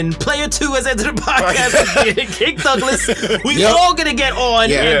bringing in Player 2 as into the podcast. King Douglas. We all gonna get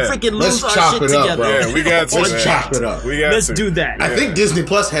on and freaking lose our shit together. Yeah, we got to. Let's chop it up. Let's do that. I think Disney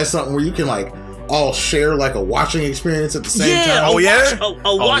Plus has something where you can like all share like a watching experience at the same time. A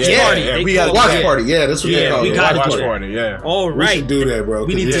watch party. Yeah. We got a watch party. Yeah, that's what they call it. We got a watch party. Yeah. All right. We should do that, bro.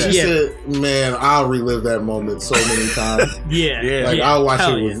 We need to. Said, man, I'll relive that moment so many times. Yeah. I'll watch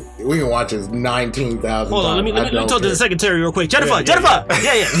it. We can watch it 19,000 times. Hold on. Let me talk to the secretary real quick. Jennifer. Yeah. Come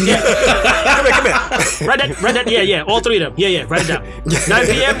here. Write that. Yeah. All three of them. Yeah. Write it down. 9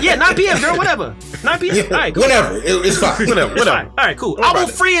 p.m. Yeah, 9 p.m. Girl. Whatever. 9 p.m. Yeah, all right. Cool. Whatever. It's fine. It's fine. All right. Cool. I will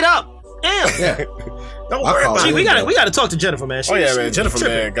free it up. Damn. Yeah. Don't worry about it. We gotta talk to Jennifer, man. Man. Jennifer,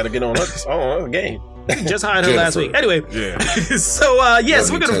 man, gotta get on her game. Just hired her last week. Anyway, so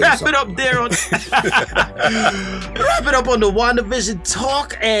we're gonna wrap it up there on the WandaVision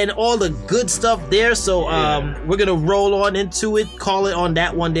talk and all the good stuff there. So we're gonna roll on into it. Call it on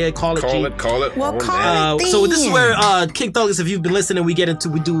that one there. Call it. Well, call it. So this is where King Douglas, if you've been listening, we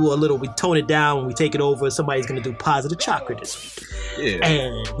tone it down, we take it over. Somebody's gonna do positive chakra this week. Yeah.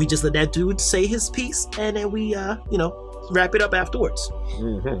 And we just let that dude say his piece, and then we wrap it up afterwards.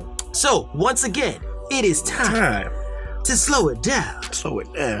 Mm-hmm. So once again, it is time to slow it down.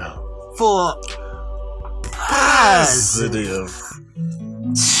 For positive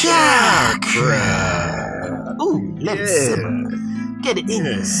chakra. Ooh, let it simmer. Get it in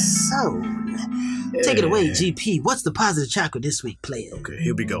your soul. Take it away, GP. What's the positive chakra this week, player? Okay,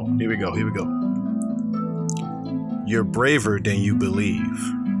 here we go. You're braver than you believe,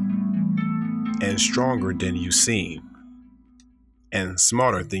 and stronger than you seem, and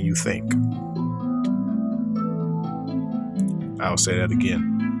smarter than you think. I'll say that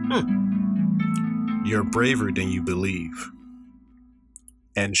again. You're braver than you believe,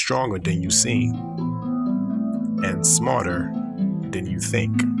 and stronger than you seem, and smarter than you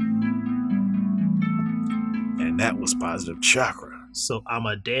think. And that was positive chakra. So I'm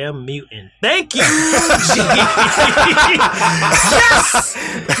a damn mutant. Thank you. Yes.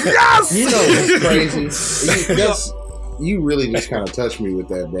 You know what's crazy? You really just kind of touched me with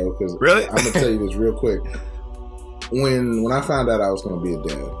that, bro. Because really, I'm gonna tell you this real quick. When I found out I was gonna be a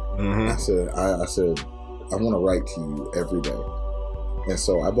dad, I said I want to write to you every day, and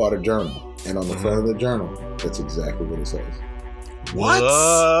so I bought a journal, and on the front of the journal, that's exactly what it says. What?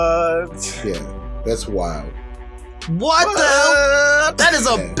 Yeah, that's wild. What the hell? That is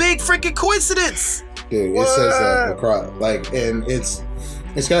a big freaking coincidence. Dude, it says that across, and it's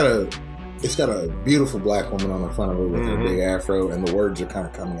got a beautiful black woman on the front of it with her big afro, and the words are kind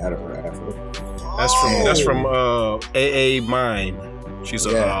of coming out of her afro. That's from A.A. Mine. She's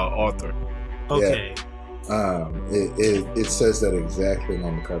an author. Okay. Yeah. It says that exactly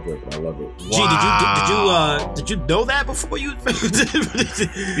on the cover, but I love it. Wow. Did you know that before you?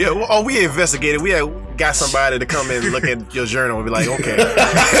 Yeah. Well, we investigated. We got somebody to come in and look at your journal and be like, okay.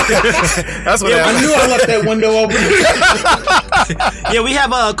 That's what I knew. I left that window open. Yeah, we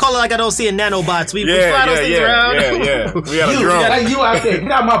have a caller like I don't see in nanobots. We fly those things around. Yeah. We got a drone. You out there?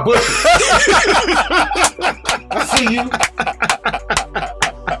 Get out my bush. I see you.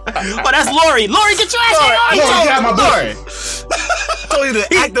 Oh, that's Lori. Lori, get your ass Lori, get out my bush. Told you to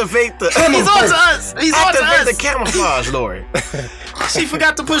activate the. He's on to us. Activate the camouflage, Lori. She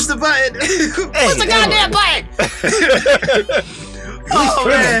forgot to push the button. Push the goddamn button. Oh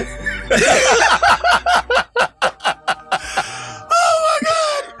man. Oh my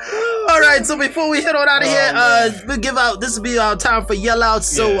god. All right, so before we head on out of here, we'll give out. This will be our time for yell outs.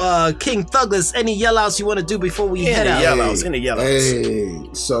 So, King Douglas, any yell outs you want to do before we head out? Any yell outs. Hey,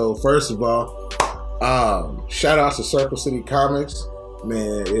 so first of all, shout out to Circle City Comics.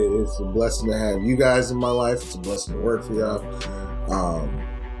 Man, it's a blessing to have you guys in my life. It's a blessing to work for y'all.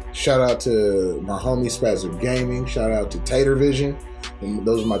 Shout out to my homie Spazzer Gaming. Shout out to Tater Vision. And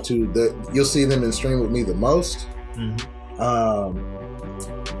those are my two. You'll see them in stream with me the most.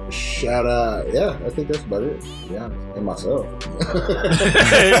 Shout out, I think that's about it. Yeah, and myself.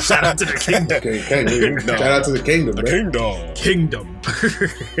 Shout out to the kingdom. Shout out to the kingdom. Kingdom.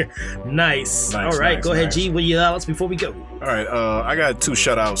 Nice. All right, go ahead, G. What you outs before we go? All right, I got two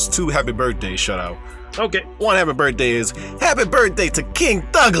shout outs, two happy birthday shout out. Okay. One happy birthday is happy birthday to King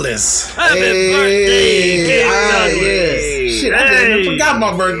Douglas. Happy birthday, King Douglas. Yes. Shit, I forgot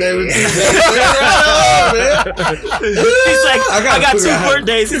my birthday was He's like, I got 2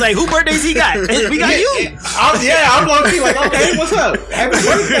 birthdays. He's like, who birthdays he got? We got you. I'm going to be like, okay, what's up? Happy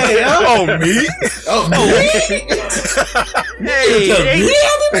birthday, yo. Oh, me? Oh, me? Hey.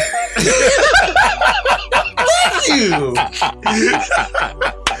 Thank you.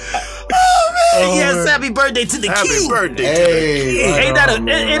 Yes, happy birthday to the king. Happy birthday. Hey, Ain't that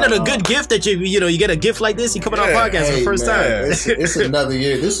a good gift that you get a gift like this? You come on our podcast for the first time. It's another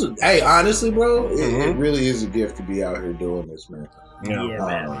year. Hey, honestly, bro, it really is a gift to be out here doing this, man. Yeah,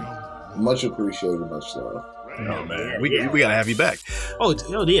 man. Much appreciated, much love. Oh man, we gotta have you back. Oh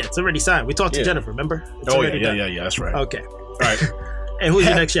yeah, it's already signed. We talked to Jennifer, remember? It's Yeah, that's right. Okay. All right. And who's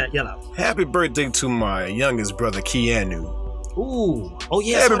your next shot? Yell out. Happy birthday to my youngest brother, Keanu. Ooh. Oh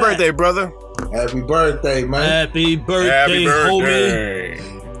yeah. Happy birthday, brother. Happy birthday, man. Happy birthday, Happy birthday.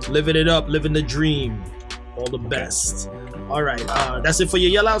 homie. Living it up, living the dream. All the best. All right. That's it for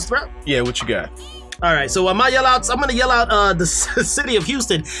your yell outs, bro? Yeah, what you got? All right, so my yell outs, I'm gonna yell out the city of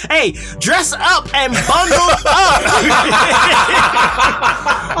Houston. Hey, dress up and bundle up.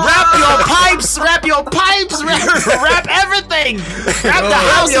 Wrap your pipes, wrap everything. Wrap the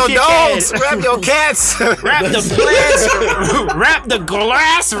house Wrap your if you dogs, can. wrap your cats. Wrap the plants, wrap the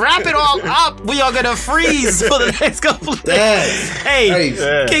glass, wrap it all up. We are gonna freeze for the next couple of days. Hey,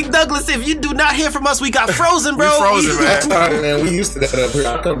 King Douglas, if you do not hear from us, we got frozen, bro. We frozen, man. Sorry, man. We used to that up here.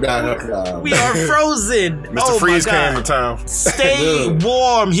 I'll come down here. We are frozen. Mr. Freeze came to town. Stay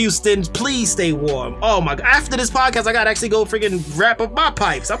warm, Houston. Please stay warm. Oh my god. After this podcast, I gotta actually go freaking wrap up my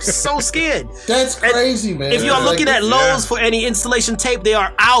pipes. I'm so scared. That's crazy, man. If you're looking at Lowe's for any installation tape, they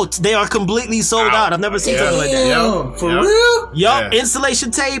are out. They are completely sold out. I've never seen something like that. For real? Yup.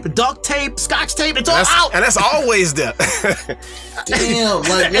 Installation tape, duct tape, scotch tape, it's all out. And that's always there. Damn,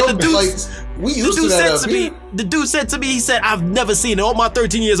 like, yo, we used to that up here. The dude said to me, he said, I've never seen in all my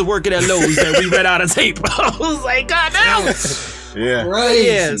 13 years of working at Lowe's that we ran out of tape. I was like, God damn. Yeah. Crazy,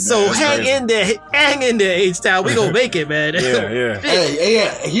 yeah. So hang in there, H-Town. We gonna make it, man. Yeah.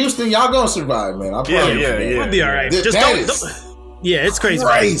 Hey, Houston, y'all gonna survive, man. I promise. Yeah. We'll be all right. Just don't. Yeah, it's crazy.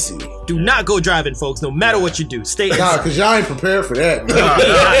 Crazy. Do not go driving, folks. No matter what you do, stay. Nah, because y'all ain't prepared for that. Nah. They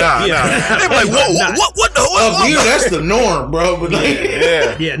be like, what the hell? Up here, that's the norm, bro. But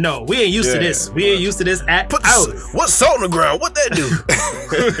yeah, no, we ain't used to this. We ain't used to this at all. What salt on the ground? What that do?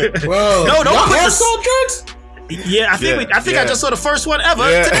 Well, no, don't y'all put have the salt trucks? Yeah, I think I just saw the first one ever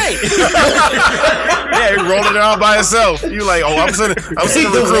today. Yeah, he rolling it out by himself. You like, oh, I'm sending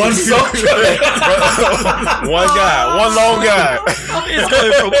recruit. One salt truck. One guy, one long guy. It's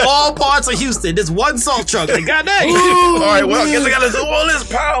going from all parts of Houston. This one salt truck. Like, God dang. All right, well, I guess I gotta do all this,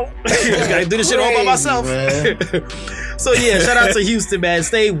 pal. I gotta do this shit all by myself. So yeah, shout out to Houston, man.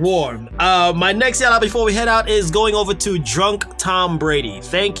 Stay warm. My next shout out before we head out is going over to Drunk Tom Brady.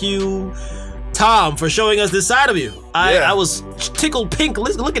 Thank you, Tom, for showing us this side of you. I was tickled pink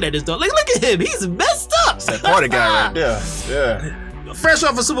looking at this dog. Look at him. He's messed up. That's that party guy right there. Yeah. Fresh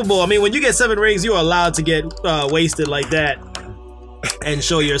off a Super Bowl. I mean, when you get 7 rings, you are allowed to get wasted like that and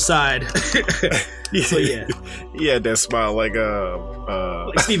show your side. So yeah. He had that smile like Ray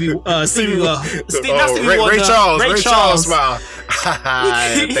Charles smile.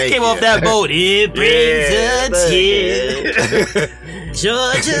 He came off that boat. It brings a tear.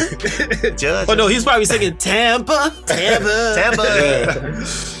 Georgia. Oh no, he's probably singing Tampa.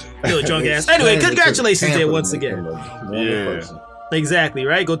 Yo, drunk ass. Anyway, congratulations there once again. Yeah. Exactly,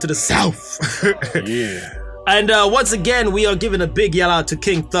 right? Go to the South. Yeah. And once again, we are giving a big yell out to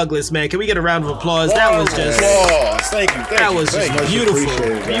King Douglas, man. Can we get a round of applause? That was just... Thank you. That was just beautiful.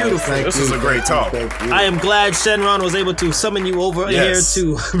 This is a great talk. I am glad Shenron was able to summon you over here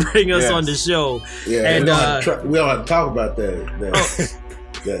to bring us on the show. Yeah, and we don't have to talk about that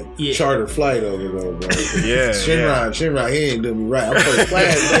charter flight over there, bro. Yeah. Shenron, he ain't doing me right. I'm first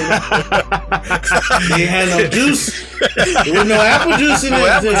class, baby. He ain't had no juice. There was no apple juice in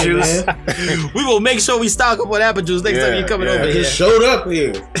there, man. We will make sure we stock up on apple juice next time you're coming over here. Just showed up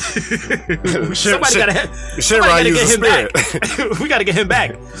here. Somebody gotta get him back. We gotta get him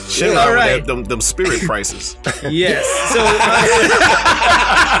back. All right. Them spirit prices. Yes. So.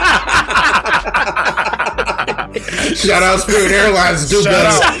 Shout out Spirit Airlines. Do better.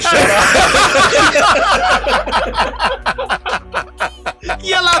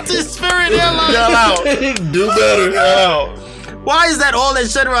 Yell out to Spirit Airlines. Yell out. Do better. Yell out. Why is that all that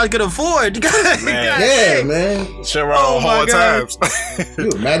Shenron can afford? Man. Man. Shenron hard times. You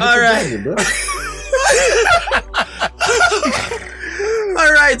a magic bro.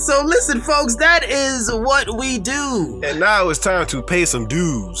 All right, right, so listen, folks, that is what we do. And now it's time to pay some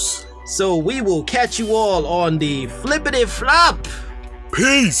dues. So we will catch you all on the flippity flop.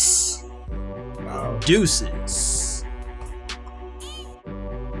 Peace. Deuces.